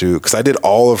didn't do, because I did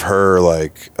all of her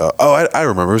like. I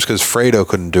remember it was because Fredo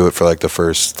couldn't do it for like the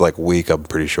first like week. I'm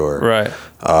pretty sure. Right.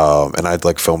 And I'd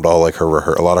like filmed all like a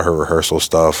lot of her rehearsal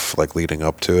stuff like leading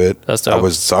up to it. That's dope. I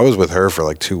was with her for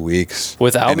like 2 weeks.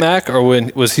 Without And Mac, or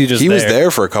when was he just he there? was there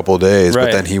for a couple of days, Right.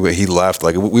 but then he left.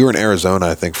 Like we were in Arizona,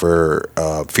 I think, for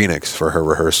Phoenix for her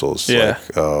rehearsals. Yeah.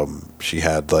 Like, she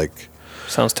had like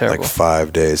Sounds terrible.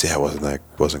 5 days. Yeah, it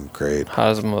wasn't great.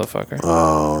 Hot as a motherfucker.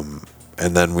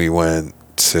 And then we went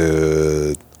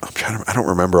to. I don't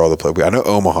remember all the places. I know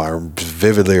Omaha. I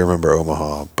vividly remember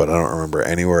Omaha, but I don't remember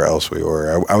anywhere else we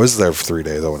were. I was there for 3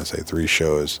 days. I want to say 3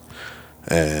 shows,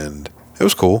 and it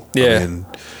was cool. Yeah.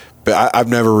 But I've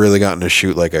never really gotten to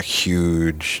shoot like a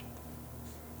huge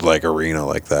like arena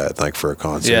like that, like for a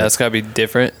concert. Yeah, it's got to be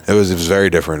different. It was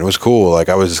very different. It was cool. Like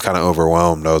I was just kind of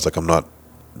overwhelmed. I was like, I'm not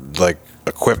like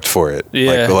equipped for it.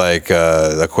 Yeah. Like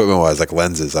equipment wise, like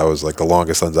lenses. I was like the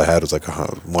longest lens I had was like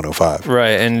 105.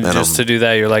 Right, and just to do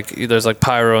that, you're like, there's like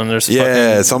pyro and there's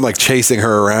Yeah, fucking, so I'm like chasing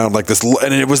her around like this,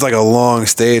 and it was like a long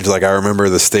stage. Like I remember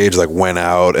the stage like went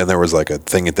out, and there was like a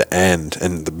thing at the end,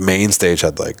 and the main stage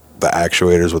had like the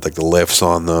actuators with like the lifts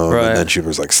on them, Right. and then she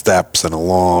was like steps and a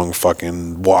long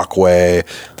fucking walkway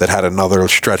that had another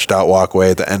stretched out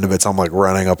walkway at the end of it. So I'm like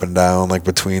running up and down like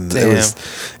between. Damn. It was,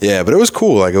 yeah, but it was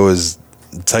cool. Like it was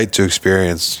tight to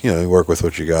experience. You know, you work with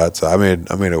what you got. So I made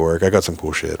it work. I got some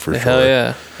cool shit for sure. hell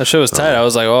yeah. That shit was tight. I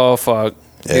was like, oh fuck.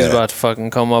 He's Yeah. about to fucking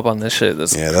come up on this shit.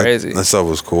 That's Yeah, crazy. That stuff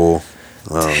was cool.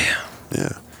 Yeah.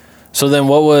 So then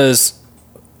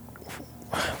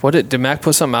did Mac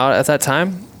put something out at that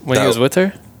time when he No. was with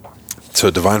her? So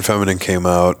Divine Feminine came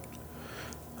out,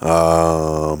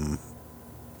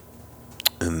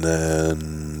 and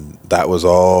then that was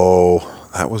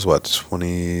what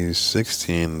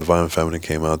 2016. Divine Feminine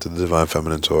came out to the Divine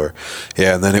Feminine tour,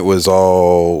 yeah, and then it was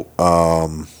all.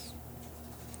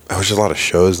 It was just a lot of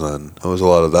shows then. It was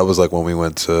that was like when we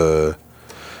went to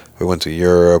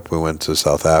Europe, we went to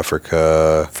South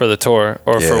Africa. For the tour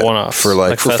or for Yeah, one-offs? for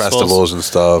festivals and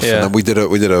stuff. Yeah. And then we did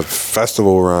a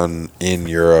festival run in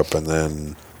Europe, and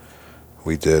then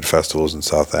we did festivals in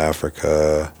South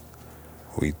Africa.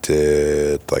 We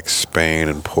did like Spain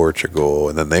and Portugal,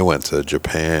 and then they went to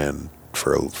Japan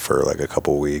for like a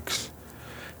couple weeks,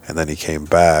 and then he came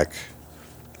back,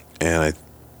 and I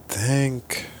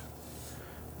think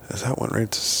that went right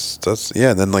to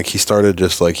and then like he started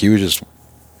just like he was just.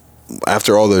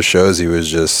 After all those shows, he was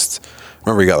just.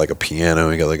 Remember, he got like a piano.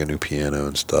 He got like a new piano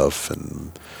and stuff,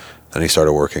 and then he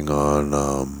started working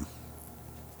on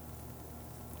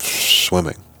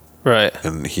swimming. Right.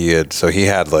 And he had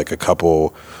like a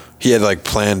couple. He had like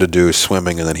planned to do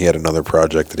swimming, and then he had another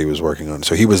project that he was working on.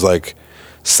 So he was like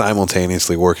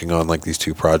simultaneously working on like these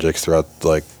 2 projects throughout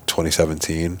like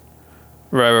 2017.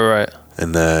 Right.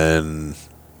 And then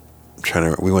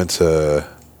we went to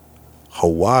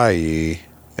Hawaii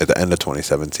at the end of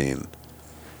 2017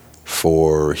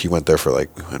 he went there for we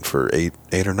went for 8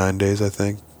 or 9 days, I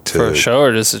think. For a show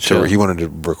or just a chill? He wanted to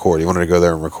record. He wanted to go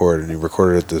there and record, and he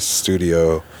recorded at this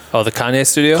studio. Oh, the Kanye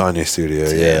studio? Kanye studio,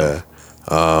 yeah.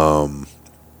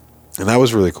 And that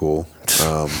was really cool.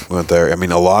 We went there. I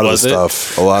mean, a lot of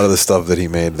the stuff that he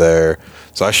made there.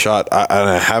 So I shot, I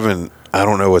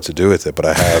don't know what to do with it, but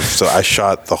I have. So I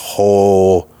shot the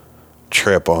whole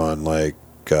trip on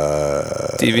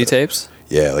DV tapes?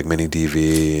 Yeah, like mini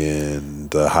DV and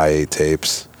the high 8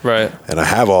 tapes. Right. And I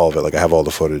have all of it. Like, I have all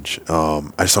the footage. I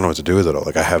just don't know what to do with it all.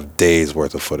 Like, I have days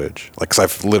worth of footage. Like, because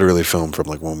I've literally filmed from,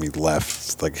 when we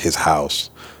left, his house,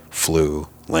 flew,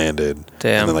 landed.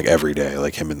 Damn. And then, every day.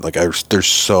 Him and, there's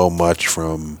so much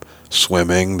from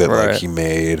swimming that, he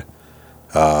made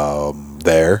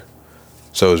there.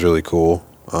 So it was really cool.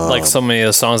 So many of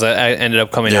the songs that ended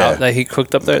up coming out that he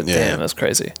cooked up there? Yeah. Damn, that's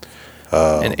crazy.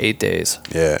 In 8 days.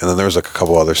 Yeah, and then there was a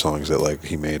couple other songs that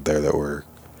he made there that were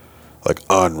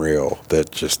unreal,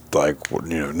 that just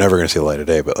never gonna see the light of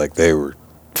day, but they were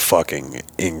fucking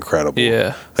incredible.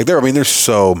 Yeah. There's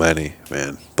so many,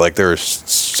 man. There's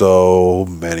so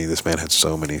many. This man had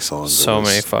so many songs. So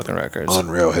many fucking records.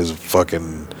 Unreal. His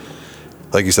fucking,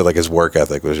 like you said, his work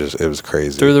ethic was it was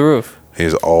crazy. Through the roof.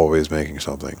 He's always making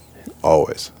something.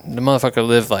 Always. The motherfucker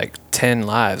lived 10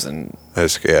 lives in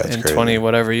crazy. 20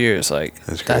 whatever years.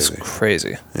 That's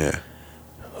crazy. Yeah.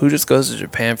 Who just goes to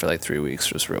Japan for 3 weeks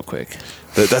just real quick?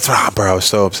 That's what, bro. I was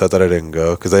so upset that I didn't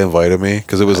go because they invited me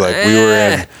because it was we were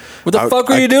in. What the fuck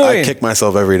were you doing? I kick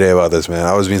myself every day about this, man.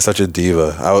 I was being such a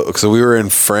diva. So we were in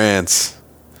France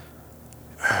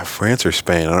or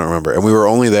Spain, I don't remember, and we were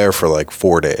only there for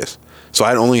 4 days. So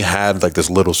I'd only had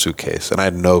this little suitcase and I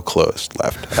had no clothes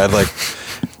left. I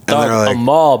had a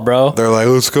mall, bro. They're like,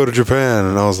 let's go to Japan,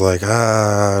 and I was like,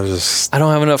 I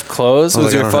don't have enough clothes.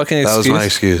 Was your fucking excuse? That was my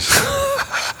excuse.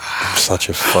 I'm such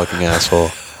a fucking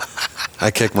asshole.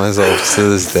 I kick myself to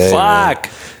this day. Fuck.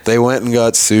 Man. They went and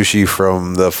got sushi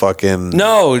from the fucking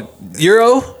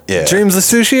Euro. Yeah. Dreams of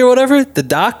Sushi or whatever. The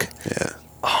dock. Yeah.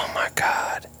 Oh my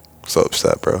god. So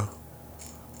upset, bro.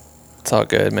 It's all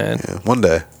good, man. Yeah. One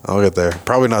day I'll get there.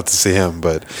 Probably not to see him,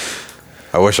 but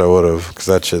I wish I would have, because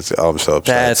that shit's, I'm so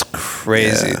upset. That's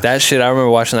crazy. Yeah. That shit, I remember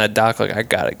watching that doc, I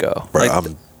gotta go. Bro,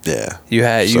 You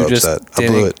just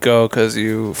didn't go because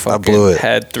you fucking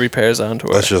had 3 pairs on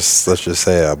tour. Let's just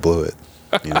say I blew it.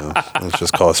 Let's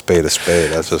just call a spade a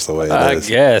spade. That's just the way it is. I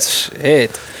guess.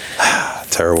 Shit.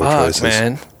 Terrible choices.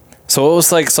 Man. So what was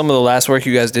some of the last work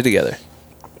you guys did together?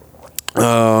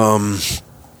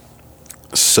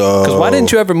 So, because why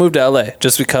didn't you ever move to LA?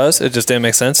 Just because it just didn't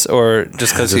make sense, or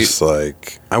just because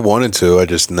I wanted to. I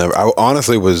just never. I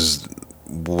honestly was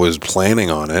planning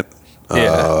on it.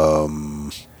 Yeah.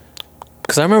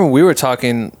 Because I remember we were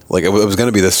talking. It was going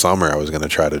to be this summer. I was going to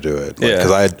try to do it.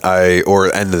 Because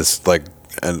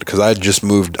because I just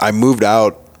moved. I moved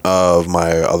out of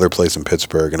my other place in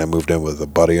Pittsburgh, and I moved in with a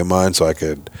buddy of mine, so I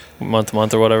could month to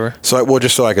month or whatever.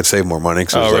 Just so I could save more money,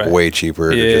 because it was way cheaper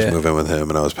to Yeah. just move in with him,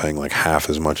 and I was paying half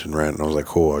as much in rent, and I was like,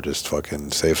 cool, I'll just fucking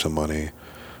save some money.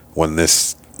 When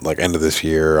this end of this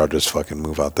year, I'll just fucking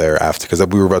move out there after, because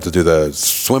we were about to do the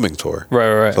swimming tour.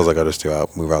 Right. So I was like, I'll just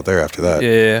move out there after that.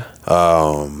 Yeah.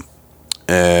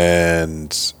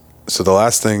 And so the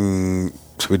last thing,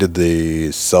 so we did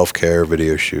the self-care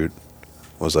video shoot.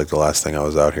 Was the last thing I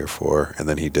was out here for, and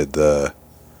then he did the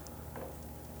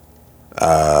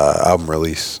album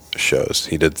release shows.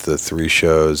 He did the 3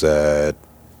 shows at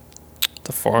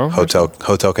the Forum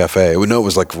Hotel Cafe. No, it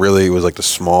was really, it was the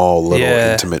small little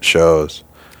intimate shows.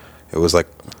 It was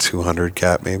 200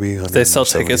 cap maybe. They sell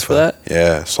tickets for that?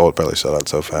 Yeah, probably sold out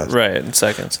so fast. Right, in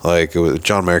seconds. It was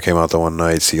John Mayer came out the one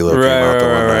night, CeeLo came out the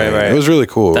one night. Right. It was really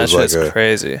cool. That shit's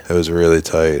crazy. It was really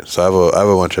tight. So I have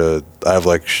a bunch of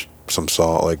some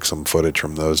some footage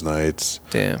from those nights.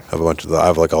 Damn. I have I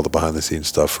have all the behind the scenes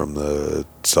stuff from the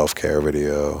self-care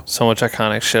video. So much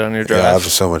iconic shit on your drive. Yeah, I have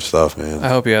so much stuff, man. I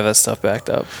hope you have that stuff backed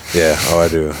up. Yeah, I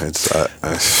do.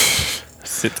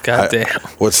 Goddamn.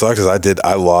 What sucks is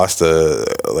I lost a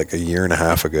year and a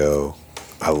half ago.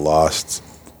 I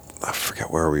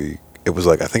forget where it was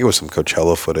I think it was some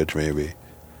Coachella footage maybe.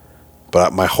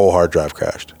 But my whole hard drive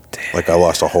crashed. Damn. I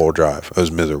lost a whole drive. It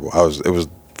was miserable. It was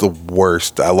the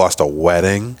worst. I lost a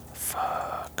wedding.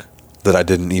 Fuck. That I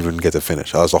didn't even get to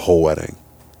finish. I lost a whole wedding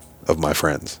of my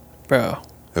friends. Bro.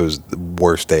 It was the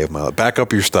worst day of my life. Back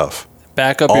up your stuff.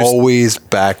 Back up Always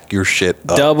back your shit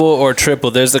up. double or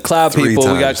triple. There's the cloud 3 people.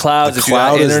 times. We got clouds. The If you got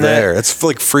cloud is internet, there. It's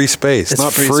like free space. It's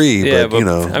Not free free, yeah, but you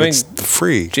know, I mean, it's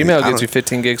free. Gmail I gives you don't-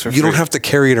 15 gigs for free. You don't have to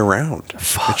carry it around.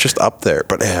 It's just up there.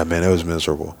 But yeah, man, it was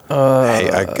miserable.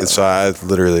 So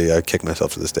I kicked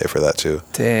myself to this day for that too.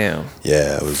 Damn.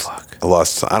 Yeah, it was. I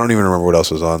lost. I don't even remember what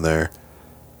else was on there,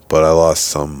 but I lost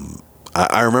some.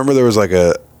 I remember there was like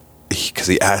because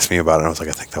he asked me about it. And I was like,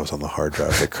 I think that was on the hard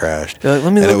drive that crashed. You're like,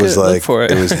 let me and look it was look like for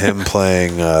it. it was him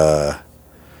playing.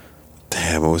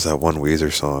 Damn, what was that one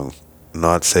Weezer song?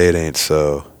 Not Say It Ain't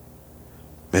So.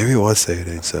 Maybe it was Say It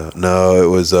Ain't So. No, it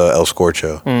was El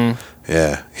Scorcho.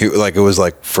 Yeah, it was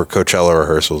like for Coachella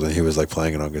rehearsals, and he was like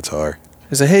playing it on guitar.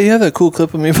 He's like, hey, you have that cool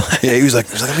clip of me playing? Yeah, he was like,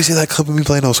 let me see that clip of me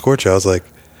playing El Scorcho. I was like,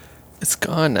 It's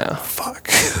gone now. fuck.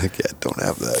 Like, yeah, don't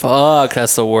have that. Fuck,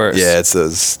 that's the worst. Yeah,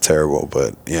 it's terrible,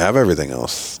 but yeah, I have everything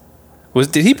else.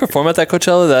 Did he perform at that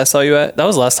Coachella that I saw you at? That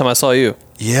was the last time I saw you.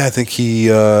 Yeah, I think he.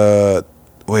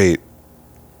 Wait.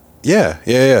 Yeah.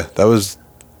 That was.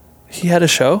 He had a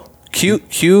show.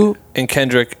 Q and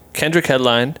Kendrick. Kendrick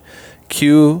headlined.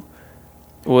 Q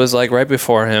was like right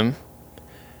before him,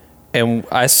 and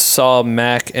I saw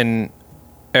Mac and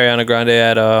Ariana Grande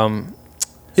at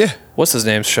Yeah. what's his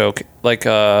name's show? Like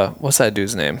what's that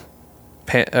dude's name?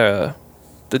 The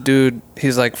dude.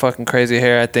 He's like fucking crazy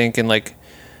hair, I think, and like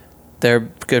they're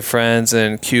good friends.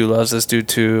 And Q loves this dude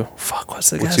too. Fuck, what's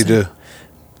the guy's What's he name?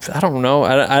 do? I don't know.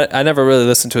 I never really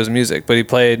listened to his music, but he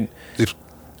played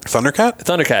Thundercat?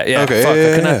 Thundercat. Yeah. Okay, Fuck, yeah,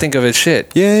 I could yeah. not think of his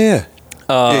shit. Yeah.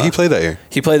 Yeah, he played that year.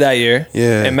 He played that year.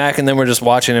 Yeah. And Mac and them were just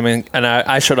watching him, and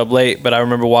I showed up late, but I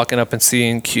remember walking up and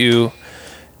seeing Q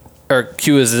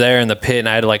was there in the pit, and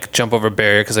I had to like jump over a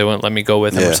barrier because they wouldn't let me go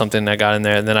with him or Yeah. something. And I got in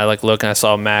there, and then I like look and I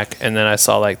saw Mac, and then I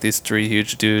saw like these 3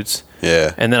 huge dudes.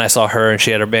 Yeah. And then I saw her, and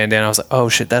she had her bandana. I was like, oh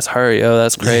shit, that's her, yo,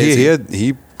 that's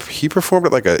crazy. He performed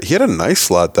at he had a nice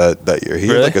slot that year. He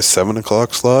Really? had like a 7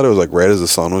 o'clock slot. It was like right as the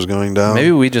sun was going down.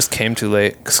 Maybe we just came too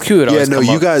late because Q had Yeah, always no, come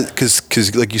you up. guys,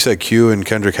 because like you said, Q and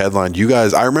Kendrick headlined. You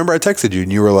guys, I remember I texted you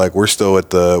and you were like, "We're still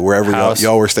at wherever House.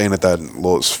 y'all were staying at that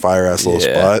little fire ass little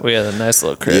Yeah, spot." we had a nice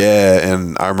little crib. Yeah,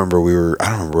 and I remember I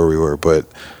don't remember where we were, but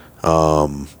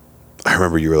I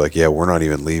remember you were like, "Yeah, we're not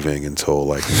even leaving until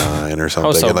like 9 or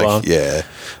something." so and like, bummed. yeah,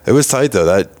 it was tight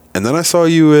though. And then I saw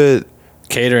you at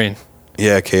Catering.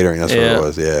 catering. That's what Yeah. it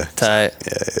was. Yeah, Tight.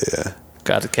 yeah.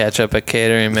 Got to catch up at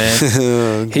catering, man.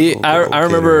 Cool, I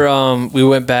remember we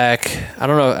went back. I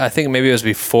don't know. I think maybe it was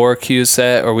before Q's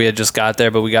set, or we had just got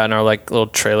there, but we got in our like little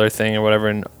trailer thing or whatever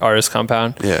in artist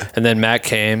compound. Yeah. And then Matt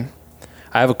came.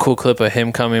 I have a cool clip of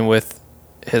him coming with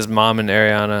his mom and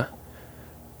Ariana.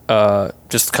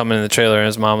 Just coming in the trailer, and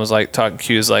his mom was like talking.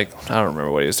 Q's like, I don't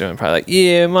remember what he was doing. Probably like,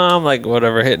 yeah, mom, like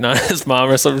whatever, hitting on his mom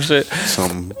or some shit.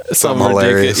 Something Something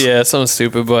hilarious. ridiculous. Yeah, something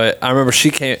stupid. But I remember she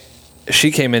came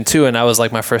in too, and that was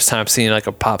like my first time seeing like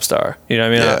a pop star. You know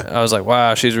what I mean? Yeah. I was like,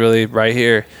 wow, she's really right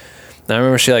here. And I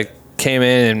remember she like came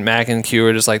in, and Mac and Q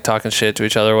were just like talking shit to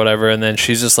each other or whatever, and then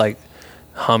she's just like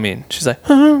humming. She's like,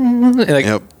 and, like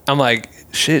Yep. I'm like,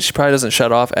 shit, she probably doesn't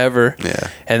shut off ever. Yeah.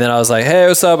 And then I was like, hey,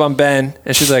 what's up? I'm Ben.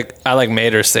 And she's like, I like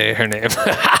made her say her name.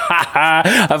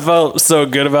 I felt so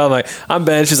good about it. I'm like, I'm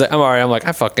Ben. She's like, I'm alright. I'm like,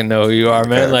 I fucking know who you are,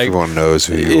 man. Like, Everyone knows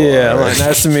who you yeah, are. I'm like,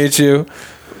 nice to meet you.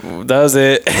 That was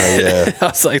it. yeah. I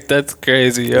was like, that's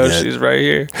crazy, yo. Yeah. She's right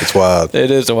here. It's wild.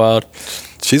 It is wild.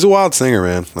 She's a wild singer,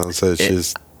 man. I'll say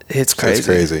It's crazy.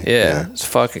 crazy. Yeah, it's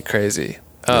fucking crazy.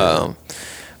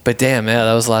 But damn, yeah,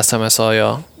 that was the last time I saw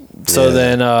y'all. So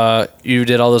Yeah. then you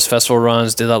did all those festival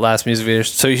runs, did that last music video.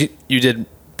 So you did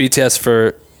BTS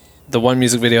for the one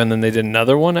music video, and then they did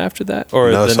another one after that,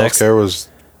 or No, the next, Self-Care was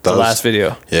the last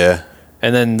video, Yeah.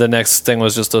 and then the next thing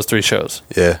was just those 3 shows,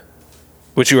 Yeah.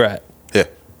 which you were at. Yeah.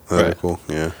 That was Right. cool.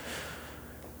 Yeah.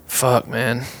 Fuck,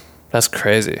 man, that's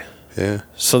crazy. Yeah.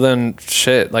 So then,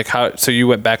 shit, like how? So you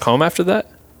went back home after that,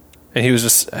 and he was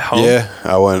just at home. Yeah.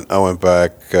 I went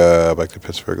back to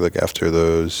Pittsburgh like after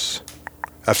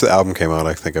the album came out.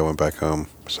 I think I went back home.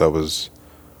 So that was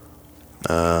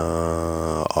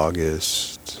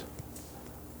August.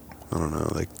 I don't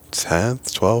know, like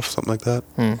 10th, 12th, something like that.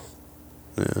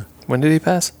 Yeah. When did he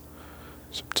pass?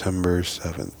 September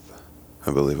 7th,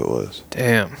 I believe it was.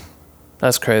 Damn,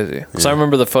 that's crazy. So I Yeah.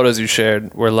 remember the photos you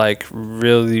shared were like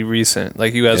really recent.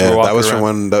 Like you guys Yeah, were walking that was around.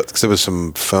 from when because it was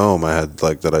some film I had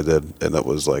like that I did, and that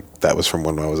was from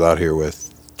when I was out here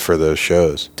for those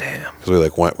shows. Damn.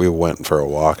 Because we went for a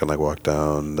walk and like walked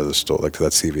down to the store, like to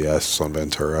that CVS on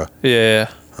Ventura. Yeah.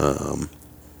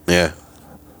 Yeah,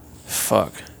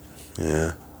 Fuck.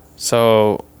 yeah.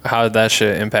 So how did that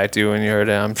shit impact you when you heard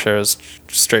it? I'm sure it was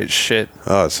straight shit.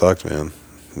 Oh, it sucked, man.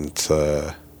 It's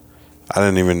I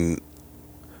didn't even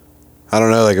I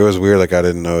don't know. Like it was weird. Like I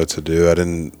didn't know what to do. I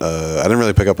didn't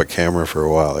really pick up a camera for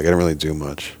a while. Like I didn't really do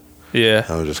much. Yeah.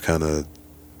 I was just kind of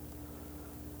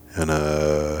in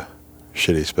a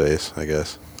shitty space, I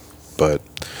guess. But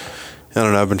I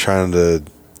don't know. I've been trying to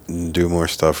do more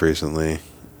stuff recently.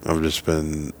 I've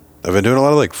been doing a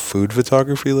lot of like food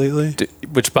photography lately.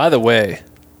 Which, by the way,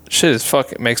 shit is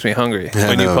fucking makes me hungry Yeah,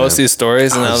 when you I know, post man. these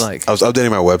stories, and I'm like, I was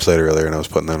updating my website earlier, and I was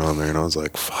putting that on there, and I was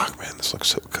like, "Fuck, man, this looks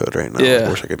so good right now. Yeah. I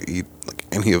wish I could eat like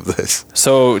any of this."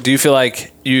 so do you feel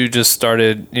like you just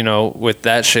started, with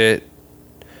that shit,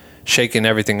 shaking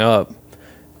everything up?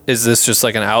 Is this just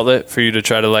like an outlet for you to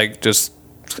try to like just,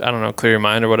 I don't know, clear your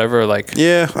mind or whatever? Or like,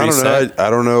 Yeah, I don't know. reset? I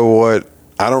don't know what.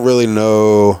 I don't really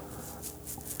know.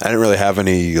 I didn't really have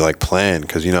any like plan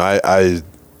because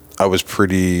I was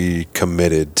pretty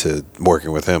committed to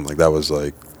working with him. Like that was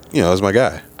like that was my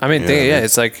guy. I mean, You know what I mean?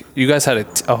 it's like you guys had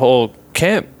a whole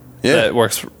camp that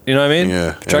works. You know what I mean?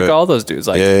 Yeah. Check all those dudes.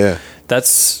 Like, yeah.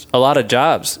 that's a lot of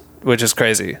jobs, which is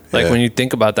crazy. Like Yeah. when you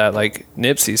think about that, like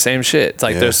Nipsey, same shit. It's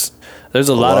like Yeah. there's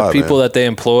a lot of lot, people man. that they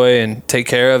employ and take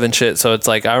care of and shit. So it's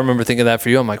like I remember thinking that for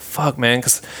you. I'm like, fuck, man,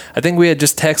 because I think we had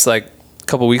just texted like a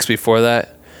couple weeks before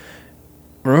that.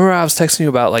 Remember I was texting you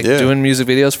about like Yeah. doing music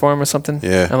videos for him or something?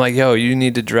 Yeah. I'm like, yo, you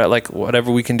need to direct like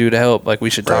whatever we can do to help. Like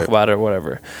we should talk Right. about it or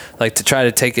whatever. Like to try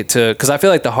to take it to, because I feel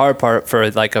like the hard part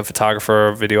for like a photographer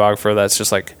or videographer that's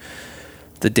just like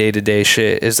the day-to-day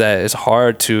shit is that it's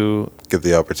hard to, Get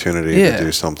the opportunity Yeah. to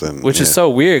do something, which is so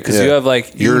weird because Yeah. you have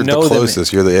like, You're know the them-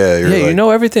 closest. You're the You're yeah, like, you know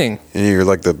everything. And you're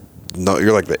like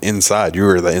you're like the inside. You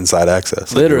were the inside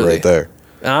access. Like, you're Literally. right there.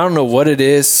 And I don't know what it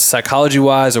is, psychology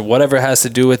wise, or whatever it has to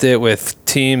do with it, with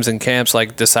teams and camps,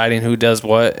 like deciding who does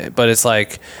what. But it's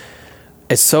like,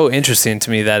 it's so interesting to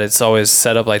me that it's always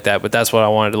set up like that. But that's what I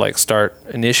wanted to like start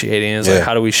initiating is like, Yeah.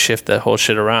 how do we shift that whole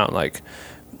shit around? Like,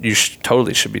 you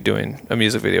totally should be doing a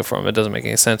music video for him. It doesn't make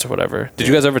any sense or whatever. Did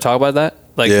you guys ever talk about that?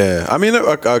 Like, Yeah, I mean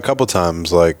a couple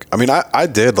times. Like I mean I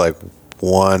did like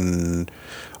one.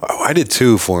 Oh, I did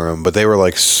two for him, but they were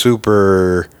like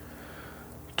super.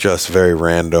 Just very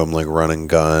random, like run and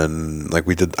gun. Like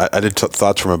we did, I did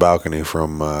Thoughts from a Balcony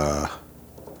from.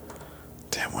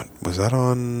 Damn, what was that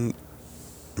on?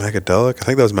 Macadelic? I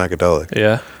think that was Macadelic.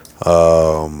 yeah.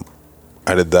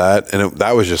 I did that, and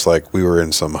that was just like we were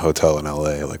in some hotel in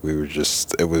LA. Like we were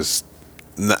just, it was,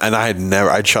 and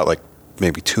I'd shot like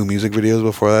maybe 2 music videos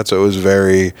before that, so it was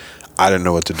very. I didn't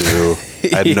know what to do.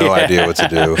 I had no idea what to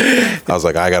do. I was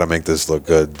like, I got to make this look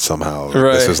good somehow. Like,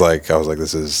 Right. This is like, I was like,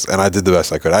 this is, and I did the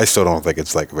best I could. I still don't think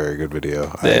it's like a very good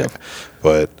video. Damn.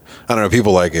 But I don't know,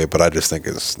 people like it, but I just think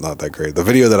it's not that great. The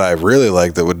video that I really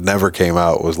liked that would never came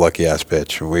out was Lucky Ass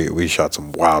Bitch. We shot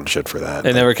some wild shit for that.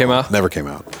 It never came out? Never came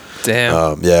out.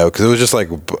 Damn. Yeah, because it was just like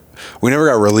we never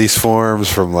got release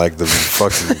forms from like the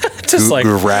fucking Just like-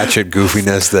 ratchet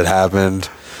goofiness that happened.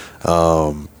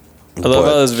 I love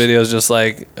how those videos just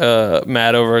like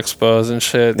mad overexposed and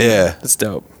shit. Yeah. It's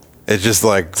dope. It's just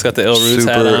like It's got the Ill Roots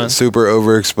hat on. super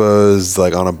overexposed,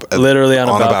 like on a Literally on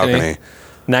a balcony.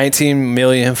 19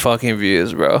 million fucking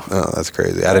views, bro. Oh, that's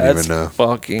crazy! I didn't even know.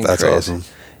 Fucking That's crazy. awesome.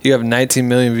 You have 19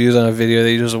 million views on a video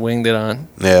that you just winged it on.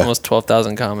 Yeah. Almost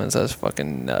 12,000 comments. That's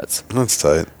fucking nuts. That's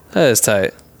tight. That is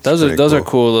tight. Those are pretty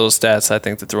cool little stats I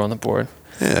think to throw on the board.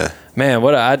 Yeah, Man,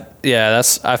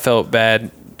 I felt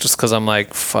bad just because I'm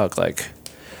like, fuck, like,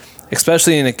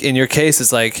 especially in your case,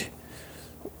 it's like,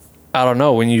 I don't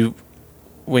know, when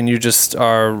you just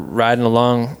are riding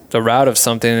along the route of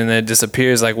something and then it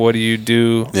disappears, like, what do you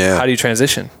do? Yeah. How do you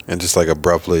transition? and just like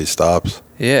abruptly stops.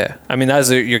 Yeah. I mean, that's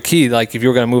your key. Like, if you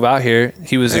were going to move out here,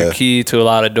 he was your Yeah. key to a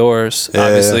lot of doors, Yeah,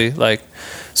 obviously. yeah. Like,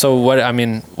 so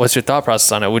what's your thought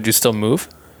process on it? Would you still move?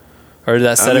 Or did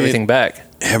that set mean, everything back?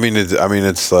 I mean,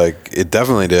 it's like it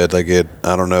definitely did. Like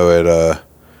I don't know.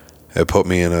 It put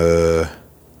me in a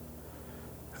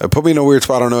weird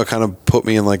spot. I don't know. It kind of put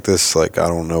me in like this. Like I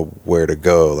don't know where to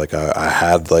go. Like I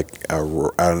had like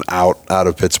an out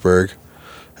of Pittsburgh,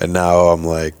 and now I'm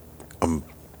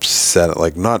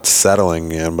not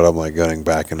settling in, but I'm like getting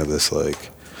back into this like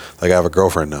I have a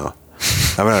girlfriend now.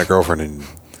 I haven't had a girlfriend in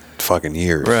fucking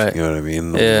years. Right. You know what I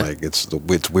mean? Yeah. Like it's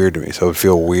weird to me. So it would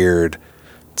feel weird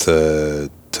to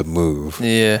move.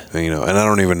 Yeah. And I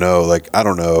don't even know. Like I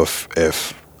don't know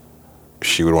if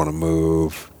she would want to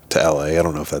move to LA. I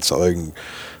don't know if that's something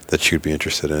that she'd be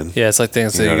interested in. Yeah, it's like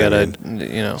things that You you know gotta,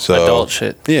 what I So, adult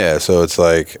shit. Yeah, so it's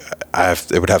like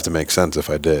it would have to make sense if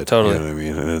I did. Totally. You know what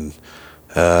I mean?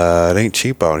 And it ain't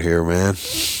cheap out here, man.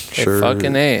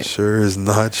 fucking ain't. Sure is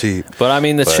not cheap. But I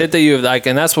mean, the shit that you've like,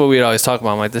 and that's what we'd always talk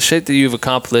about. Like the shit that you've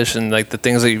accomplished and like the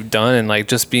things that you've done, and like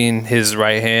just being his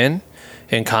right hand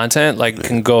in content, like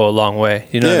can go a long way.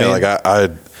 You know what I mean? Like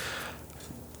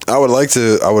I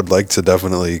would like to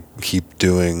definitely keep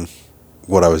doing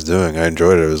what I was doing. I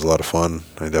enjoyed it. It was a lot of fun.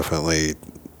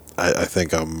 I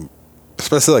think I'm,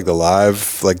 especially like the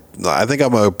live, like I think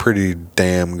I'm a pretty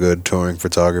damn good touring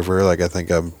photographer. Like I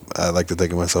like to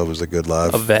think of myself as a good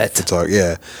live vet.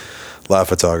 Live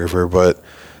photographer. But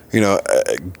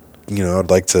I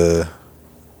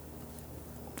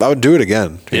would do it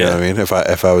again. You know what I mean?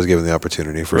 If I was given the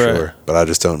opportunity, for sure. But I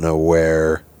just don't know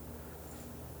where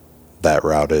that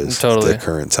route is at the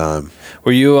current time.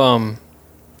 Were you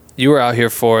you were out here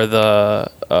for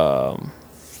the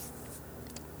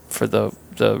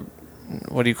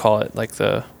what do you call it? Like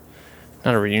not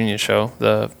a reunion show,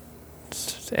 the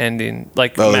ending,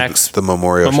 like Max the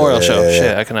memorial show. Yeah.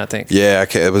 Shit, I cannot think. Yeah,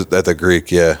 it was at the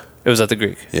Greek. Yeah. It was at the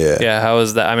Greek. Yeah. Yeah. How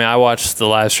was that? I mean, I watched the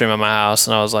live stream at my house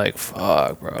and I was like,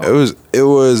 fuck, bro. It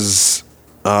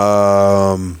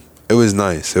was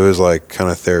nice. It was like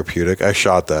kind of therapeutic. I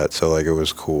shot that, so like it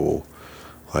was cool.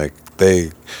 Like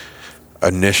they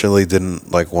initially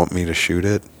didn't like want me to shoot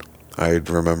it. I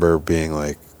remember being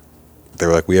like, they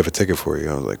were like, we have a ticket for you.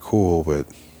 I was like, cool, but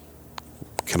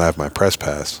can I have my press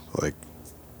pass? Like,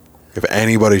 if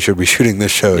anybody should be shooting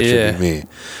this show, it should be me.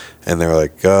 And they were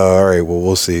like, all right, well,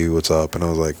 we'll see what's up. And I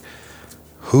was like,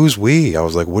 who's we? I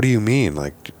was like, what do you mean?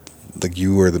 Like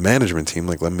you were the management team.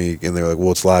 Like, let me. And they were like,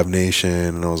 well, it's Live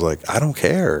Nation. And I was like, I don't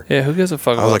care. Yeah, who gives a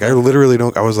fuck? I was like, I literally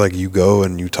don't. I was like, you go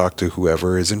and you talk to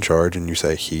whoever is in charge and you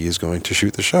say he is going to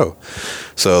shoot the show.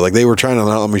 So like they were trying to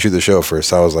not let me shoot the show first.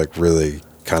 So I was like really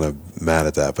kind of mad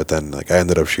at that. But then like I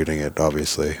ended up shooting it,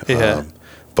 obviously. Yeah.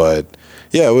 But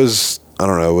yeah, it was. I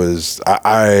don't know. It was.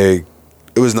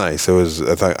 It was nice. It was.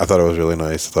 I thought it was really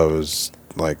nice. I thought it was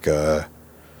like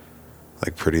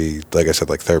pretty. Like I said,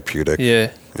 like therapeutic.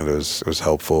 Yeah. And it was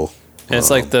helpful. And it's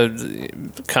like the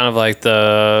kind of like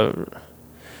the,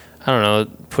 I don't know,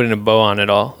 putting a bow on it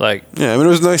all. Like, yeah, I mean, it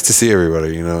was nice to see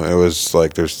everybody. You know, it was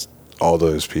like there's all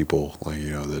those people. Like,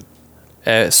 you know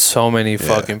that. So many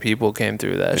fucking people came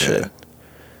through that shit.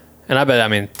 And I bet, I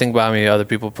mean, think about how many other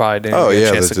people probably didn't get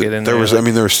a chance to get in there. I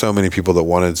mean, there were so many people that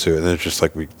wanted to, and it's just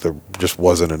like there just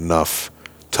wasn't enough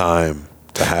time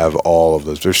to have all of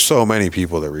those. There's so many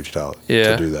people that reached out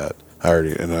to do that.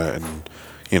 And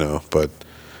you know, but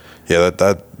yeah,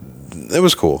 that it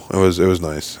was cool. It was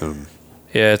nice.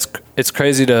 Yeah, it's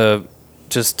crazy to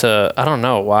I don't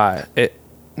know why I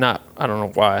don't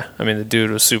know why. I mean, the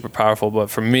dude was super powerful, but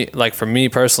for me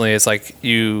personally, it's like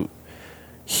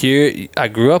I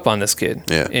grew up on this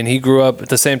kid, and he grew up at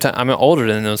the same time. I'm older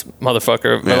than this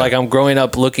motherfucker, but like I'm growing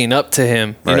up looking up to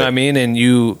him. You know what I mean? And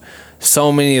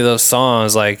so many of those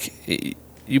songs, like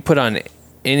you put on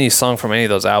any song from any of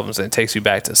those albums, and it takes you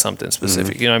back to something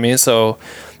specific. You know what I mean? So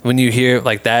when you hear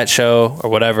like that show or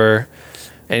whatever,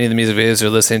 any of the music videos, or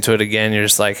listening to it again, you're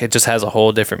just like, it just has a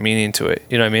whole different meaning to it.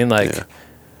 You know what I mean? Like. Yeah.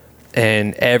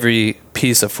 And every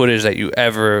piece of footage that you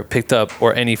ever picked up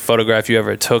or any photograph you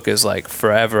ever took is like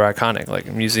forever iconic, like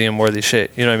museum worthy shit.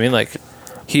 You know what I mean? Like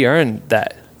he earned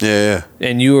that. Yeah.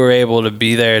 And you were able to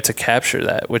be there to capture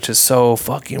that, which is so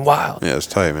fucking wild. Yeah, it's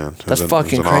tight, man. That's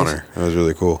fucking crazy. Honor. It was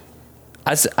really cool.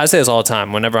 I say this all the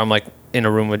time whenever I'm like in a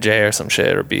room with Jay or some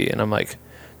shit or B, and I'm like,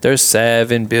 there's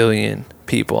 7 billion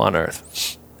people on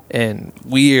Earth, and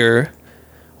we're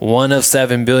one of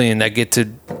 7 billion that get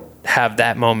to have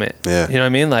that moment. Yeah. You know what I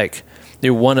mean? Like,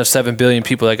 you're one of 7 billion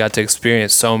people that got to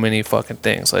experience so many fucking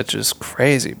things. Like, it's just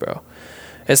crazy, bro.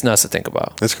 It's nuts to think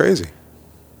about. It's crazy.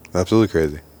 Absolutely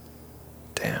crazy.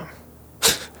 Damn.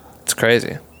 It's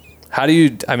crazy. How do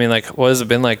you, I mean, like, what has it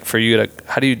been like for you to,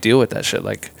 how do you deal with that shit?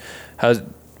 Like,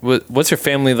 what's your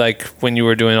family like when you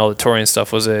were doing all the touring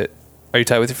stuff? Are you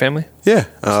tight with your family? Yeah.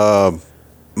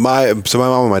 My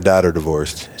mom and my dad are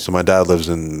divorced. So my dad lives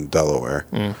in Delaware.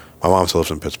 My mom still lives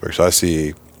in Pittsburgh, so I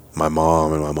see my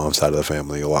mom and my mom's side of the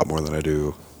family a lot more than I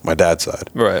do my dad's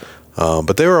side. Right.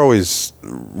 But they were always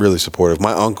really supportive.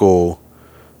 My uncle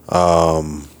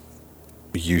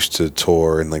used to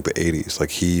tour in like the 80s.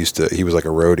 Like he was like a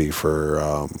roadie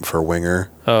for Winger.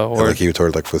 Oh, and like he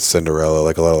toured like with Cinderella,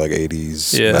 like a lot of like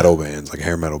 80s metal bands, like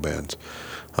hair metal bands.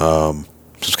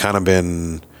 Just kind of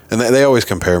been, and they always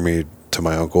compare me to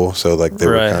my uncle. So like they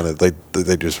were kind of they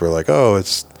just were like, oh,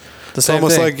 it's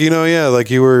almost thing. Like, you know, yeah, like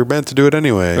you were meant to do it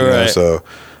anyway. You know? So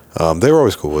they were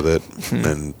always cool with it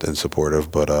and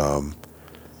supportive. But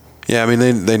yeah, I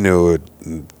mean, they knew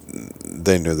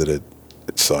that it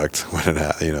sucked when it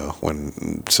happened, you know,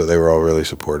 so they were all really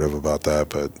supportive about that.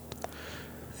 But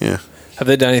yeah. Have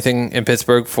they done anything in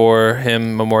Pittsburgh for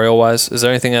him memorial wise? Is there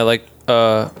anything at like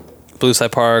Blue Sky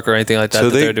Park or anything like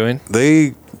that they're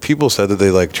doing? People said that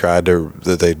they like tried to,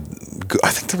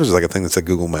 I think there was like a thing that said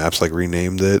Google Maps like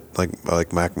renamed it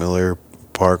like Mac Miller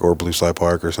Park or Blue Slide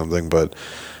Park or something, but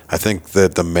I think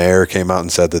that the mayor came out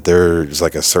and said that there's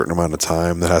like a certain amount of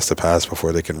time that has to pass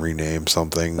before they can rename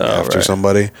something after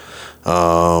somebody.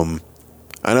 I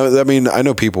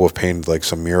know people have painted like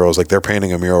some murals. Like they're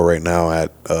painting a mural right now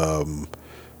at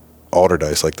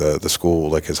Alderdice, like the school,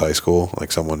 like his high school.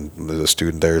 Like there's a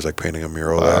student there is like painting a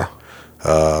mural there.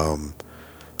 I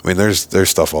mean, there's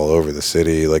stuff all over the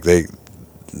city. Like they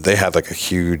had like a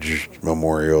huge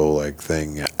memorial like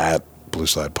thing at Blue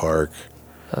Slide Park.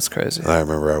 That's crazy. And I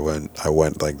remember I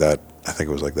went like that. I think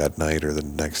it was like that night or the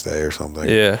next day or something.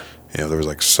 Yeah. You know, there was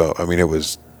like it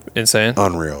was insane,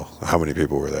 unreal how many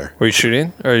people were there. Were you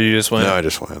shooting or you just went? No, I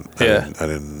just went. Yeah. I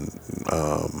didn't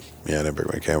bring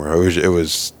my camera. It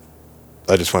was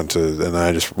I just went to, and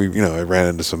I ran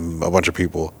into a bunch of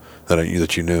people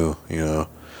that you knew, you know,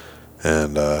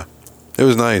 and it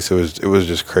was nice. It was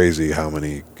just crazy how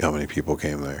many people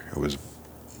came there. It was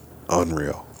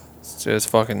unreal. It's just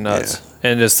fucking nuts. Yeah.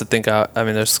 And just to think out, I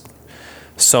mean, there's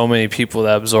so many people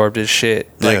that absorbed his shit.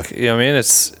 Like, you know what I mean?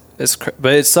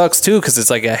 But it sucks too, because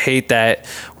it's like I hate that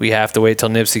we have to wait till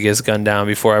Nipsey gets gunned down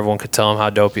before everyone could tell him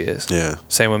how dope he is. Yeah.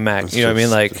 Same with Mac. You know what I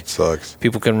mean? Like, it sucks.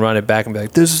 People can run it back and be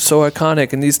like, "This is so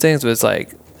iconic," and these things. But it's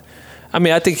like, I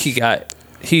mean, I think and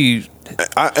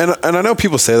I know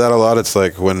people say that a lot. It's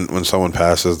like when someone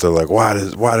passes, they're like, why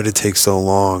did it take so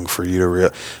long for you to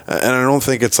realize? And I don't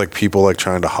think it's like people like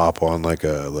trying to hop on like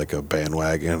a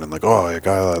bandwagon and like, oh, I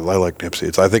like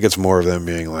Nipsey. I think it's more of them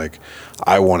being like,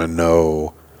 I want to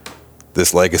know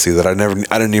this legacy that I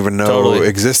didn't even know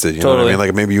existed. You know what I mean?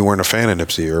 Like maybe you weren't a fan of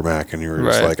Nipsey or Mac, and you were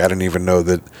just like, I didn't even know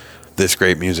that this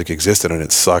great music existed, and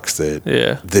it sucks that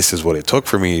this is what it took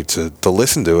for me to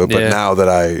listen to it. But now that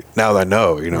I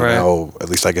know, you know, now at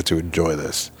least I get to enjoy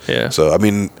this. Yeah. So I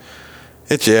mean,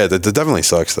 that definitely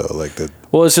sucks though. Like that.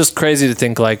 Well, it's just crazy to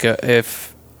think like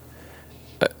if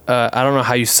I don't know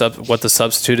what the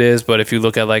substitute is, but if you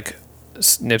look at like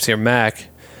Nipsey or Mac,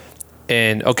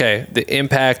 and okay, the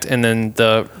impact and then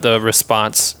the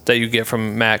response that you get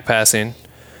from Mac passing.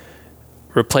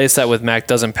 Replace that with Mac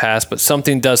doesn't pass, but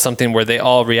something does something where they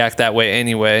all react that way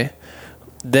anyway.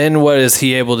 Then what is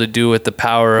he able to do with the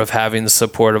power of having the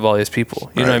support of all these people?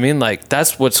 You know what I mean? Like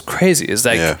that's what's crazy is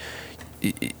like,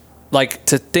 like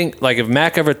to think like if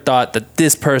Mac ever thought that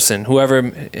this person, whoever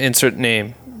insert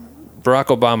name, Barack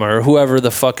Obama or whoever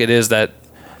the fuck it is that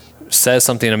says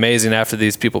something amazing after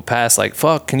these people pass, like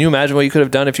fuck, can you imagine what you could have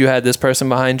done if you had this person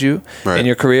behind you in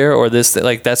your career or this?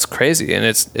 Like that's crazy, and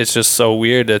it's just so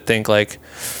weird to think like,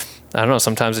 I don't know,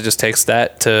 sometimes it just takes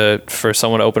that for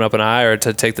someone to open up an eye or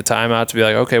to take the time out to be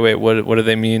like, okay, wait, what do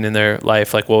they mean in their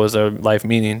life? Like what was their life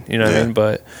meaning? You know what I mean?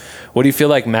 But what do you feel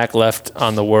like Mac left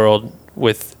on the world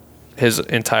with his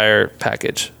entire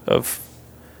package of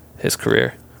his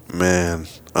career? Man,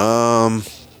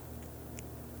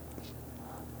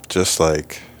 just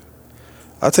like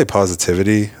I'd say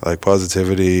positivity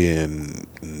and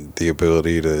the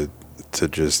ability to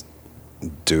just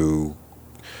do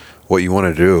what you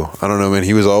want to do. I don't know, man.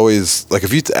 He was always like,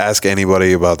 if you ask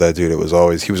anybody about that dude, he was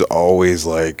always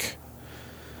like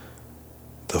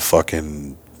the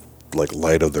fucking like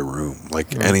light of the room.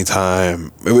 Like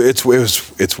anytime it's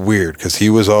weird because he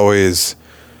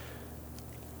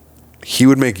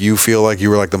would make you feel like you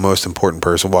were like the most important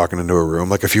person walking into a room.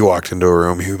 Like if you walked into a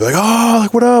room, he would be like, oh,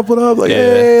 like what up? Like,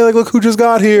 hey, like look who just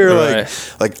got here.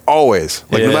 Like always,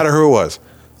 like no matter who it was,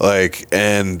 like,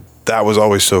 and that was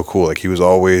always so cool. Like he was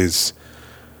always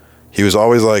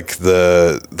like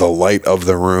the light of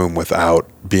the room without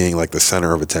being like the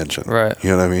center of attention. Right.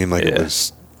 You know what I mean? Like it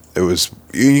was,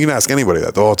 you can ask anybody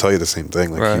that. They'll all tell you the same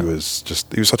thing. Like he was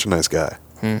such a nice guy.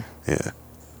 Yeah.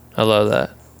 I love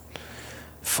that.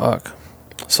 Fuck.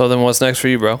 So then what's next for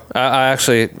you, bro? I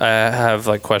have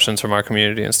like questions from our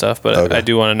community and stuff, but I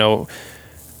do want to know,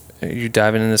 are you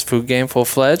diving in this food game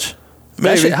full-fledged? Maybe.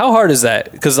 Actually, how hard is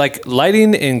that? Because like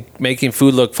lighting and making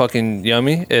food look fucking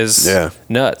yummy is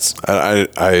nuts.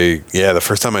 The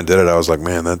first time I did it, I was like,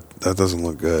 man, that doesn't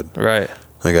look good. Right.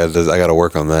 I got to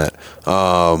work on that.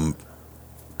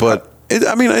 But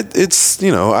it's,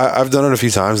 you know, I've done it a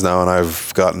few times now and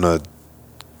I've gotten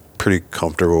pretty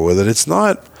comfortable with it. It's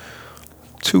not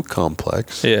too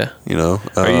complex. Yeah. You know.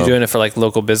 Are you doing it for like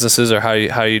local businesses or how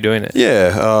are you doing it?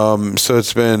 Yeah. So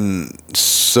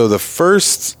the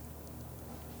first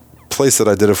place that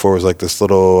I did it for was like this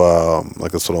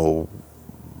little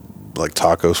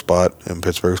taco spot in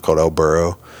Pittsburgh. It's called El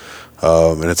Burro.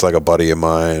 And it's like a buddy of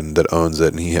mine that owns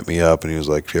it, and he hit me up and he was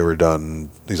like, "Have you ever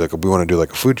done?" He's like, "We want to do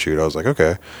like a food shoot." I was like,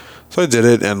 "Okay." So I did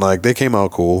it, and like they came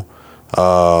out cool.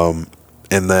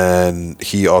 And then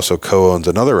he also co-owns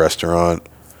another restaurant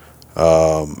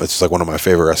It's like one of my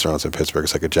favorite restaurants in Pittsburgh.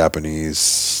 It's like a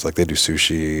Japanese, like they do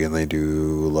sushi and they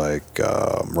do like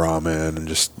ramen and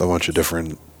just a bunch of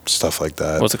different stuff like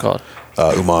that. What's it called?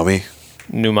 Umami.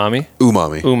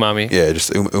 Umami. Yeah,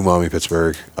 just Umami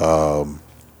Pittsburgh.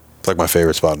 It's like my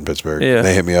favorite spot in Pittsburgh. Yeah. And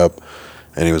they hit me up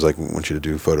and he was like, "I want you to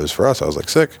do photos for us." I was like,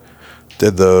 "Sick."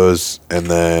 Did those, and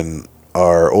then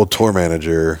our old tour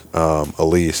manager,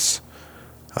 Elise,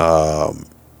 and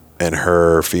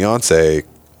her fiance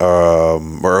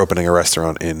were opening a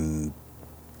restaurant in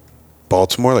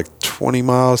Baltimore, like 30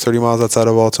 miles outside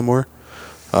of Baltimore.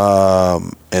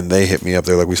 And they hit me up.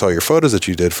 They're like, "We saw your photos that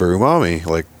you did for Umami.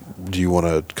 Like, do you want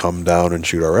to come down and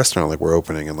shoot our restaurant? Like, we're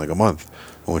opening in like a month.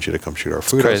 I want you to come shoot our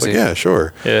food." I was like, "Yeah,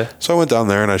 sure." Yeah. So I went down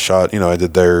there and I shot, I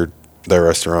did their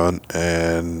restaurant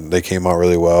and they came out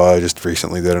really well. I just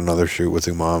recently did another shoot with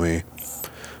Umami.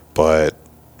 But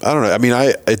I don't know. I mean,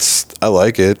 I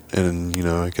like it, and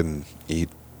I can eat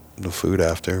the food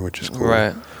after, which is cool.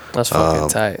 Right. That's fucking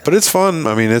tight. But it's fun.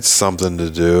 I mean, it's something to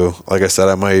do. Like I said,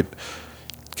 I might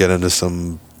get into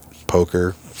some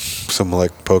poker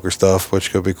stuff,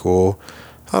 which could be cool.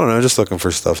 I don't know, just looking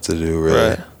for stuff to do, really.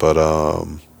 Right. But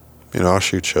I'll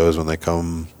shoot shows when they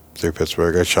come through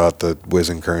Pittsburgh. I shot the Wiz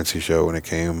and Currency show when it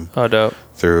came dope.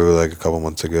 through like a couple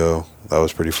months ago. That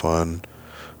was pretty fun.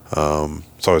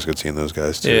 It's always good seeing those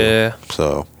guys too. Yeah.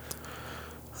 So,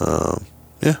 I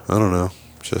don't know.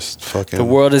 Just fucking. The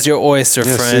world is your oyster,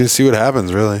 friend. See what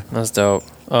happens, really. That's dope.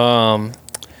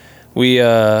 We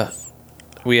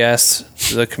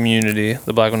asked the community,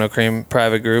 the Black with No Cream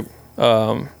private group,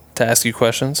 to ask you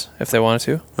questions if they wanted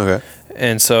to. Okay.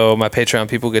 And so my Patreon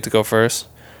people get to go first.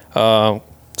 So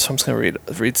I'm just gonna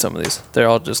read some of these. They're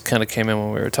all just kind of came in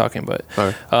when we were talking, but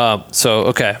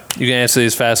okay, you can answer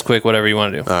these fast, quick, whatever you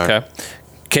want to do. All okay. right.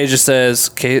 Kazer says,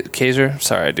 Kazer,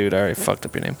 sorry, dude, I already fucked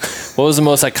up your name. What was the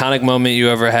most iconic moment you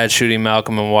ever had shooting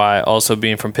Malcolm, and why? Also,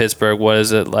 being from Pittsburgh, what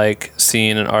is it like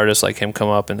seeing an artist like him come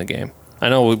up in the game? I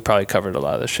know we probably covered a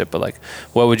lot of this shit, but like,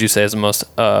 what would you say is the most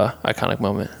iconic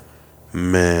moment?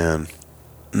 Man,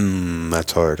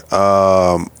 that's hard.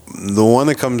 The one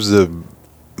that comes to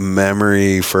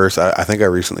memory first, I think I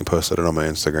recently posted it on my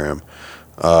Instagram.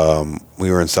 We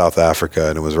were in South Africa,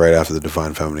 and it was right after the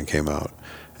Divine Feminine came out.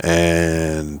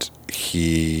 And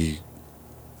he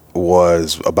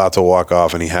was about to walk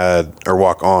off, and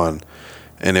walk on,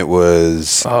 and it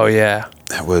was the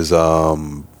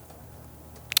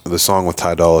song with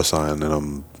Ty Dolla $ign, and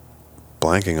I'm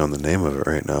blanking on the name of it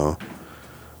right now.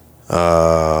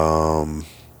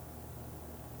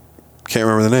 Can't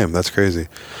remember the name. That's crazy.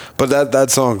 But that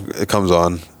song, it comes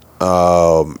on,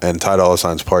 and Ty Dolla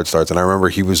 $ign's part starts, and I remember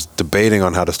he was debating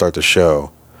on how to start the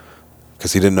show,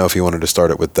 because he didn't know if he wanted to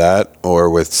start it with that or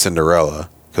with Cinderella,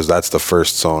 because that's the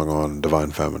first song on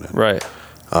Divine Feminine. Right.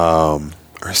 Or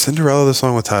is Cinderella the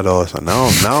song with Ty Dolla $ign?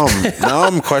 Now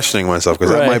I'm questioning myself,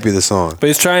 because that might be the song. But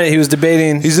he was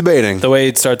debating. He's debating the way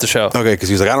he'd start the show. Okay, because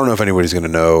he's like, I don't know if anybody's going to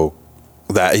know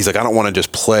that. He's like, I don't want to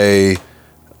just play,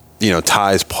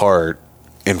 Ty's part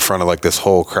in front of like this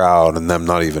whole crowd and them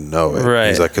not even know it. Right.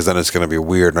 He's like, because then it's going to be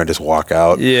weird and I just walk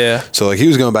out. Yeah. So like he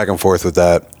was going back and forth with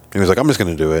that. He was like, I'm just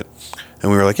going to do it. And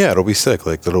we were like, yeah, it'll be sick.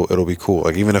 Like it'll be cool.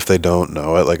 Like even if they don't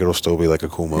know it, like it'll still be like a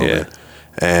cool moment. Yeah.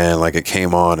 And like it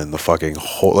came on and the fucking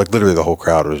whole, like literally the whole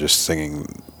crowd was just singing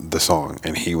the song,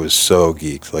 and he was so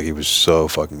geeked. Like he was so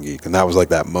fucking geeked. And that was like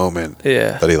that moment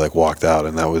that he like walked out,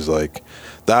 and that was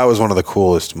one of the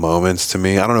coolest moments to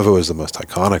me. I don't know if it was the most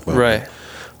iconic moment. Right.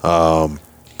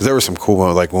 Because there were some cool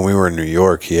moments. Like when we were in New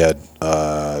York, he had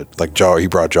he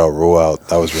brought Ja Rule out.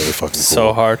 That was really fucking cool.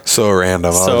 So hard. So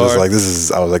random. I was like,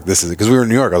 this is because we were in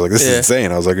New York. I was like, this is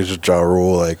insane. I was like, it's just Ja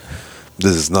Rule. Like,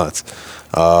 this is nuts.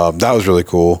 That was really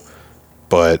cool.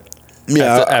 But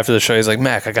yeah, after the show, he's like,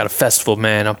 Mac, I got a festival,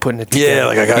 man. I'm putting it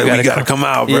together. Yeah, like we gotta come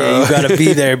out, bro. Yeah, you gotta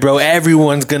be there, bro.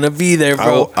 Everyone's gonna be there,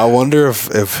 bro. I wonder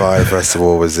if Fire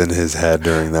Festival was in his head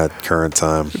during that current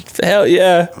time. Hell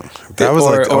yeah. That was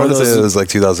I want to say it was like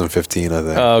 2015, I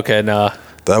think. Oh, okay, nah.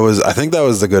 I think that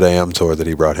was the Good AM tour that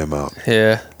he brought him out.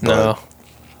 Yeah, no.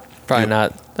 Probably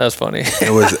not. That was funny.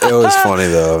 It was funny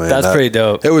though, man. That's pretty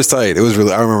dope. It was tight. It was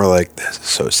really. I remember like, this is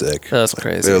so sick. That's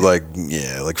crazy. They were like,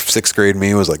 like 6th grade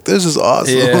me was like, this is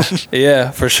awesome.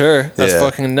 Yeah, for sure. That's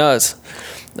fucking nuts.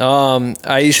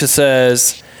 Aisha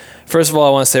says, first of all,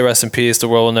 I want to say rest in peace. The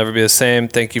world will never be the same.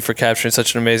 Thank you for capturing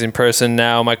such an amazing person.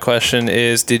 Now, my question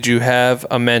is, did you have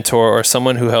a mentor or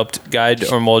someone who helped guide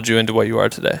or mold you into what you are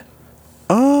today?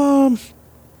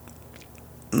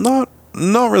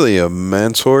 Not really a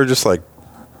mentor. Just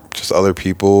just other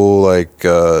people, like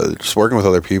just working with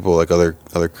other people, like other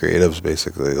creatives,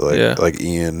 basically. Like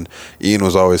Ian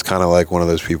was always kind of like one of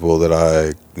those people that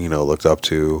I looked up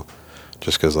to,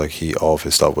 just because like all of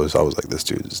his stuff was, I was like, this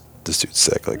dude's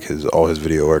sick. Like all his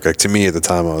video work. Like to me at the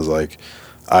time, I was like,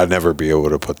 I'd never be able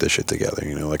to put this shit together.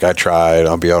 Like I tried.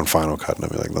 I'll be out in Final Cut and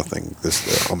I'll be like, nothing.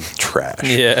 I'm trash.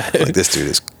 Yeah. Like this dude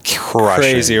is crushing.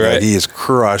 Crazy, right? Like, he is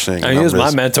crushing. I mean, he was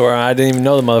my mentor. I didn't even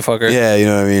know the motherfucker. Yeah, you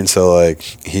know what I mean. So like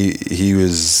he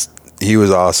was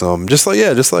awesome. Just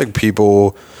like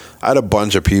people. I had a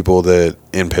bunch of people that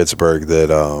in Pittsburgh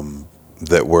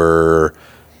that were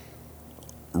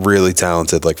really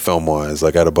talented, like film wise.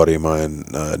 Like I had a buddy of mine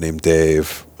named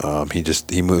Dave.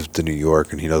 He moved to New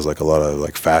York and he does like a lot of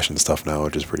like fashion stuff now,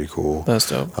 which is pretty cool. That's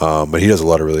dope. But he does a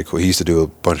lot of really cool. He used to do a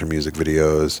bunch of music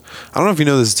videos. I don't know if you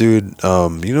know this dude.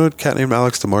 You know a cat named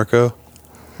Alex DeMarco?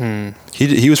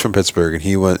 He was from Pittsburgh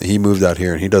and he moved out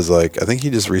here and he does like, I think he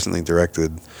just recently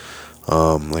directed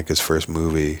like his first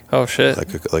movie. Oh shit.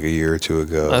 Like a year or two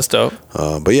ago. That's dope.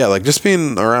 But yeah, like just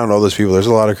being around all those people, there's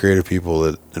a lot of creative people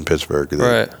in Pittsburgh.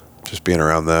 Right. Just being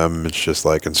around them, it's just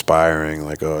like inspiring.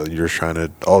 Like, oh, you're trying to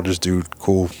all just do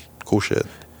cool shit.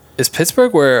 Is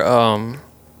Pittsburgh where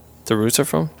the Roots are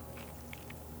from?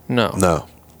 No. No.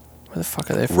 Where the fuck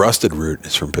are they from? Rusted Root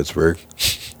is from Pittsburgh.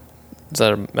 Is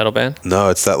that a metal band? No,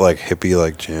 it's that like hippie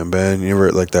like jam band. You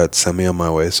ever like that "Send Me on My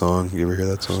Way" song? You ever hear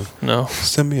that song? No.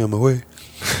 Send me on my way.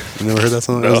 You never heard that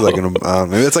song? No. It was like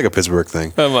maybe it's like a Pittsburgh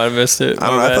thing. I might have missed it. I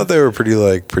don't know. I thought they were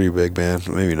pretty big band.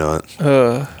 Maybe not.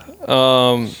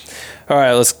 All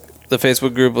right, the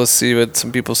Facebook group. Let's see what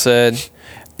some people said.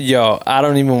 Yo, I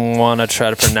don't even want to try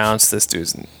to pronounce this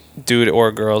dude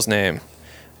or girl's name.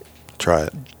 Try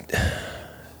it.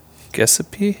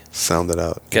 Giuseppe? Sound it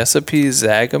out. Giuseppe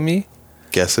Zagami?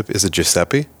 Giuseppe? Is it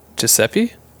Giuseppe?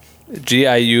 Giuseppe?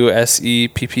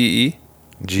 Giuseppe?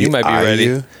 You might be ready.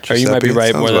 Giuseppe? Or you might be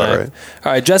right. Sounds more than about I. right.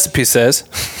 All right, Giuseppe says.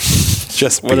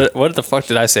 Giuseppe. What the fuck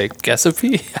did I say?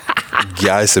 Giuseppe?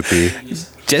 Giuseppe.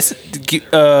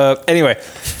 Anyway.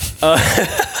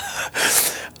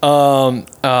 Oh,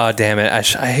 damn it.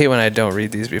 I hate when I don't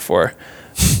read these before.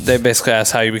 They basically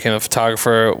asked how you became a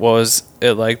photographer. What was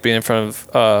it like being in front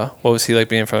of, what was he like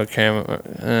being in front of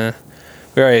camera?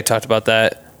 We already talked about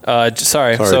that.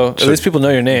 Sorry. So at least people know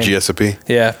your name. Giuseppe.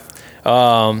 Yeah.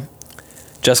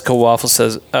 Jessica Waffle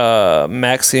says,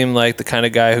 Max seemed like the kind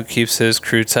of guy who keeps his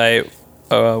crew tight.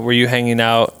 Were you hanging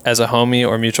out as a homie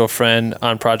or mutual friend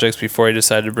on projects before he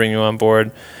decided to bring you on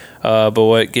board? But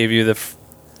what gave you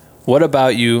what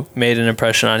about you made an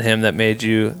impression on him that made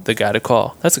you the guy to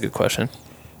call? That's a good question.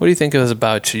 What do you think it was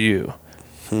about you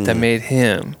that made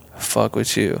him fuck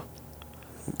with you?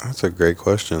 That's a great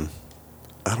question.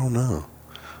 I don't know.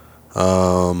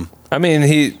 I mean,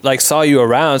 he like saw you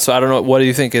around, so I don't know. What do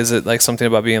you think? Is it like something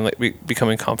about being like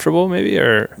becoming comfortable, maybe,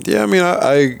 or? Yeah, I mean,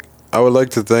 I would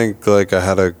like to think like I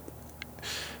had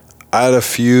a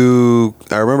few.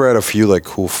 I remember I had a few like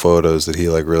cool photos that he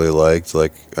like really liked.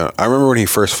 Like I remember when he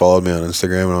first followed me on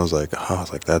Instagram, and I was like,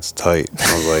 that's tight. And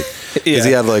I was like, because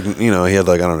he had like he had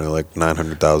like I don't know like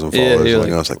 900,000 followers. Yeah,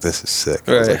 and I was like, this is sick.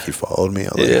 Right. I was like, he followed me. I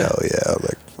was like, hell yeah. I was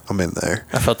like, I'm in there.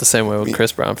 I felt the same way when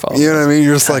Chris Brown followed. You know what I mean?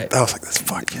 You're just like, I was like, this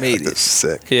fuck yeah, this is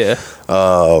sick. Yeah.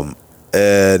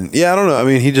 And yeah, I don't know. I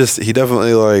mean, he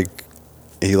definitely like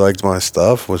he liked my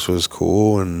stuff, which was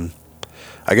cool, and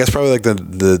I guess probably like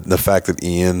the fact that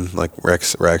Ian like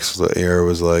Rex era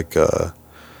was like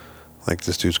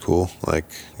this dude's cool. Like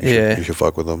you should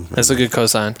fuck with him. That's a good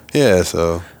cosign. Yeah,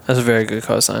 so that's a very good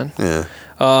cosign. Yeah.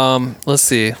 Let's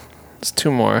see. There's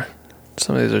two more.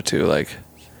 Some of these are too like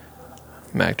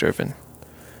Mac driven.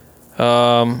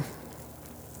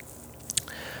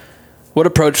 What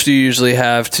approach do you usually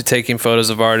have to taking photos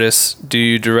of artists? Do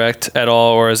you direct at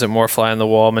all, or is it more fly on the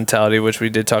wall mentality, which we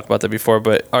did talk about that before,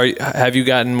 but have you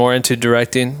gotten more into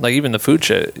directing? Like even the food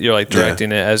shit, you're like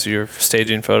directing it as you're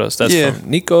staging photos. That's from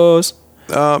Nico's.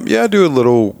 Yeah, I do a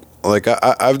little, like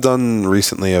I've done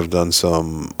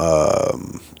some,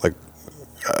 like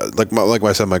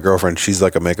I said, my girlfriend, she's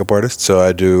like a makeup artist. So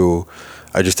I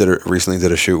just recently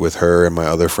did a shoot with her and my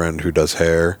other friend who does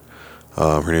hair.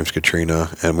 Her name's Katrina,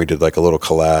 and we did like a little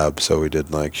collab. So we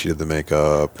did like, she did the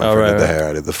makeup, my friend did the hair,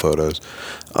 I did the photos.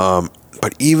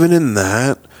 But even in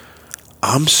that,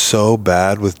 I'm so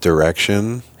bad with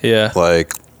direction. Yeah.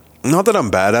 Like, not that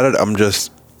I'm bad at it. I'm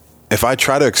just, if I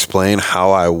try to explain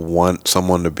how I want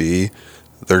someone to be,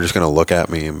 they're just going to look at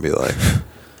me and be like,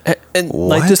 and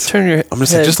like just turn your I'm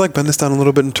just head. like, just like bend this down a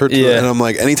little bit and turn and I'm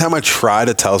like, anytime I try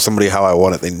to tell somebody how I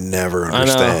want it, they never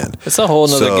understand. I know. It's a whole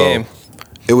nother game.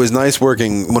 It was nice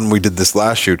working when we did this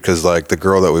last shoot, because like the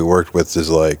girl that we worked with is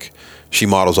like, she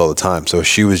models all the time, so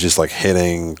she was just like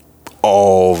hitting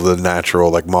all the natural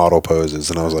like model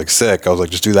poses, and I was like, sick. I was like,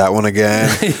 just do that one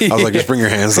again. I was like, just bring your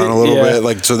hands down a little bit,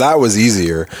 like, so that was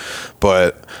easier.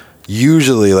 But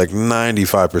usually like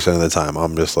 95% of the time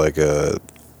I'm just like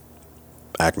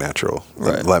act natural,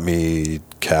 right. Let me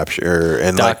capture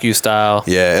and docu style.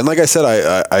 Yeah, and like I said,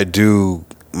 I do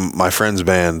my friend's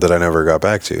band that I never got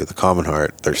back to, the Common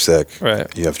Heart. They're sick. Right.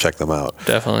 You have to check them out.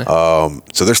 Definitely.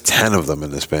 So there's 10 of them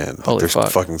in this band. Holy there's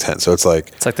fuck. Fucking 10. So it's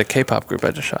like the K-pop group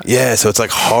I just shot. Yeah, so it's like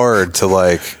hard to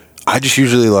like. I just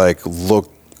usually like look.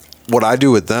 What I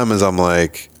do with them is I'm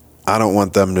like, I don't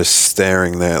want them just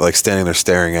standing there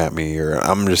staring at me, or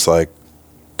I'm just like,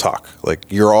 talk. Like,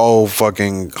 you're all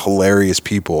fucking hilarious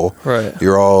people. Right.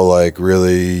 You're all like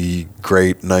really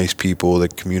great, nice people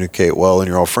that communicate well, and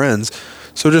you're all friends.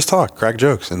 So just talk, crack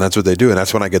jokes, and that's what they do, and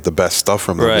that's when I get the best stuff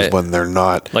from them. Right. Is when they're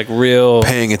not like real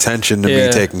paying attention to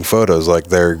me taking photos, like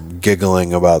they're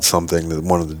giggling about something that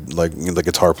one of the like the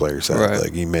guitar player said, right.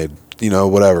 like he made,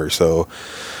 whatever. So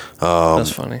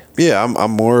that's funny. Yeah,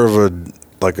 I'm more of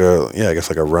I guess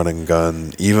like a run and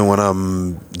gun. Even when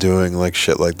I'm doing like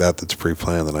shit like that's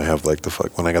pre-planned, and I have like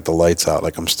when I got the lights out,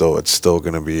 like it's still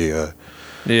gonna be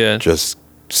just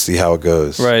see how it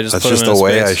goes. Right. That's just the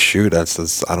way I shoot.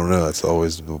 That's I don't know. That's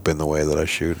always been the way that I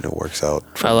shoot, and it works out.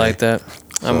 I like that.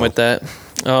 I'm with that.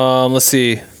 Let's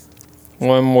see.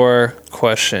 One more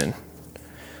question.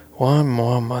 One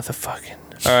more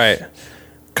motherfucking. All right.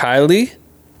 Kylie,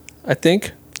 I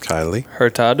think. Kylie.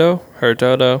 Hurtado.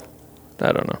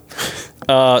 I don't know.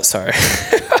 Sorry.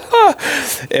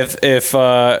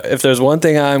 If there's one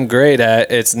thing I'm great at,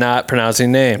 it's not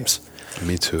pronouncing names.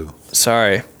 Me too.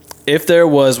 Sorry. If there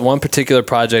was one particular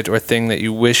project or thing that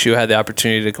you wish you had the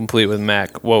opportunity to complete with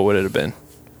Mac, what would it have been?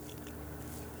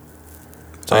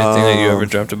 Is there anything that you ever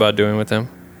dreamt about doing with him?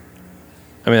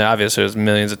 I mean, obviously, there's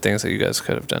millions of things that you guys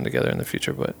could have done together in the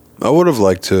future, but I would have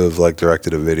liked to have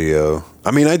directed a video. I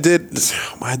mean, I did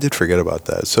forget about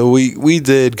that. So we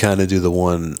did kind of do the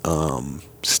one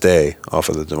Stay off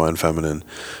of the Divine Feminine.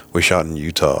 We shot in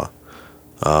Utah.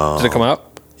 Did it come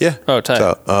out? Yeah. Oh, tight.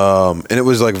 So, and it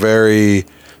was like very.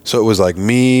 So it was like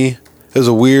me. It was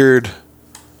It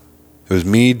was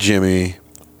me, Jimmy,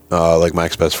 like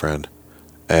Mike's best friend,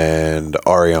 and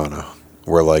Ariana.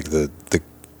 Were like the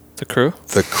crew.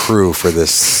 The crew for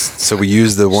this. So we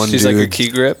used the one. She's dude, like a key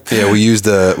grip. Yeah, we used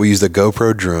the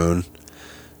GoPro drone,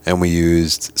 and we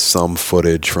used some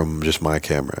footage from just my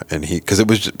camera, and because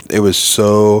it was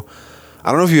so.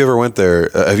 I don't know if you ever went there.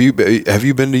 Have you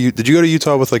been to? Did you go to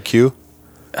Utah with like Q?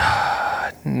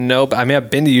 No, but I mean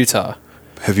I've been to Utah.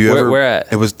 Have you ever? Where at?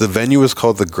 The venue was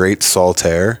called the Great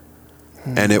Saltaire,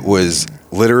 and it was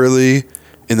literally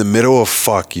in the middle of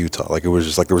fuck Utah. Like it was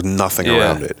just like there was nothing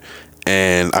around it.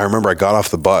 And I remember I got off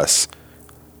the bus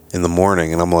in the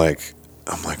morning, and I'm like,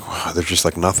 wow, there's just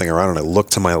like nothing around. And I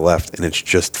look to my left, and it's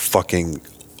just fucking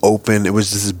open. It was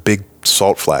just this big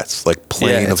salt flats, like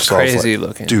plain of salt flats. Crazy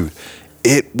looking, dude.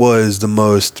 It was the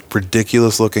most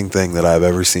ridiculous looking thing that I've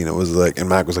ever seen. It was like, and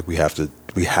Mac was like, we have to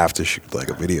shoot like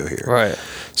a video here. Right.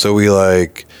 So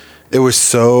it was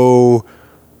so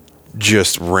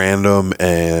just random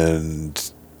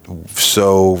and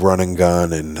so run and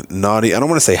gun and naughty. I don't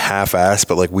want to say half-assed,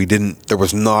 but like there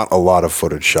was not a lot of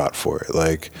footage shot for it.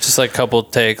 Like just like a couple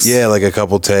takes. Yeah, like a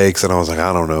couple takes, and I was like,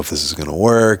 I don't know if this is gonna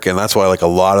work. And that's why like a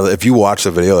lot of if you watch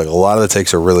the video, like a lot of the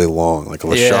takes are really long. Like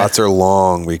the shots are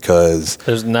long because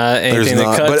there's not anything to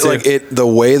cut but to. Like the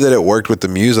way that it worked with the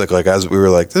music, like as we were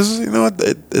like, this is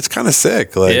it's kind of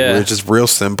sick. Like we're just real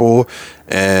simple.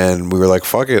 And we were like,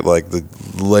 fuck it. Like, the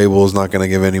label is not going to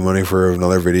give any money for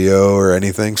another video or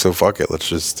anything. So, fuck it. Let's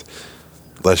just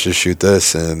shoot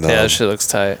this. And that shit looks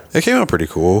tight. It came out pretty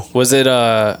cool. Was it,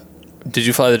 did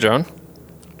you fly the drone?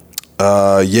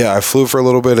 Yeah, I flew for a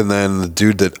little bit. And then the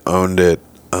dude that owned it,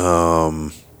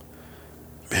 man,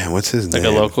 what's his name?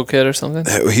 Like a local kid or something?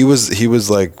 He was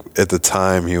like, at the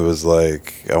time, he was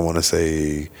like, I want to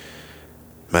say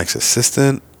Mac's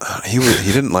assistant. He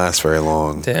didn't last very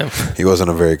long. Damn. He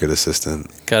wasn't a very good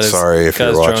assistant. Sorry if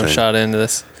you're watching. Got his drone shot into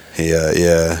this. He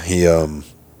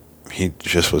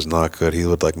just was not good. He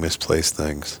would like misplace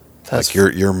things. That's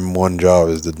like your one job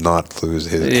is to not lose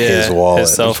his wallet.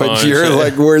 His cell phone. But you're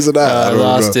like, where's it at? I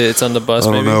lost it. It's on the bus.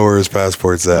 I don't know where his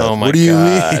passport's at. Oh my what do you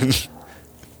God. mean?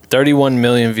 31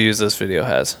 million views this video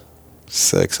has.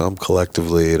 6. I'm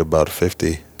collectively at about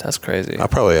 50. That's crazy. I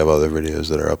probably have other videos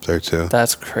that are up there too.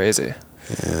 That's crazy.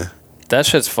 Yeah. That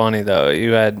shit's funny though.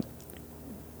 You had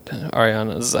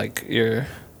Ariana's like your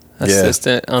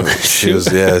assistant on the shoot.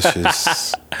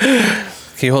 She's.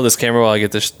 Can you hold this camera while I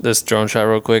get this drone shot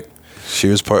real quick? She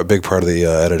was a big part of the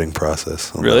editing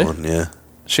process. On Really? That one. Yeah.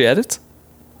 She edits?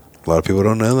 A lot of people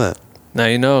don't know that. Now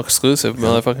you know, exclusive,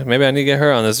 motherfucker. Maybe I need to get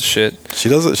her on this shit. She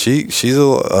does. She's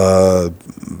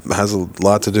has a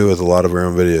lot to do with a lot of her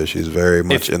own videos. She's very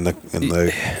much in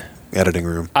the editing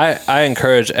room. I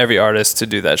encourage every artist to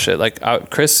do that shit. Like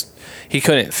Chris, he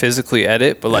couldn't physically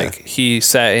edit, but like he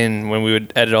sat in when we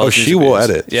would edit all. Oh, she will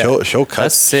edit. Yeah, She'll cut.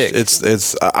 That's sick.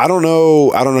 It's. I don't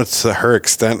know to her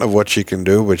extent of what she can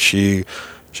do, but she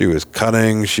was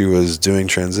cutting. She was doing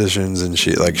transitions, and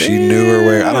she knew her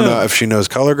way. I don't know if she knows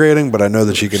color grading, but I know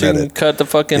that she can edit. Cut the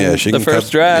fucking she the can first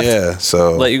cut, draft. Yeah,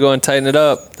 so let you go and tighten it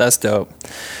up. That's dope.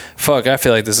 Fuck, I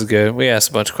feel like this is good. We asked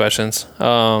a bunch of questions.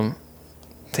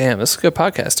 Damn, this is a good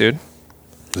podcast, dude.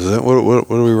 Is it? What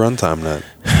do we run time at?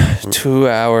 2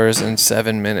 hours and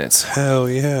 7 minutes. Hell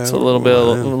yeah! It's a little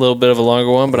bit of a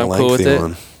longer one, but I'm cool with it.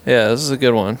 One. Yeah, this is a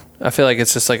good one. I feel like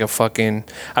it's just like a fucking.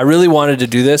 I really wanted to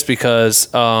do this because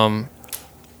it's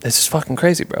just fucking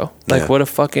crazy, bro. Like, what a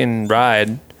fucking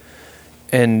ride,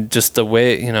 and just the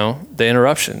way the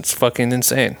interruptions, fucking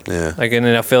insane. Yeah. Like, and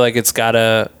then I feel like it's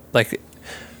gotta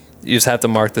you just have to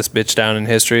mark this bitch down in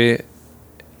history,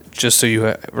 just so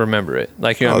you remember it.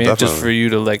 Like, you know what I mean? Definitely. Just for you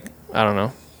to I don't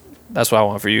know. That's what I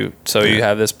want for you. So you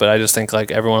have this, but I just think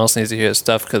like everyone else needs to hear this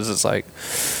stuff because it's like,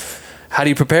 how do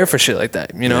you prepare for shit like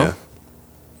that? You know? Yeah.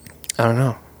 I don't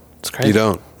know. It's crazy. You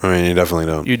don't. I mean, you definitely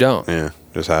don't. You don't. Yeah,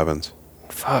 it just happens.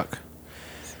 Fuck.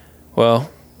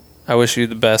 Well, I wish you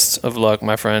the best of luck,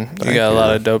 my friend. You got a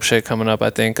lot of dope shit coming up. I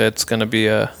think it's gonna be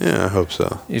a. Yeah, I hope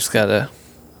so. You just gotta,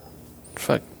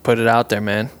 put it out there,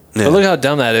 man. Yeah. But look how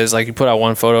dumb that is. Like, you put out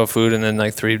one photo of food and then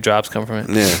like 3 drops come from it.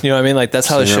 Yeah. You know what I mean? Like, that's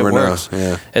how this shit works.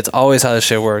 Yeah. It's always how this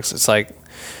shit works. It's like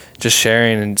just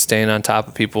sharing and staying on top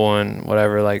of people and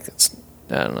whatever. Like,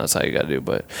 I don't know. That's how you got to do.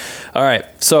 But all right.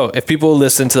 So if people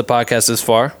listen to the podcast this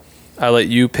far, I let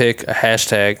you pick a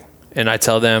hashtag and I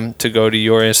tell them to go to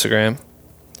your Instagram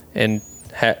and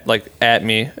at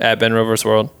me at Ben Rovers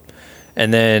World,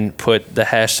 and then put the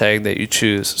hashtag that you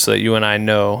choose so that you and I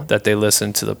know that they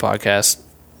listen to the podcast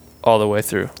all the way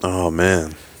through. Oh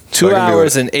man. 2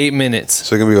 hours and 8 minutes.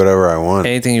 So it can be whatever I want.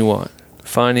 Anything you want.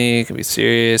 Funny, it could be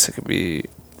serious, it could be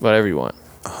whatever you want.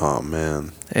 Oh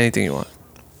man. Anything you want.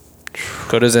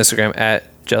 Go to his Instagram at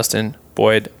Justin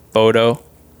Boyd Bodo.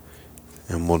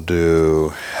 And we'll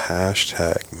do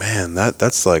hashtag. Man,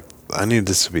 that's like, I need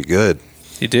this to be good.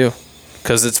 You do.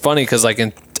 Because it's funny because like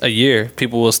in a year,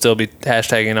 people will still be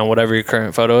hashtagging on whatever your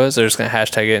current photo is. They're just going to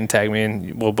hashtag it and tag me,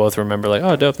 and we'll both remember like,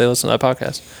 oh, dope, they listen to that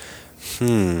podcast.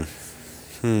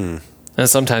 And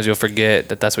sometimes you'll forget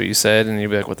that that's what you said, and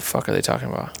you'll be like, what the fuck are they talking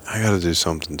about? I gotta do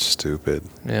something stupid.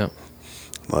 Yeah.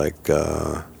 Like,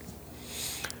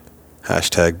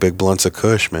 hashtag Big Blunts of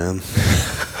Kush, man.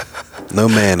 No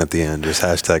man at the end, just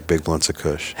hashtag Big Blunts of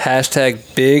Kush.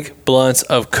 Hashtag Big Blunts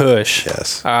of Kush.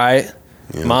 Yes. All right.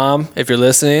 Yeah. Mom, if you're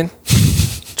listening,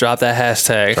 drop that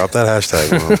hashtag. Drop that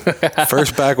hashtag, Mom.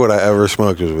 First backwood I ever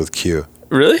smoked was with Q.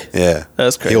 Really? Yeah.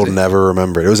 That's crazy. He'll never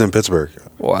remember it. It was in Pittsburgh.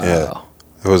 Wow. Yeah.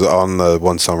 It was on the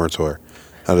one summer tour.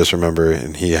 I just remember,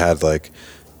 and he had like,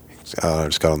 I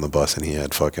just got on the bus and he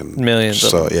had fucking millions.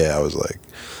 So yeah, I was like,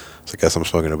 I guess I'm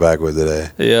smoking a backwood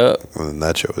today. Yep. And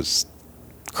that shit was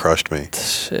crushed me.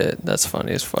 Shit, that's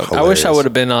funny as fuck. Hilarious. I wish I would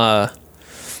have been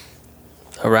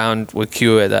around with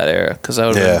Q at that era because that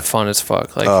would have been fun as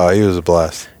fuck. Like, oh, he was a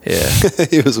blast. Yeah,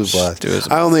 he was a blast.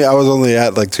 Dude, I was only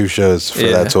at like 2 shows for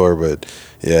that tour, but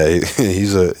yeah,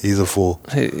 he's a fool.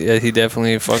 He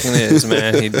definitely fucking is,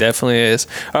 man. He definitely is.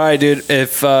 All right, dude.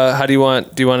 If how do you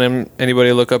want anybody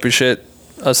to look up your shit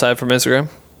aside from Instagram?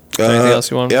 Anything else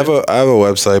you want? Yeah, I have a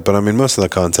website, but I mean most of the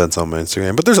content's on my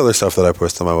Instagram. But there's other stuff that I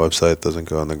post on my website that doesn't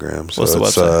go on the gram. So what's the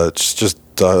website? It's just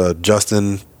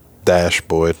Justin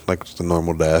Boyd, like the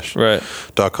normal dash. Right.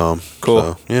 .com. Cool.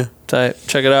 So, yeah. Tight.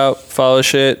 Check it out. Follow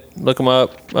shit. Look them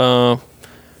up.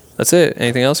 That's it.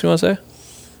 Anything else you want to say?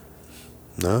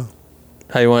 No.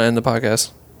 How you want to end the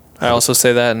podcast? I also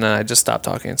say that, and then I just stop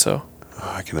talking. So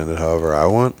I can end it however I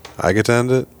want. I get to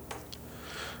end it.